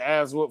needs his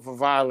ass whooped for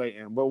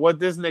violating. But what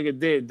this nigga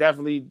did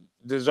definitely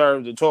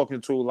deserved the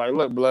talking to. Like,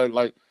 look, blood,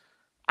 like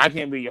I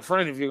can't be your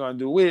friend if you're gonna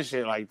do weird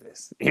shit like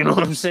this. You know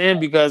what I'm saying?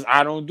 Because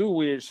I don't do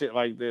weird shit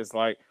like this.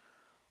 Like,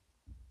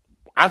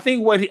 I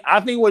think what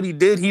he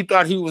did, he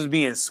thought he was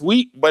being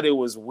sweet, but it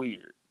was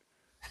weird.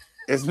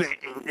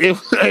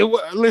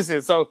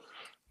 Listen, so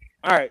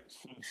all right.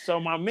 So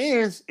my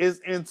man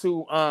is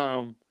into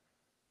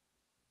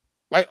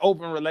like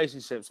open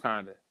relationships,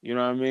 kind of. You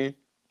know what I mean?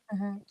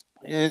 Mm-hmm.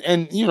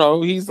 And you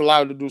know, he's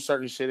allowed to do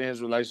certain shit in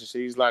his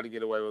relationship. He's allowed to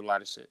get away with a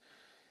lot of shit.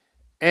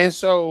 And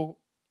so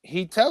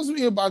he tells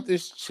me about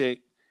this chick.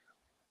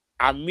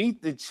 I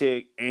meet the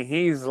chick, and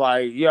he's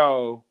like,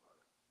 "Yo,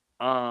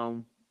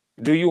 um,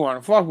 do you want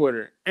to fuck with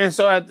her?" And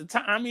so at the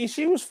time, I mean,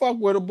 she was fuck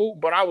wittable,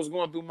 but I was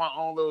going through my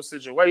own little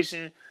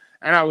situation,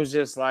 and I was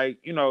just like,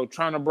 you know,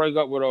 trying to break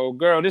up with an old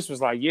girl. This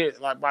was like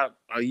about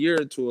a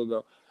year or two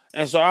ago,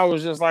 and so I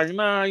was just like,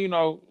 nah, you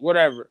know,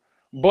 whatever.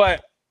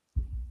 But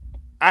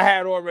I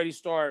had already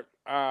started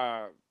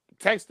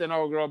texting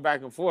old girl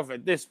back and forth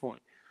at this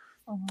point.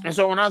 Mm-hmm. And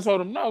so when I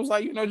told him no, I was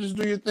like, you know, just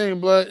do your thing,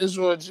 blood. It's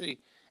your G.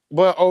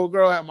 But old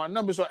girl had my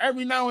number. So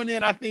every now and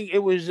then I think it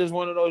was just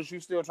one of those you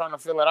still trying to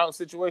fill it out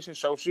situations.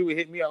 So she would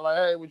hit me up like,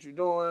 hey, what you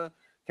doing?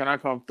 Can I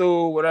come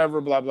through? Whatever,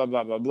 blah, blah,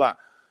 blah, blah, blah.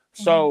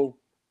 Mm-hmm. So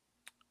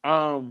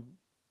I'm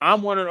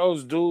one of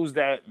those dudes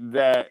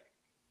that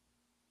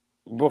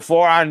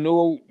before I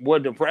knew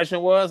what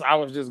depression was, I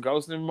was just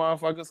ghosting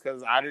motherfuckers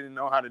because I didn't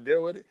know how to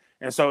deal with it.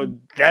 And so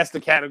that's the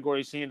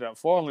category she ended up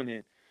falling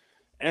in.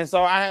 And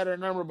so I had her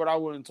number, but I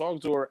wouldn't talk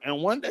to her.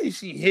 And one day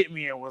she hit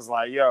me and was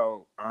like,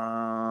 yo,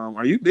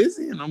 are you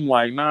busy? And I'm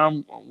like, nah,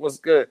 what's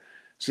good?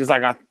 She's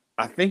like,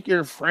 I think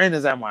your friend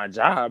is at my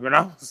job. And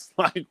I was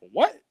like,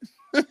 what?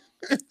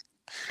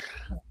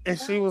 And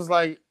she was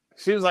like,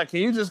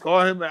 can you just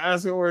call him and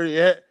ask him where he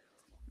at?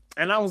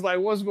 And I was like,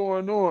 what's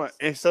going on?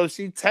 And so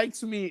she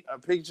texted me a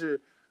picture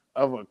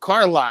of a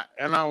car lot.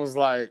 And I was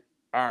like,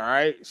 all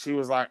right. She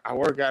was like, I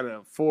work at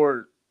a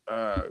Ford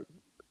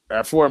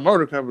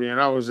Motor Company.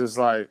 And I was just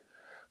like,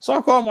 so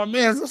I called my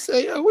man. I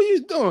said, yo, what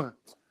you doing?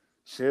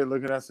 Shit,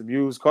 looking at some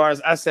used cars.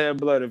 I said,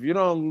 blood, if you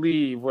don't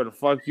leave where the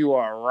fuck you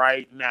are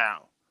right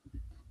now.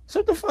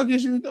 So what the fuck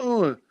is you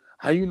doing?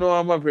 How you know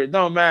I'm up here?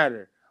 Don't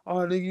matter. Oh,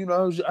 nigga, you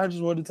know, I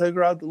just wanted to take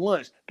her out to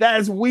lunch.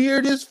 That's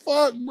weird as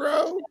fuck,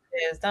 bro.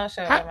 It is. Don't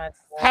show How, them my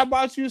how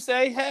about you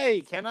say,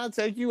 hey, can I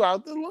take you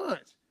out to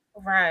lunch?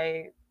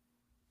 Right.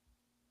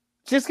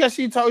 Just because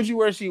she told you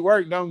where she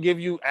worked don't give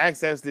you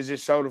access to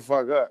just show the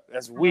fuck up.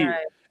 That's weird.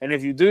 Right. And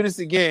if you do this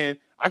again,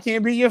 I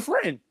can't be your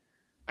friend.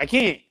 I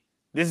can't.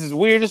 This is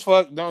weird as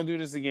fuck. Don't do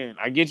this again.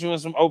 I get you in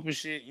some open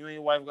shit. You and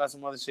your wife got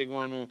some other shit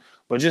going on,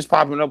 but just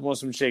popping up on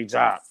some chick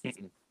job.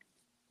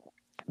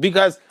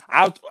 Because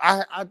I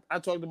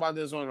talked about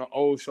this on an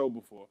old show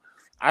before.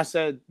 I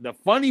said the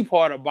funny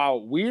part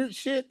about weird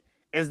shit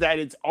is that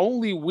it's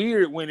only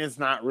weird when it's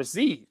not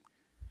received.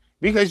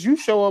 Because you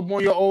show up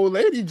on your old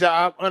lady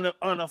job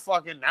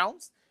fucking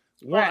announced,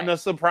 wanting to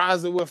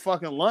surprise her with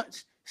fucking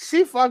lunch.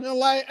 She fucking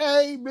like,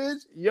 hey,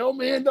 bitch, yo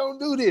man, don't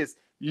do this.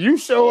 You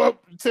show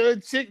up to a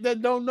chick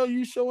that don't know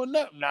you showing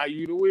up. Now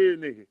you the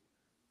weird nigga.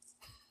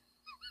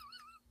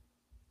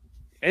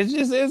 It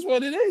just is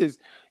what it is.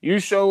 You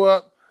show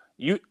up,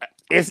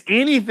 it's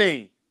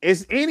anything.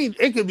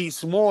 It could be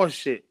small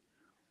shit.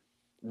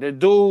 The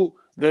dude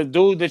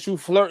that you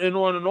flirting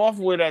on and off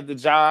with at the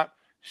job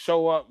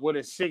show up with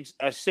a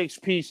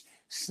six-piece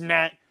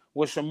snack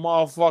with some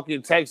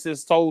motherfucking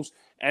Texas toast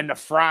and the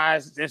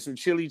fries and some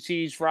chili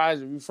cheese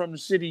fries. If you're from the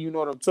city, you know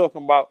what I'm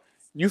talking about.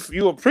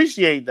 You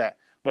appreciate that.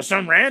 But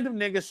some random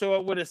nigga show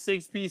up with a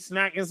 6-piece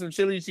snack and some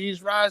chili cheese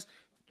fries.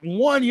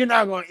 One, you're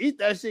not gonna eat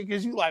that shit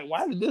because you like,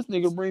 why did this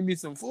nigga bring me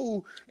some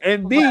food?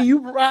 And B,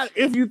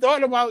 if you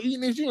thought about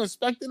eating it, you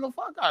inspecting the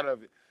fuck out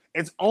of it.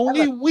 It's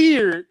only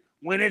weird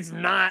when it's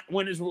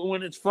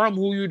from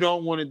who you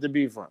don't want it to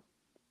be from.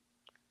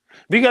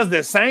 Because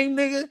the same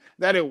nigga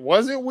that it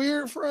wasn't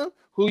weird from,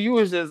 who you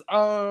was just,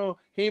 oh,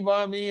 he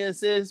bought me a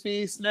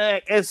 6-piece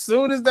snack. As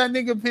soon as that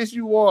nigga piss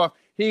you off,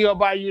 he gonna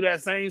buy you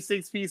that same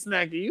 6-piece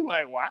snack. And you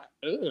like, what?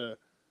 Ugh.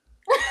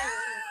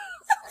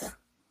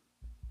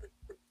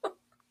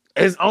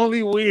 It's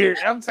only weird.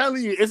 I'm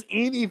telling you, it's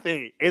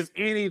anything. It's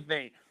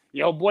anything.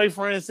 Your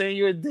boyfriend send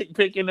you a dick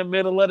pic in the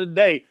middle of the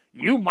day.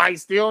 You might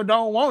still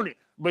don't want it,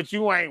 but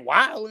you ain't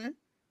wilding.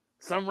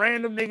 Some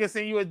random nigga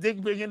send you a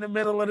dick pic in the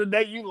middle of the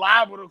day. You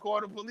liable to call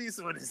the police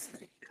on this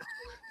thing.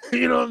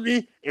 You know what I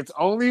mean? It's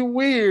only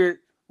weird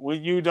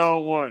when you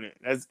don't want it.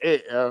 That's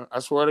it. I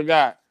swear to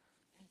God.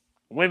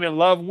 Women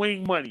love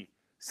wing money.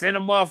 Send a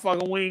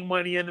motherfucking wing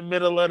money in the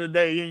middle of the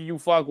day and you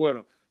fuck with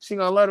them. She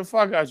gonna let the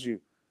fuck out you.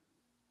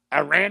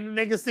 A random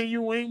nigga send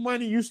you wing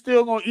money, you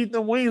still gonna eat the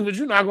wings, but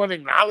you're not gonna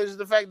acknowledge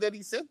the fact that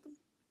he sent them.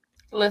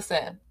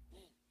 Listen.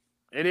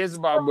 It is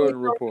about building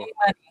rapport.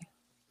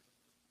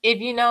 If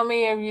you know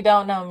me or if you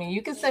don't know me,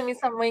 you can send me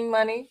some wing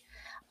money.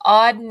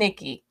 Odd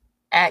Nikki.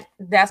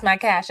 That's my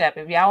Cash App.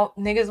 If y'all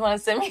niggas want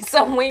to send me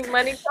some wing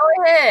money,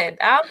 go ahead.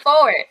 I'm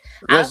for it.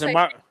 Listen,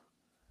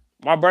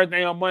 my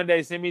birthday on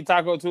Monday. Send me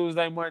Taco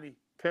Tuesday money.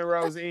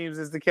 Penrose Eames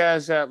is the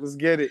Cash App. Let's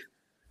get it.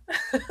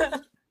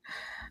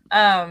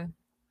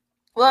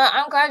 Well,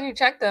 I'm glad you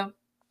checked them,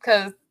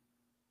 cause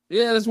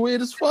yeah, that's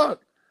weird as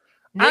fuck.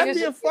 I'd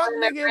be a fuck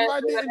nigga if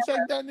I didn't check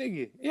that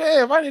nigga.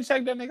 Yeah, if I didn't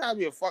check that nigga, I'd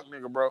be a fuck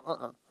nigga,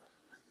 bro.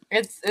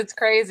 It's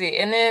crazy.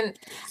 And then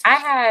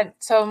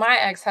my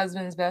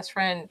ex-husband's best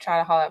friend tried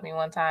to holler at me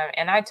one time,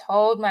 and I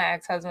told my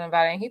ex-husband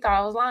about it, and he thought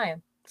I was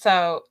lying.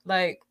 So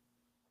like,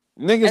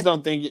 Niggas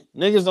don't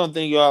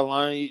think y'all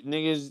lying.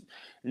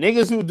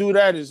 Niggas who do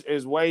that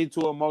is way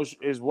too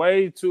emotional, is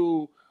way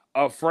too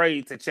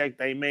afraid to check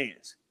their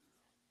mans.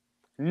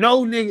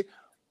 No nigga.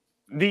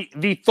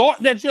 The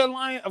thought that you're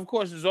lying, of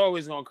course, is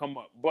always gonna come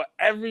up. But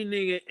every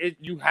nigga,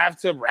 you have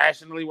to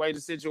rationally weigh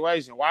the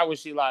situation. Why would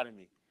she lie to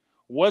me?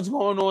 What's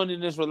going on in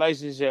this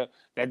relationship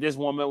that this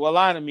woman will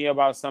lie to me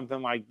about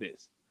something like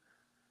this?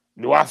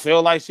 Do I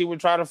feel like she would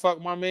try to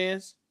fuck my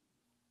mans?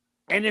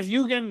 And if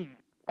you can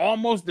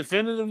almost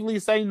definitively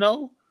say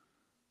no,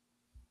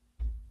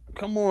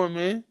 come on,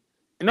 man.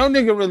 No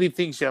nigga really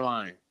thinks you're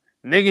lying.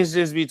 Niggas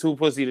just be too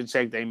pussy to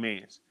check their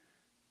mans.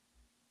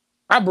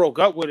 I broke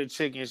up with a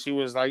chick and she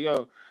was like,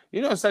 yo,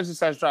 you know such and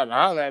such tried to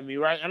holler at me,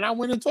 right? And I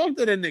went and talked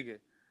to the nigga.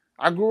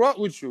 I grew up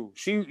with you.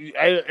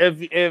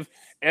 If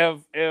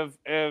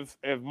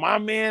my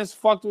man's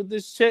fucked with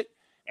this chick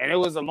and it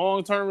was a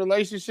long-term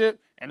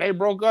relationship and they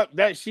broke up,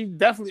 that she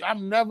definitely,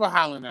 I'm never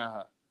hollering at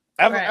her.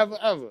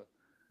 Ever.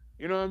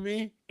 You know what I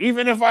mean?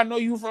 Even if I know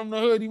you from the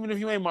hood, even if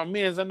you ain't my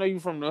man's, I know you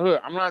from the hood.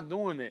 I'm not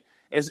doing it.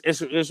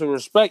 It's a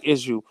respect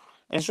issue.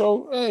 And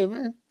so, hey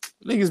man,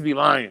 niggas be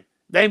lying.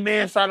 They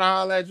mans try to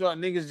holler at y'all.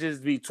 Niggas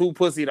just be too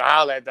pussy to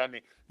holler at that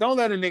nigga. Don't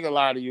let a nigga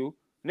lie to you.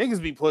 Niggas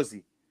be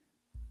pussy.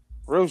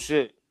 Real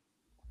shit.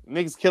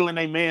 Niggas killing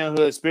their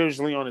manhood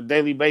spiritually on a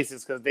daily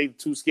basis because they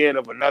too scared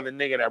of another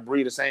nigga that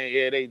breathe the same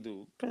air they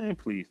do. Man,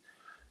 please.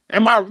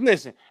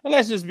 Listen, and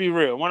let's just be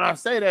real. When I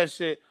say that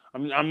shit,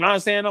 I'm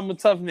not saying I'm a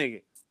tough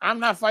nigga. I'm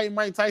not fighting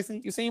Mike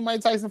Tyson. You seen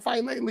Mike Tyson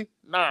fight lately?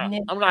 Nah,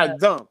 I'm not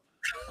dumb.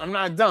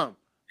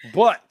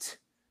 But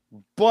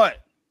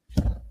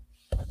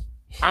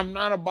I'm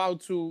not about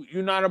to,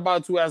 you're not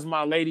about to, as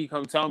my lady,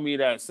 come tell me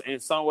that in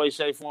some way,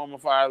 shape, form,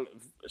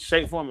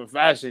 and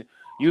fashion,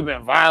 you've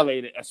been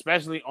violated,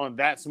 especially on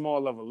that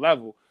small of a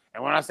level.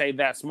 And when I say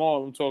that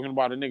small, I'm talking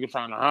about a nigga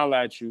trying to holler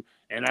at you,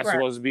 and that's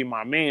supposed to be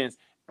my man's.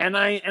 And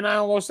I ain't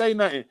gonna say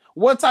nothing.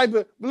 What type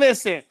of,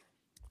 listen,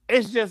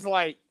 it's just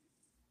like,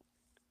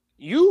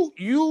 you'll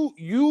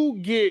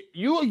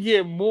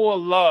get more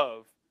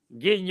love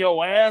getting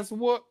your ass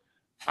whooped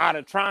out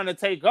of trying to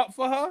take up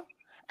for her,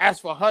 as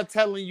for her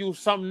telling you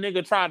some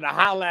nigga trying to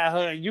holler at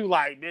her and you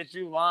like, bitch,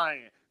 you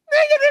lying.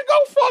 Nigga, then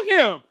go fuck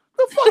him.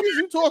 The fuck is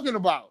you talking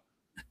about?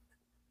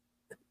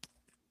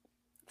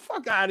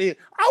 Fuck out of here.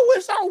 I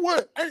wish I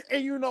would.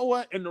 And you know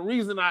what? And the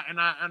reason I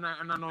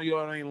know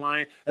y'all ain't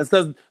lying is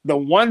because the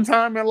one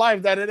time in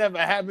life that it ever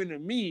happened to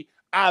me,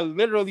 I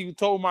literally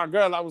told my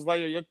girl, I was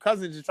like, your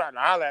cousin just tried to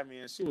holler at me.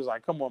 And she was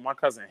like, come on, my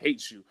cousin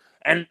hates you.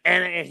 And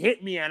it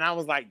hit me. And I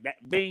was like,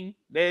 bing,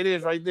 there it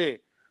is right there.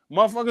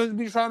 Motherfuckers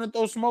be trying to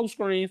throw smoke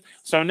screens.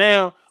 So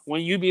now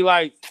when you be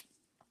like,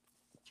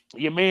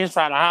 your man's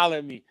trying to holler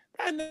at me,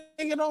 that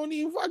nigga don't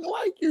even fucking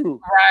like you.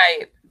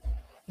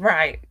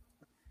 Right.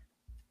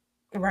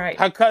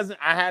 Her cousin,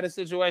 I had a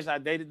situation. I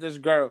dated this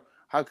girl.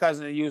 Her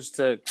cousin used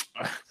to,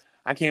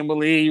 I can't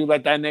believe you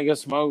let that nigga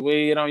smoke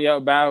weed on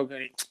your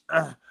balcony.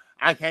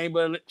 I can't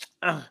believe,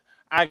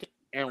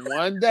 and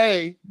one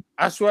day,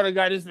 I swear to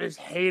God, this bitch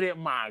hated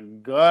my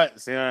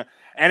guts. Yeah.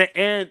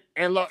 And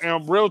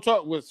real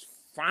talk was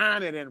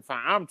finer than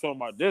fine. I'm talking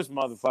about this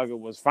motherfucker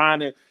was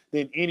finer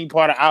than any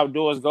part of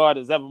outdoors God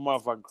has ever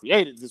motherfucking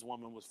created. This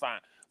woman was fine.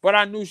 But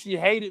I knew she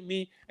hated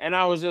me, and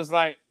I was just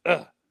like,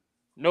 ugh.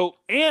 Nope.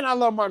 And I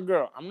love my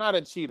girl. I'm not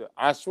a cheater.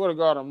 I swear to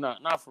God, I'm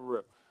not. Not for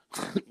real.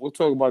 We'll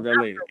talk about that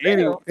later.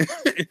 Anyway,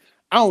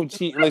 I don't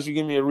cheat unless you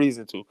give me a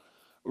reason to.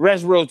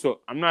 Rest real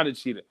talk. I'm not a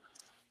cheater.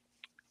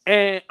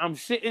 And I'm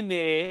sitting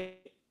there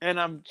and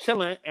I'm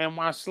chilling, and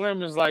my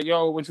slim is like,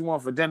 yo, what you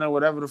want for dinner?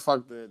 Whatever the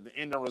fuck the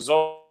end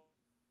result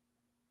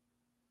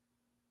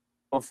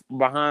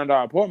behind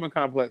our apartment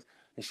complex.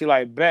 And she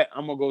like, bet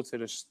I'm gonna go to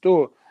the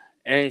store.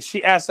 And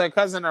she asked her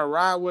cousin to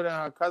ride with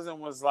her. Her cousin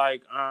was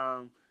like,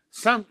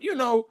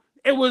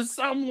 it was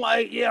something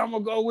like, yeah, I'm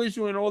gonna go with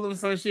you. And all of a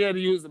sudden she had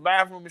to use the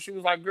bathroom. And she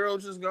was like, girl,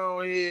 just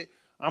go ahead.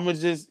 I'm gonna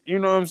just, you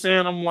know what I'm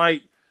saying? I'm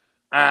like,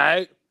 all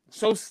right.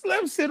 So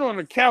Slim sit on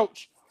the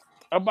couch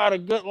about a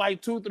good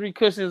like 2-3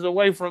 cushions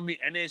away from me.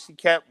 And then she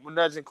kept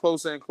nudging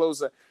closer and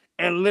closer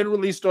and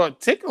literally started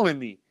tickling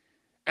me.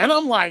 And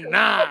I'm like,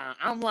 nah.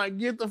 I'm like,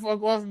 get the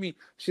fuck off me.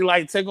 She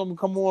like, take him,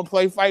 come on,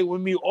 play fight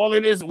with me. All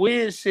of this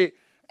weird shit.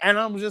 And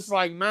I'm just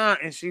like, nah.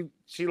 And she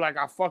like,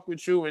 I fuck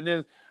with you.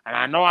 And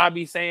I know I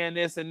be saying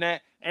this and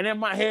that. And in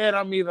my head,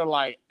 I'm either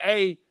like,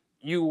 A,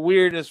 you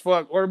weird as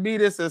fuck, or B,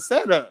 this a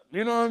setup.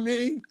 You know what I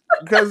mean?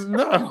 Because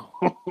no.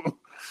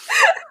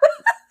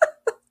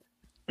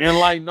 And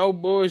like, no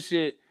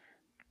bullshit,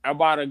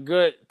 about a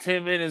good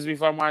 10 minutes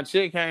before my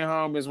chick came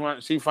home is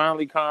when she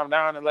finally calmed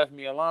down and left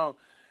me alone.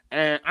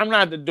 And I'm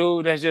not the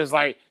dude that's just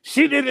like,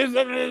 she did this,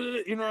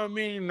 you know what I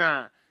mean?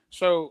 Nah.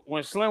 So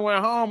when Slim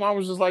went home, I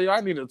was just like, yo,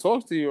 I need to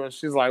talk to you. And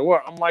she's like,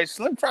 what? I'm like,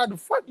 Slim tried to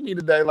fuck me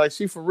today. Like,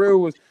 she for real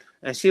was,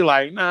 and she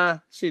like, nah,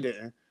 she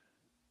didn't.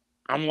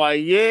 I'm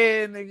like,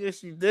 yeah, nigga,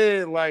 she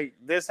did. Like,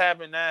 this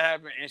happened, that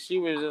happened. And she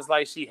was just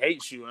like, she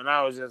hates you. And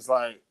I was just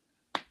like,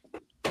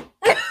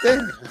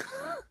 damn.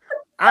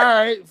 All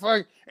right,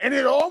 fuck. And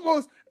it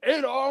almost, I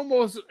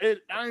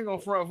ain't gonna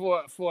front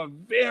for a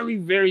very,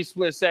 very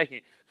split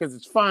second. Because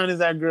as fine as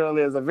that girl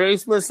is, a very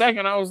split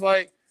second, I was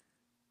like,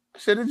 I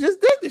should have just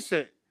did this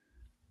shit.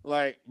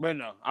 Like, but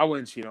no, I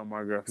wouldn't cheat on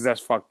my girl because that's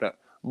fucked up.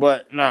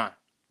 But nah.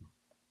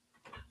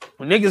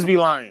 When niggas be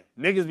lying,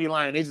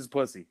 they just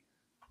pussy.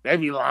 They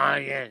be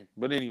lying.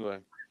 But anyway.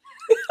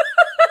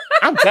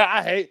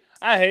 I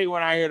hate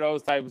when I hear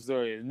those type of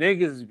stories.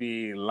 Niggas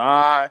be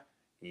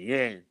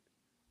lying.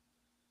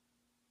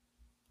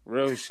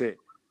 Real shit.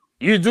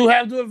 You do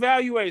have to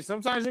evaluate.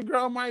 Sometimes your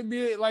girl might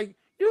be like,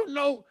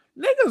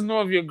 niggas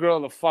know if your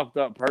girl a fucked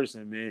up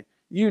person, man.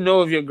 You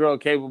know if your girl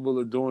capable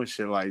of doing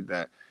shit like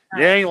that.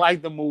 They ain't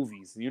like the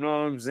movies. You know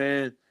what I'm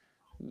saying?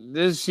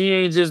 She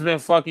ain't just been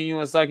fucking you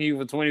and sucking you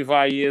for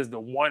 25 years to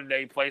one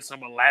day play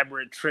some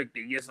elaborate trick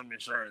to get some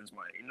insurance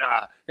money.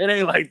 Nah, it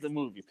ain't like the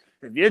movies.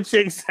 If your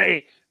chick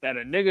say that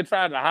a nigga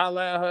tried to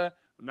holler at her,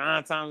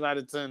 9 times out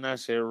of 10, that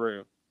shit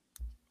real.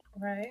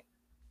 Right.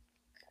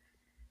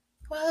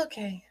 Well,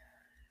 okay.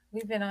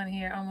 We've been on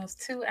here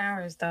almost 2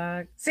 hours,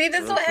 dog. See,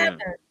 this is what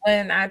happens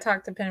when I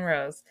talk to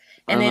Penrose.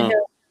 And then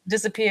he'll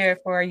disappear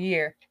for a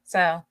year.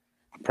 So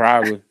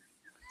probably.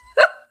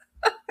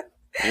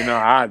 You know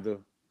how I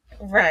do.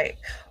 Right.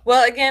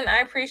 Well, again, I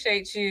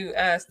appreciate you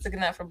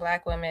sticking up for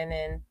Black women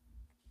and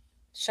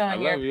showing I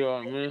love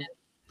y'all, man.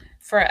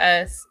 For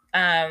us.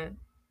 And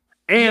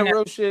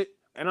real shit.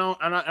 And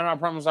I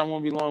promise I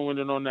won't be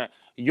long-winded on that.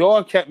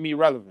 Y'all kept me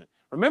relevant.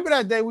 Remember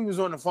that day we was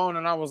on the phone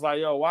and I was like,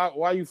 yo,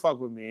 why you fuck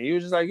with me? And you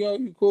was just like, yo,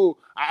 you cool.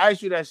 I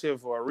asked you that shit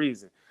for a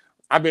reason.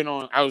 I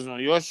was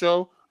on your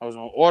show. I was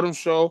on Autumn's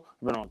show.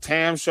 I've been on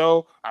Tam's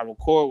show. I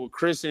record with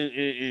Chris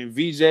and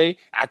VJ.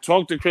 I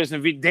talked to Chris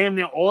and VJ. Damn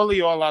near all of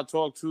y'all I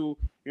talk to,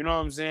 you know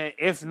what I'm saying?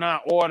 If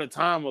not all the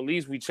time, at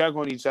least we check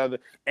on each other.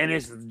 And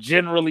it's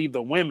generally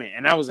the women.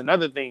 And that was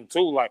another thing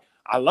too. Like,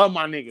 I love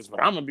my niggas,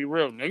 but I'm going to be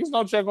real. Niggas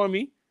don't check on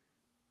me.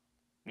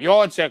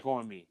 Y'all check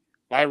on me.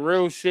 Like,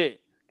 real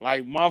shit.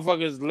 Like,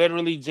 motherfuckers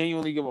literally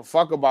genuinely give a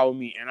fuck about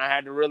me. And I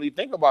had to really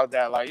think about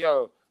that. Like,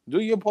 yo, do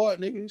your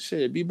part, nigga.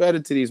 Shit, be better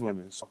to these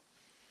women. So.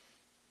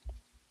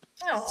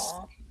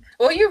 Oh,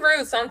 well, you're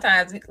rude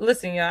sometimes.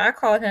 Listen, y'all, I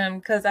called him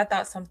because I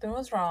thought something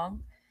was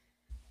wrong.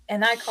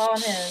 And I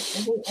called him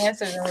and he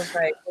answered and was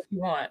like, what you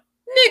want?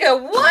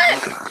 Nigga,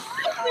 what?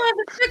 I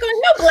want to stick on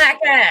your black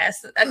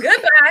ass.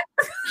 Goodbye.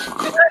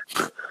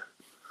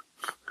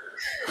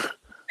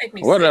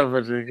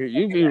 Whatever, nigga.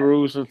 You be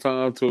rude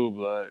sometimes too,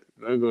 but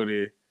don't go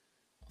there.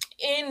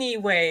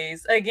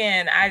 Anyways,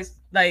 again, I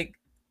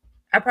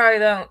probably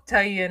don't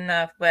tell you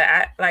enough, but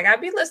I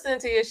be listening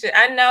to your shit.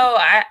 I know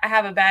I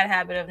have a bad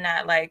habit of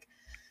not like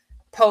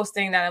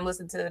posting that I'm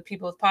listening to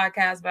people's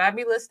podcasts, but I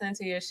be listening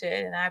to your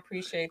shit and I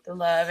appreciate the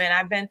love. And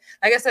I've been,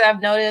 like I said,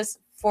 I've noticed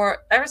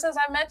ever since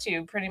I met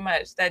you pretty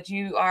much that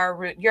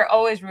you're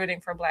always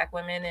rooting for Black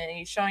women and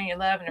you're showing your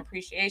love and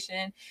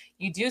appreciation.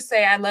 You do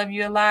say I love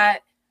you a lot.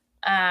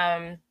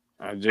 I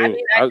do.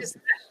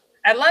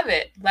 I love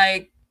it.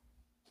 Like,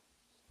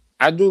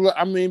 I do.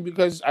 I mean,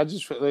 because I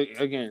just feel like,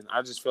 again,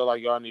 I just feel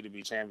like y'all need to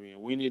be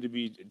championed. We need to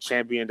be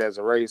championed as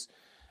a race,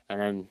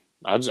 and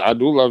I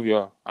do love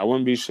y'all. I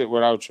wouldn't be shit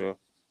without y'all.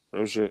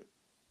 Real shit.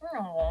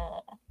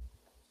 Oh,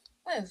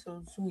 that's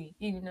so sweet.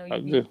 Even though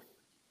you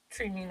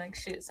treat me like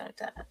shit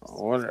sometimes.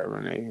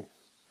 Whatever,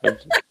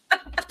 nigga.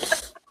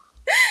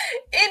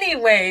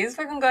 Anyways,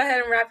 we're gonna go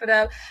ahead and wrap it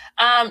up.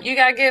 You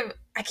gotta give.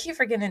 I keep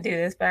forgetting to do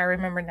this, but I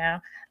remember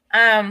now.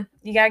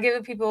 You gotta give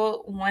the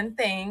people one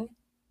thing.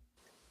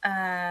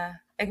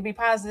 It could be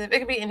positive, it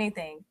could be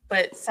anything,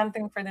 but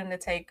something for them to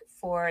take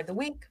for the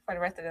week, for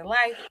the rest of their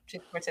life,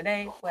 just for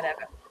today,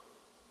 whatever.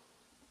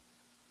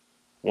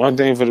 One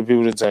thing for the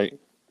people to take.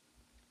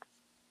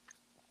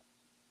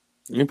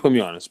 You put me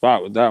on the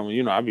spot with that one.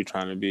 You know, I be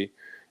trying to be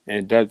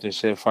in depth and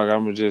shit. Fuck,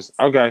 I'm just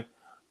okay.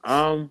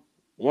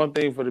 One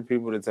thing for the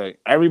people to take.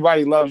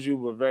 Everybody loves you,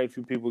 but very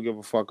few people give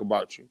a fuck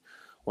about you.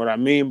 What I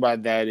mean by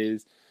that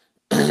is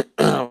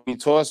we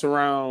toss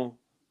around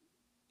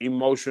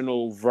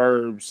emotional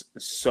verbs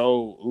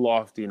so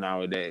lofty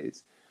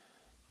nowadays.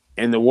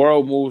 And the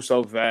world moves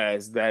so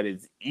fast that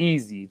it's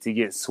easy to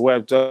get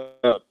swept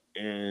up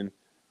in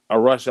a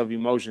rush of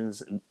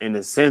emotions in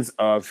the sense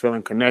of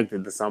feeling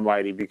connected to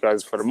somebody,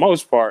 because for the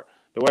most part,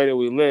 the way that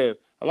we live,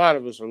 a lot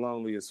of us are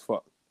lonely as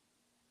fuck.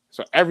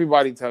 So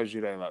everybody tells you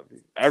they love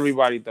you.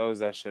 Everybody throws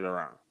that shit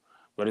around.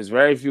 But it's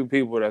very few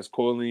people that's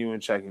calling you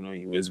and checking on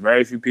you. It's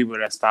very few people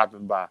that's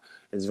stopping by.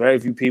 It's very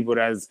few people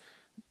that's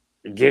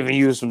giving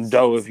you some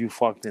dough if you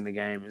fucked in the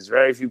game. It's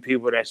very few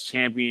people that's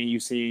championing you,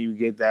 seeing you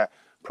get that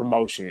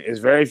promotion. It's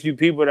very few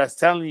people that's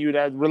telling you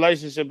that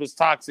relationship is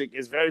toxic.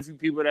 It's very few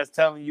people that's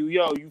telling you,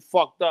 yo, you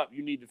fucked up.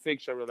 You need to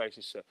fix your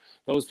relationship.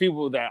 Those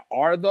people that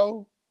are,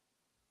 though,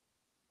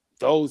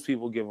 those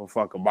people give a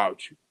fuck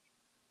about you.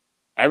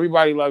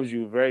 Everybody loves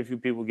you. Very few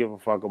people give a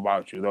fuck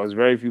about you. Those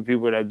very few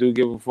people that do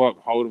give a fuck,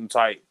 hold them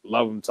tight, and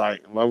love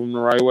them the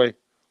right way.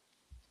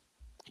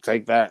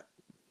 Take that.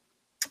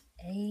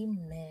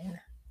 Amen.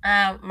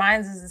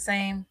 Mine's is the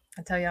same.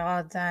 I tell y'all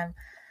all the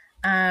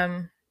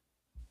time.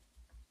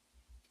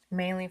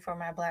 mainly for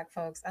my Black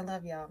folks. I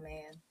love y'all,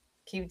 man.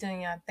 Keep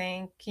doing your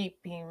thing.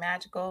 Keep being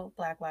magical.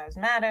 Black Lives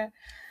Matter.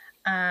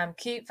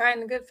 Keep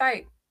fighting a good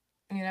fight.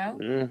 You know,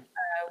 Yeah.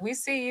 we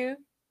see you,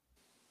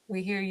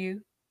 we hear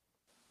you,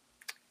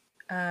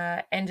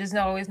 and just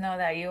always know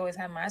that you always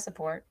have my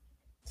support.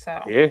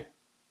 So, Yeah.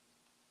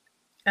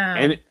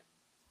 And um,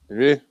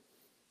 yeah.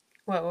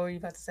 what were you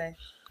about to say?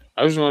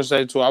 I was gonna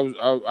say too.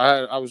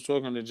 I was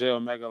talking to Jay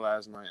Omega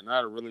last night, and I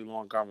had a really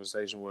long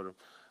conversation with him.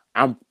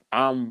 I'm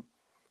I'm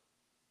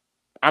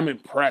I'm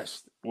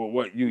impressed with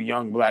what you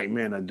young black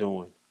men are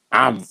doing.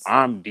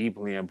 I'm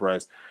deeply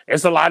impressed.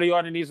 It's a lot of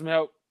y'all that need some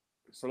help.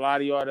 It's a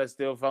lot of y'all that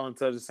still fell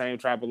into the same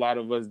trap a lot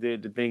of us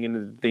did. The thinking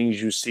that the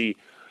things you see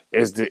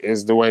is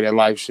the way that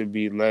life should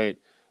be led.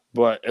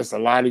 But it's a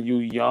lot of you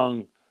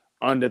young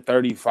under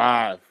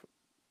 35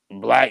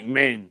 black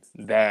men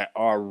that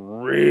are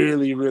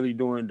really, really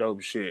doing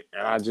dope shit.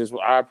 And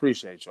I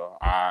appreciate y'all.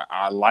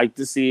 I like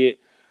to see it,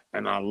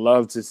 and I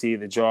love to see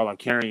that y'all are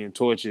carrying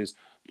torches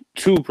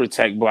to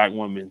protect black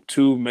women,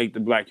 to make the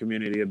black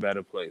community a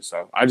better place.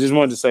 So I just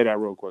wanted to say that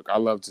real quick. I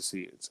love to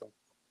see it. So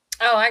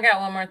Oh, I got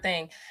one more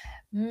thing.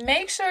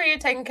 Make sure you're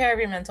taking care of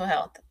your mental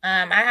health.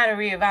 I had to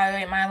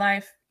reevaluate my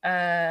life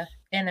and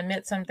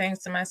admit some things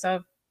to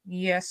myself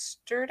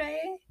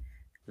yesterday.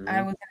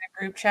 I was in a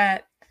group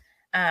chat.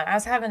 I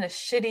was having a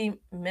shitty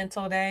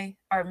mental day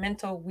or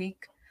mental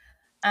week.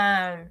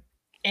 And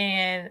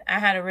I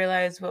had to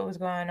realize what was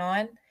going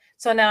on.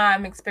 So now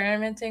I'm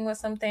experimenting with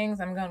some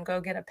things. I'm going to go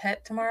get a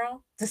pet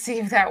tomorrow to see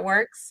if that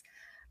works.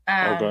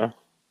 okay.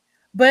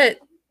 But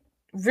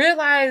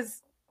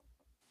realize,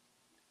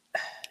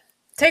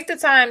 take the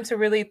time to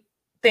really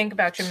think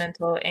about your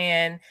mental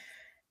and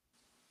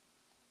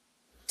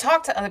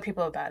talk to other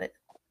people about it.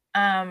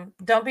 Don't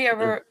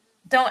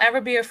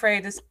ever be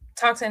afraid to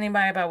talk to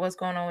anybody about what's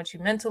going on with you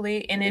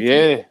mentally. And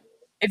Yeah.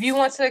 if you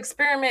want to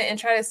experiment and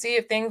try to see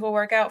if things will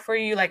work out for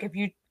you,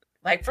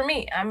 like for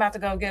me, I'm about to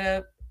go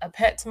get a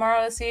pet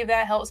tomorrow to see if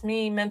that helps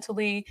me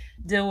mentally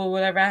deal with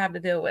whatever I have to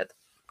deal with.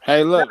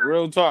 Hey, look,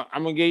 real talk.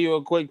 I'm gonna give you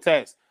a quick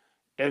test.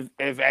 If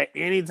at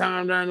any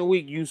time during the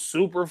week you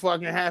super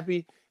fucking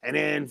happy, and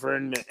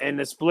then in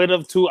the split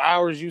of 2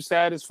 hours you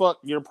sad as fuck,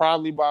 you're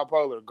probably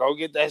bipolar. Go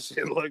get that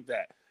shit looked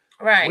at.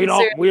 We Right. So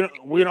don't we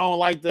don't we don't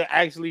like to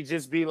actually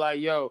just be like,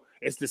 yo,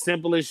 it's the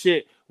simplest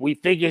shit. We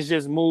think it's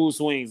just mood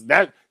swings.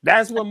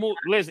 That's what mood.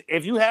 Listen,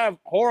 if you have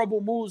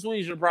horrible mood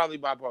swings, you're probably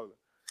bipolar.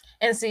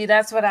 and see,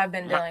 that's what I've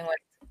been dealing with.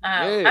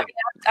 I Yeah, mean,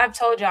 I've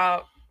told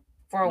y'all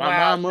for a my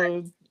while.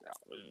 mama,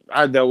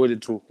 I dealt with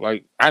it too.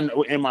 Like I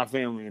know in my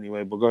family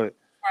anyway. But go ahead.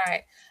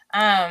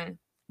 Right.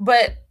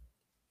 But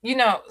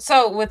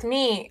so with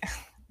me,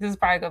 this is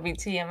probably gonna be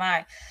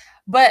TMI.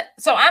 But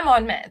so I'm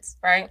on meds,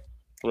 right?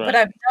 But Right.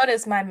 I've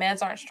noticed my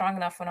meds aren't strong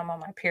enough when I'm on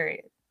my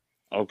period.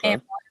 And Okay.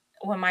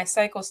 when my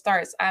cycle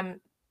starts, I'm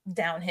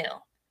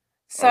downhill.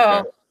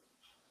 Okay. So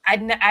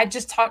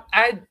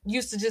I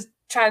used to just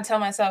try to tell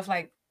myself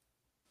like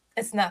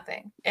it's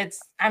nothing.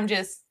 I'm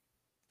just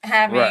Right.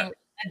 having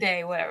a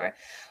day, whatever.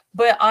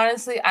 But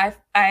honestly,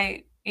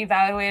 I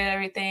evaluated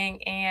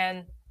everything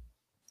and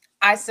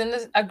I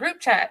sent a group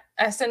chat.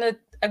 I sent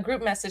a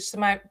group message to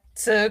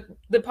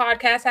the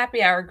podcast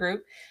happy hour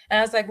group. And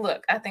I was like,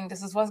 look, I think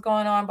this is what's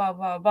going on, blah,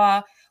 blah,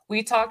 blah.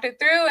 We talked it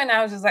through and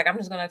I was just like, I'm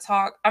just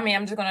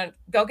gonna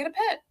go get a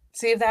pet,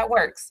 see if that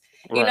works.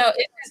 Right.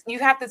 You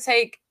have to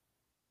take,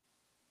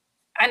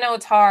 I know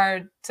it's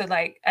hard to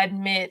like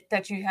admit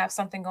that you have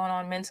something going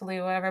on mentally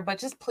or whatever, but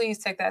just please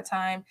take that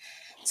time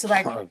to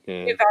like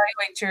Okay.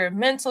 evaluate your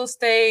mental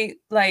state.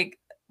 Like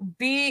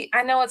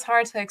I know it's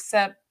hard to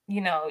accept,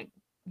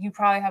 you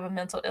probably have a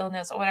mental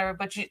illness or whatever,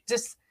 but you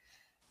just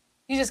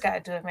gotta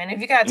do it, man. If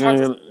you gotta talk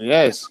to somebody,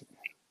 Yes.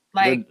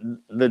 like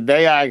The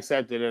day I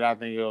accepted it, I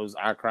think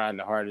I cried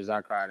the hardest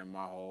I cried in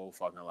my whole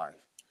fucking life.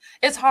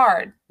 it's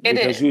hard. It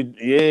Because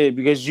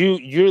is.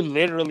 you're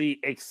literally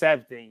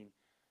accepting.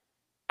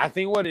 I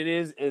think what it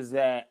is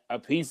that a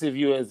piece of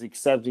you is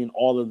accepting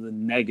all of the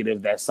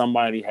negative that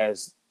somebody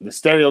has, the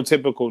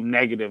stereotypical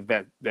negative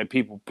that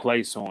people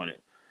place on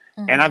it.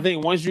 And I Mhm.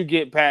 think once you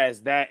get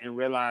past that and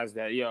realize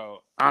that,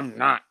 yo, I'm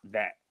not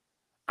that.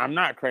 I'm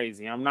not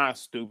crazy. I'm not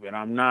stupid.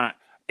 I'm not.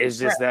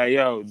 It's Right, just that,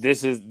 yo,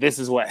 this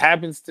is what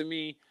happens to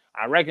me.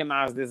 I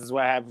recognize this is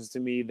what happens to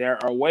me.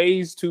 There are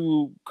ways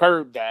to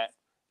curb that.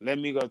 Let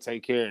me go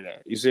take care of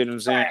that. You see what I'm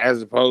saying? right,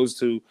 As opposed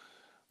to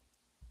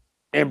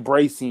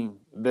embracing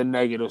the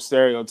negative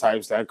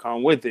stereotypes that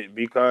come with it.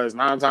 Because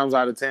 9 times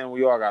out of 10,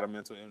 we all got a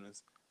mental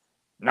illness.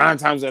 9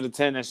 times out of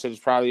 10, that shit is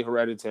probably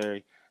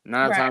hereditary.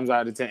 Nine right, times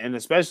out of 10, and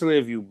especially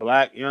if you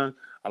black, young,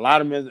 a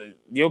lot of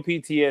your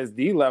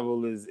PTSD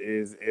level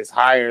is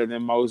higher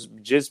than most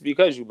just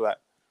because you black.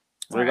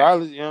 right,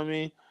 Regardless, you know what I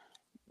mean?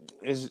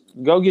 It's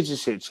go get your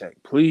shit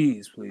checked,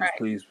 please, please, right.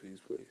 please, please,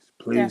 please,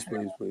 please,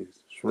 Definitely, please, please.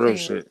 It's real please.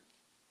 shit.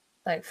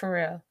 Like for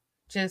real.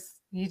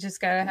 You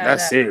just gotta have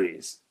That's that.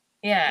 serious.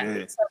 Yeah.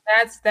 Yeah.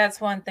 So that's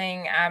one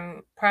thing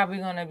I'm probably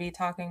gonna be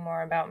talking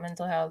more about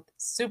mental health.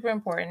 Super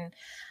important.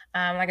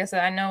 Like I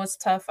said, I know it's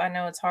tough. I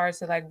know it's hard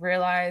to like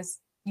realize,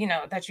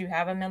 that you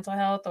have a mental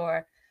health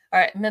or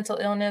or mental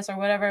illness or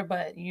whatever,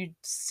 but you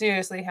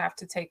seriously have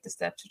to take the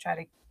steps to try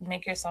to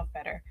make yourself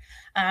better.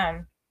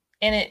 And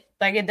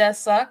it does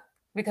suck,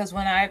 because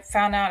when I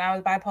found out I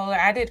was bipolar,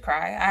 I did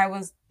cry. I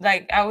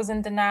was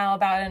in denial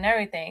about it and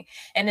everything.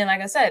 And then,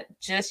 like I said,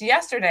 just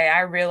yesterday,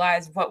 I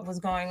realized what was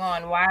going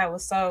on, why I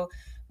was so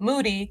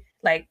moody.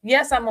 Like,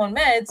 yes, I'm on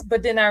meds,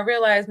 but then I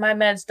realized my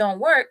meds don't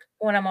work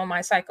when I'm on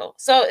my cycle.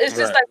 So it's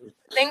just like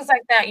things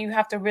like that you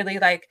have to really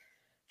like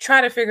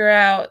try to figure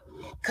out,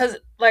 because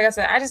like I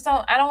said, I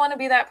don't want to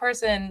be that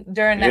person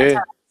during that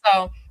time.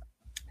 So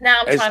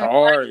now I'm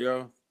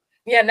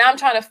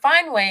trying to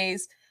find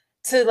ways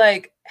to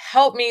like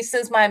help me,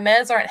 since my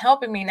meds aren't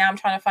helping me. Now I'm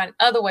trying to find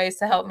other ways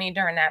to help me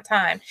during that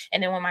time.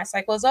 And then when my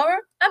cycle is over,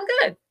 I'm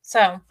good.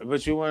 So,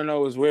 but you want to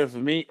know what's weird for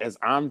me is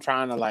I'm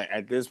trying to, like,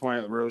 at this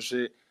point, real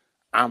shit,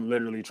 I'm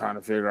literally trying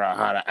to figure out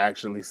how to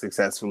actually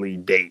successfully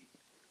date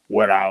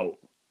without.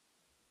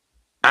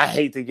 I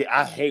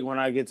hate when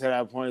I get to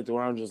that point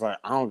where I'm just like,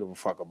 I don't give a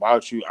fuck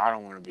about you. I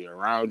don't want to be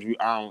around you.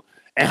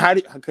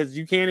 Because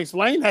you can't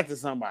explain that to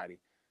somebody.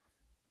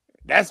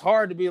 That's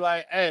hard to be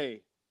like,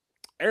 hey,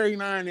 every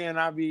now and then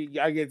I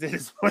get to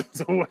this point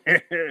to where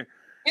you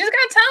just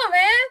gotta tell them,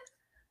 man.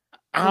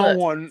 I don't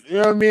want, you know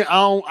what I mean?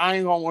 I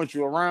ain't gonna want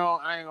you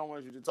around. I ain't gonna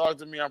want you to talk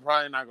to me. I'm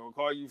probably not gonna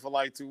call you for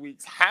like 2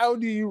 weeks. How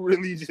do you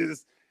really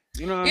just,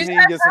 you know what I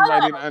mean, get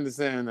somebody to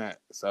understand that?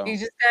 So you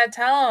just gotta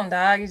tell them,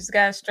 dog. You just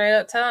gotta straight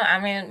up tell them. I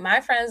mean,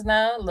 my friends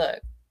know. Look,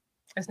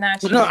 it's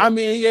not you. No, I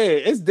mean, yeah,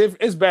 it's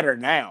different. It's better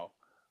now.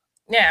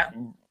 Yeah,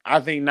 I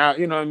think now,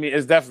 you know what I mean.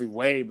 It's definitely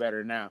way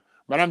better now.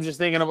 But I'm just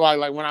thinking about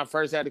like when I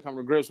first had to come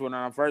to grips with it,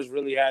 I first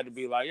really had to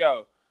be like,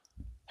 yo,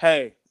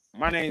 hey,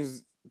 my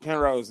name's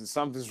Penrose and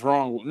something's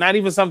wrong. Not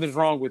even something's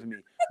wrong with me,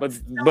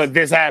 but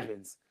this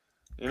happens.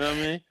 You know what I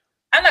mean?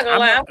 I'm not gonna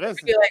lie. I'm gonna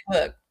be like,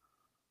 look,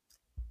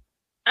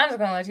 I'm just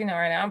gonna let you know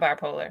right now, I'm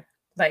bipolar.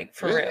 Like,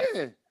 for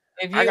real.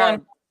 If you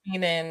want me,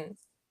 then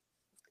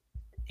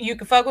you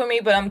can fuck with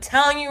me. But I'm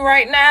telling you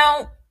right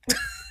now,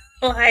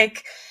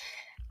 like,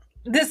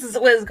 this is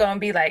what it's gonna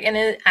be like. And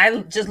then I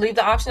just leave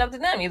the option up to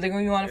them. Either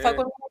you want to fuck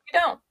with me or you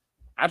don't.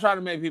 I try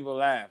to make people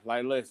laugh.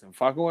 Like, listen,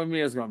 fucking with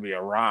me is gonna be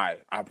a ride.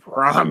 I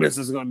promise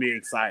it's gonna be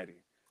exciting.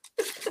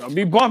 It's gonna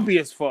be bumpy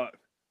as fuck,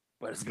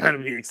 but it's gonna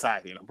be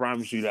exciting. I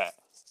promise you that.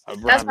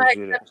 That's why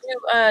you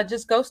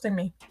just ghosting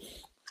me.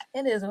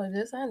 It is what it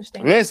is. I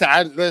understand. Listen,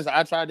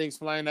 I tried to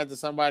explain that to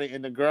somebody,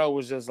 and the girl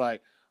was just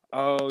like,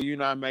 "Oh, you're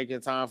not making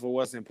time for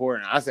what's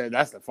important." I said,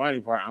 "That's the funny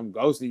part. I'm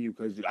ghosting you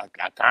because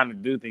I kind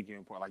of do think you're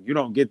important. Like, you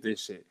don't get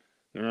this shit.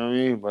 You know what I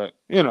mean? But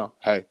you know,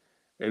 hey,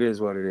 it is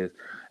what it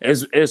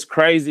is. It's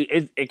crazy.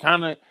 It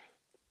kind of.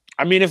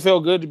 I mean, it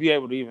felt good to be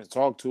able to even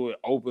talk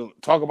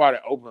about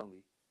it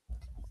openly.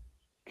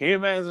 Can you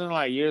imagine,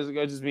 like, years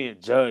ago, just being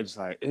judged,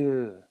 like,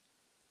 ew.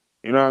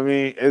 You know what I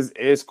mean?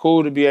 It's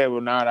cool to be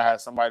able now to have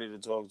somebody to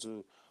talk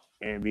to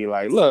and be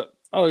like, look,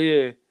 oh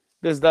yeah,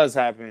 this does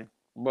happen,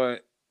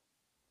 but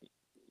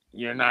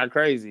you're not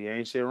crazy.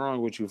 Ain't shit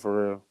wrong with you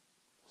for real.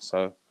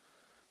 So,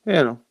 you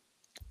know,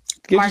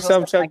 get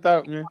yourself checked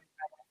out, man.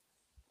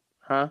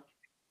 Huh?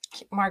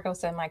 Marco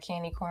said my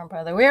candy corn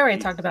brother. We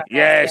already talked about that.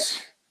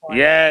 Yes.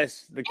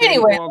 The candy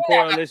corn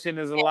coalition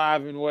is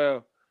alive and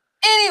well.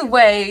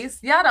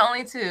 Anyways, y'all the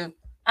only two.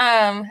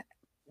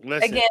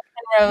 Listen, again,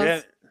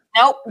 Penrose.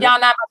 Nope, y'all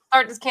not gonna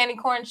start this candy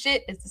corn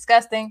shit. It's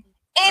disgusting.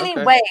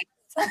 Anyways,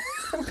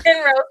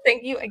 Penrose,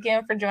 thank you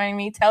again for joining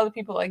me. Tell the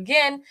people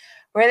again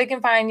where they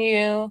can find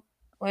you,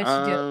 what you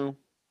do,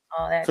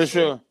 all that. For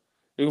sure.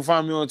 You can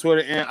find me on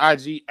Twitter and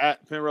IG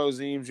at Penrose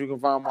Eames. You can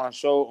find my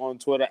show on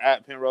Twitter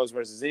at Penrose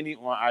versus Any,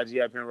 on IG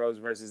at Penrose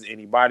versus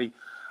Anybody.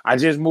 I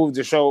just moved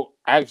the show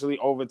actually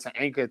over to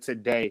Anchor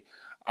today.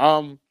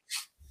 I'm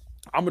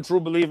a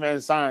true believer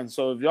in signs.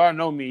 So if y'all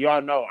know me,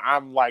 y'all know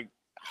I'm like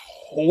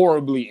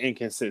horribly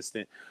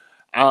inconsistent.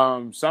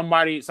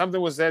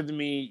 Something was said to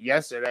me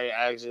yesterday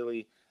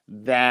actually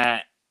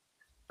that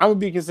I'm gonna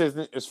be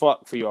consistent as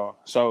fuck for y'all.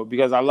 So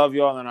because I love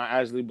y'all and I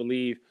actually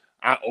believe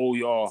I owe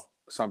y'all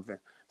something.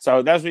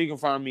 So that's where you can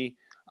find me.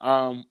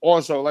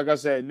 Also, like I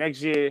said,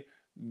 next year,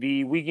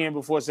 the weekend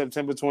before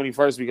September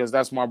 21st, because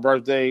that's my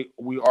birthday,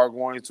 we are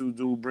going to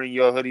do Bring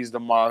Your Hoodies to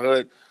My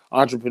Hood.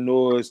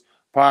 Entrepreneurs,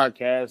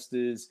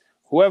 podcasters,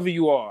 whoever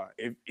you are,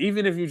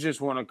 even if you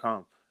just want to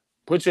come,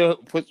 put your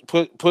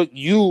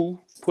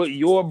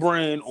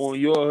brand on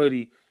your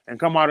hoodie and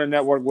come out and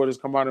network with us,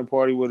 come out and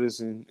party with us,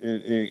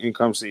 and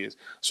come see us.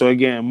 So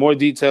again, more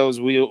details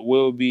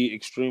will be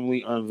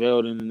extremely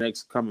unveiled in the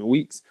next coming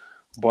weeks.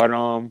 But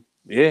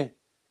yeah.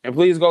 And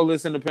please go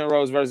listen to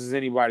Penrose versus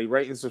Anybody.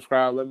 Rate and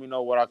subscribe. Let me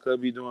know what I could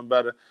be doing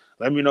better.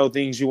 Let me know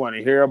things you want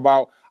to hear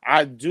about.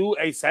 I do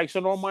a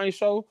section on my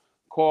show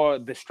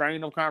called The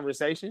Strain of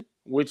Conversation,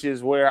 which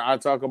is where I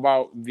talk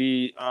about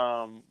the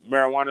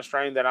marijuana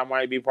strain that I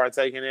might be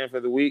partaking in for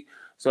the week.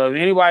 So if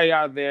anybody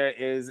out there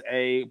is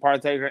a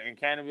partaker in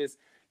cannabis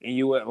and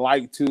you would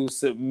like to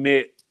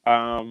submit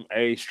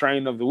a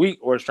strain of the week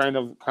or a strain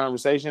of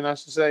conversation, I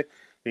should say,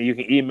 then you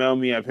can email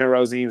me at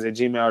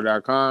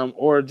penroseeames@gmail.com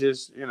or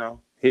just,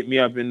 hit me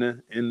up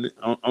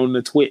on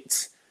the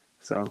twits.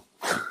 So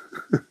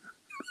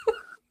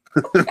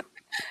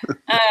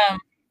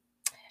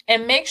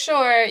And make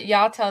sure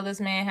y'all tell this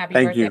man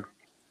happy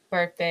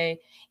birthday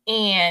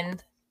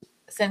and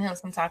send him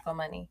some taco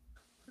money.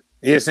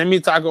 Yeah, send me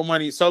taco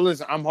money. So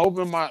listen, I'm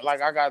hoping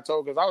I got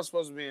told because I was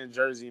supposed to be in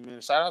Jersey, man.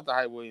 Shout out to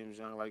Hype Williams,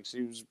 young. Like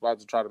she was about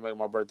to try to make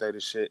my birthday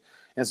this shit,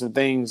 and some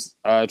things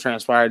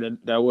transpired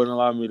that wouldn't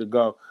allow me to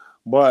go.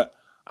 But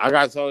I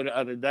got told the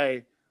other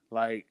day,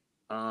 like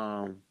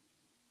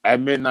at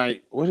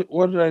midnight,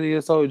 what did I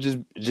get told?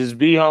 Just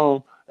be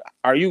home.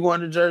 Are you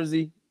going to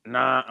Jersey?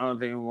 Nah, I don't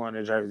think I'm going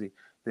to Jersey.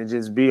 Then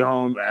just be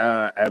home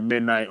at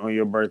midnight on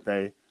your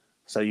birthday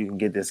so you can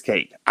get this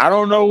cake. I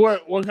don't know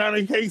what kind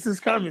of case is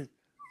coming.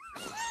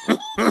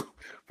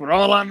 But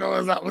all I know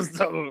is I was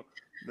told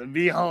to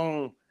be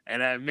home,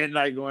 and at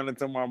midnight going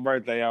into my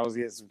birthday, I was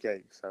getting some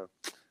cake. So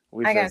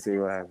we shall see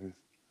what happens.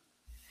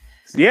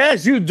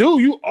 Yes, you do.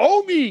 You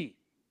owe me.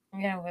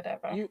 Yeah,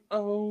 whatever. You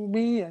owe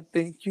me. I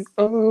think you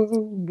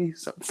owe me.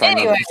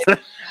 Anyway.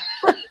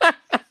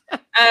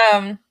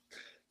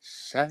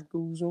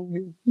 Shackles on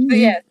you. So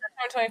yeah,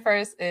 September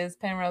 21st is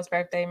Penrose's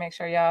birthday. Make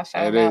sure y'all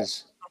shout him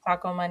out.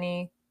 Taco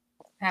money.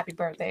 Happy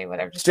birthday,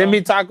 whatever. Just send me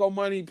taco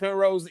money,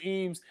 Penrose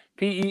Eames,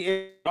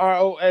 PenroseEames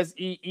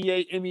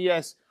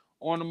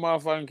on the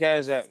motherfucking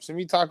Cash App. Send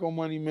me taco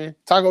money, man.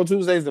 Taco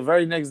Tuesday is the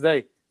very next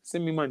day.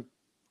 Send me money.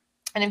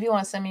 And if you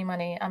want to send me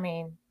money, I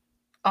mean,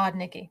 odd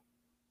Nikki.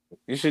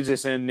 You should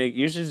just send Nick.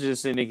 You should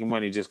just send Nikki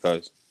money just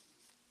cause.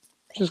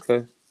 Just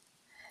cause.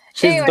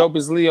 She's the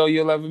dopest Leo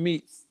you'll ever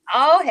meet.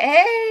 Oh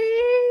hey.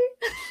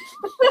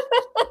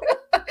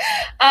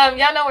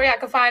 Y'all know where y'all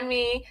can find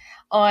me.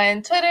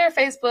 On Twitter,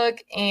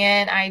 Facebook,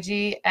 and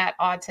IG at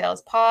Odd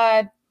Tales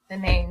Pod. The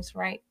name's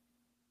right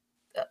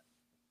up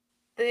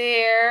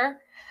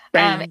there.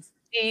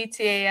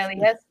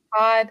 ETALES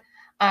Pod.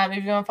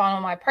 If you want to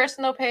follow my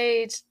personal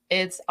page,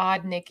 it's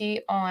Odd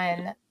Nikki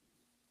on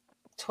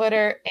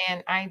Twitter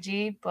and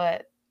IG.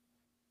 But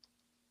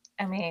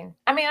I mean,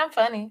 I'm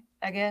funny,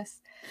 I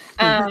guess.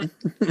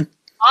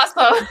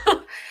 Also,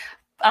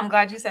 I'm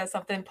glad you said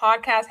something.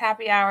 Podcast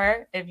Happy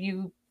Hour. If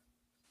you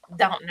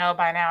don't know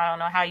by now, I don't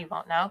know how you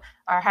won't know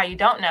or how you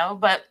don't know,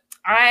 but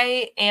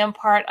I am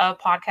part of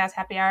Podcast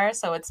Happy Hour.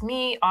 So it's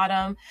me,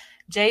 Autumn,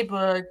 Jay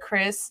Boog,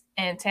 Chris,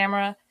 and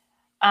Tamara.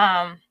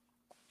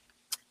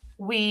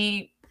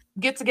 We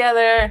get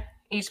together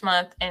each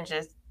month and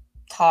just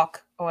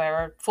talk or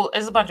whatever.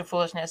 It's a bunch of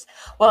foolishness.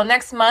 Well,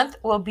 next month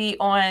we'll be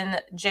on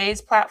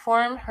Jay's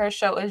platform. Her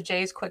show is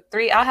Jay's Quick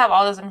 3. I'll have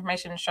all this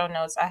information in show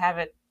notes. I have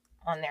it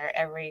on there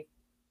every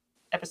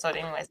episode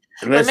anyways.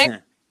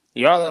 Listen,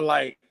 y'all are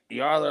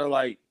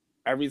like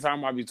every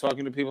time I be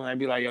talking to people and I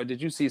be like, yo,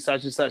 did you see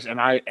such and such? And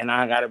I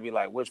gotta be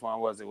like, which one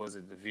was it? Was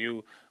it The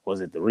View?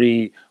 Was it The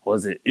Read?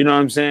 Was it, you know what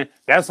I'm saying?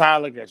 That's how I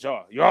look at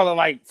y'all. Y'all are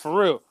like,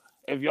 for real.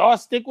 If y'all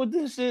stick with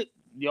this shit,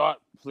 y'all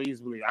please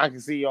believe. I can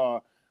see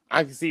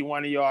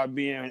one of y'all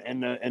being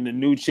in the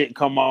new chick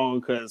come on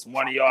because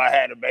one of y'all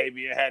had a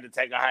baby and had to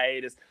take a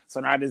hiatus. So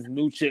now this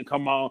new chick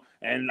come on,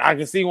 and I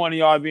can see one of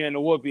y'all being the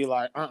whoopee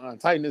like,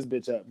 tighten this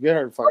bitch up. Get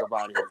her the fuck up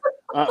out of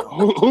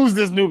here. Who's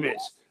this new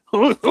bitch?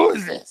 Who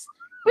is this?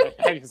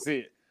 I can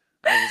see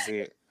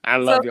it. I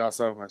love y'all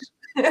so much.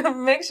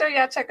 Make sure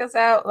y'all check us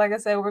out. Like I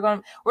said,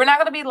 we're not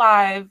gonna be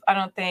live, I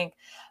don't think,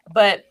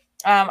 but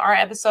our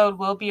episode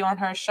will be on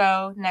her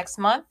show next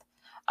month.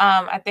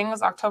 I think it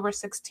was October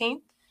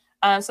 16th.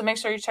 So make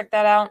sure you check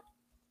that out.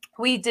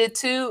 We did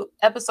 2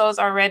 episodes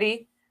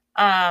already.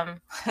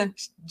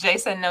 Jay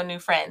said no new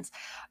friends,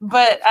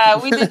 but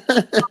we did.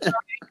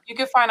 You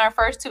can find our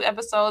first 2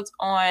 episodes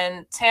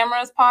on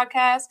Tamara's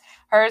podcast.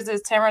 Hers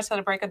is Tamara Till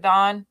the Break of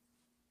Dawn.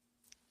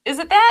 Is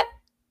it that?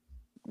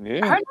 Yeah.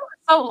 I heard it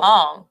was so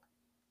long.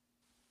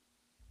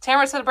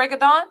 Tamara Till the Break of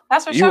Dawn?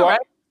 That's her show, right?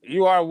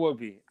 You are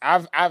Whoopi.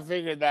 I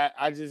figured that.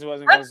 I just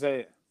wasn't gonna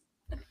say it.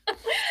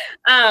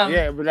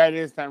 Yeah, but that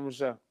is Tamara's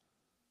show.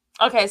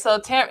 Okay, so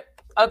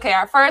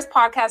our first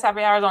podcast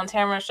Happy Hour is on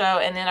Tamara's show,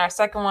 and then our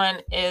second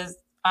one is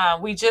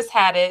we just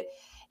had it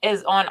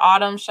is on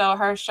Autumn's show.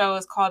 Her show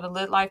is called the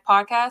Lit Life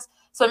Podcast.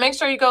 So make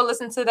sure you go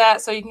listen to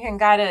that so you can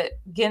kind of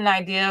get an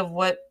idea of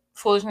what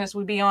foolishness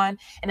we'd be on.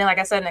 And then, like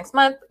I said, next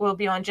month we'll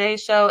be on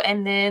Jay's show,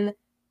 and then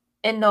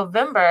in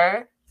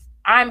November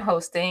I'm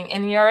hosting,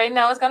 and you already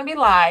know it's going to be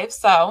live.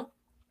 So,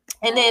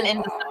 and then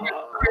in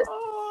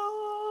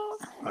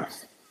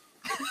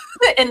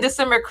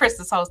December, Chris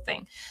is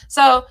hosting.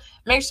 So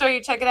make sure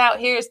you check it out.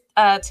 Here's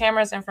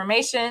Tamara's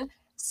information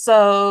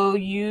so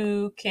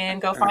you can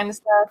go find the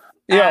stuff.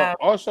 Yeah.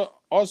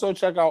 Also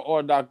check out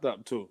All Docked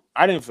Up too.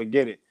 I didn't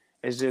forget it.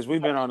 It's just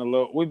we've been on a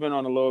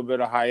little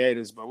bit of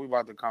hiatus, but we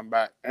about to come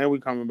back, and we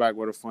coming back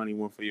with a funny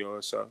one for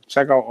yours. So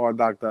check out All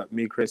Docked Up.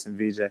 Me, Chris, and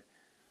VJ.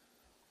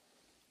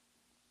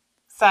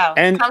 So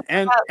and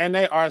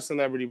they are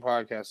celebrity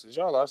podcasters.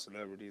 Y'all are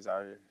celebrities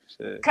out here.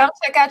 Shit. Come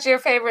check out your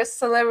favorite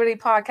celebrity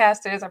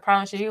podcasters. I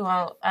promise you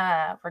won't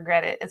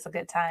regret it. It's a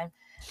good time.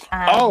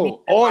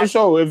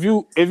 Also, if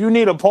you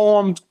need a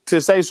poem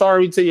to say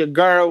sorry to your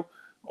girl,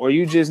 or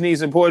you just need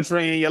some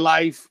poetry in your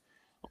life,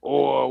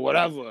 or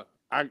whatever,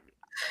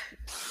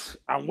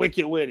 I'm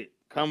wicked with it.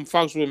 Come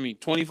fucks with me.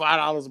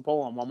 $25 a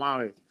poem. I'm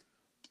out here.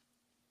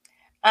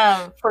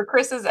 For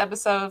Chris's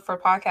episode for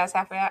podcast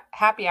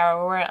happy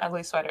hour, we're wearing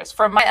ugly sweaters.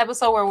 For my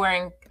episode, we're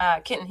wearing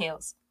kitten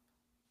heels.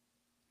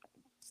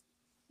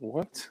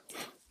 What?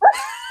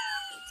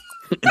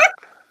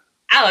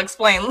 I'll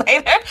explain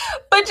later,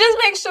 but just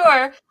make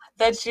sure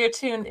that you're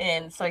tuned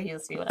in so you'll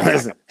see what I'm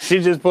saying. She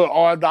just put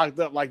all docked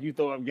up like you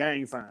throw up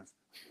gang signs.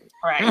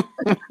 Right.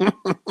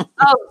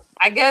 Oh,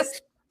 I guess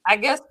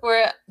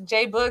for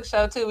J Book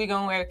show too, we're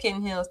gonna wear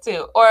kitten heels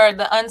too, or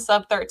the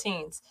unsub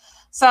 13s.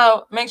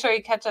 So make sure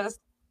you catch us.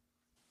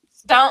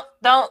 Don't.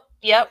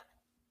 Yep.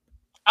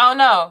 Oh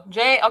no,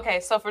 Jay. Okay,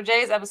 so for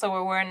Jay's episode,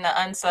 we're wearing the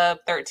unsub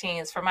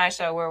 13s. For my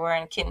show, we're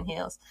wearing kitten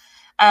heels.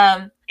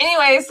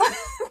 Anyways,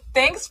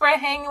 thanks for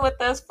hanging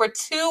with us for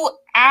 2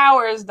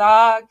 hours,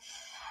 dog.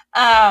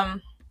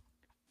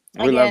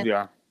 We love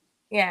y'all.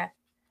 Yeah,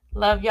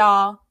 love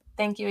y'all.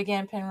 Thank you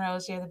again,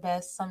 Penrose. You're the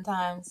best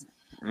sometimes.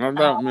 No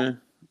doubt,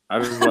 man. I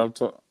just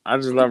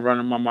love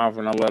running my mouth,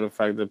 and I love the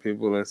fact that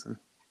people listen.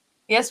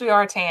 Yes, we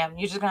are, Tam.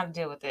 You're just gonna have to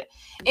deal with it.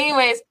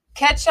 Anyways,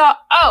 catch y'all.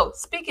 Oh,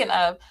 speaking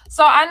of,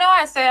 so I know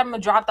I say I'm gonna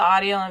drop the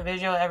audio and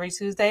visual every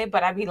Tuesday,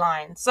 but I be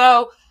lying.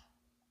 So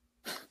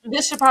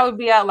this should probably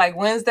be out like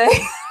Wednesday.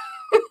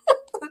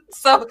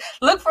 So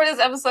look for this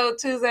episode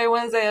Tuesday,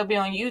 Wednesday. It'll be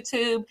on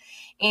YouTube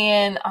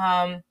and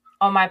on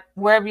my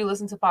wherever you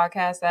listen to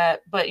podcasts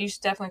at. But you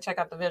should definitely check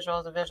out the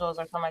visuals. The visuals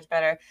are so much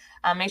better.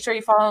 Make sure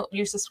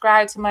you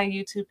subscribe to my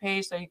YouTube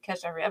page so you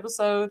catch every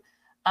episode.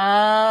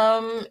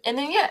 And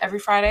then every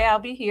Friday I'll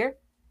be here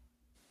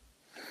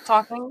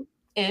talking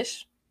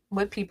ish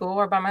with people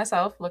or by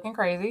myself looking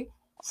crazy.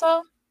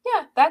 So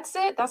yeah, that's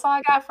it. That's all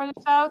I got for the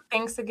show.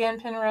 Thanks again,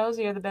 Penrose.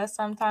 You're the best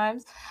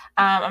sometimes.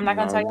 I'm not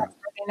gonna tell you happy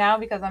birthday now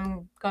because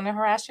I'm gonna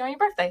harass you on your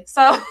birthday.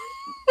 So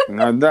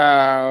no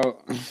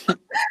doubt.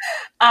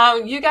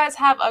 You guys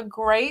have a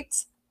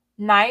great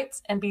night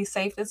and be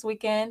safe this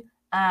weekend.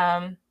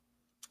 Bye.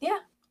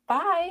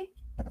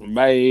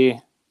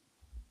 Bye.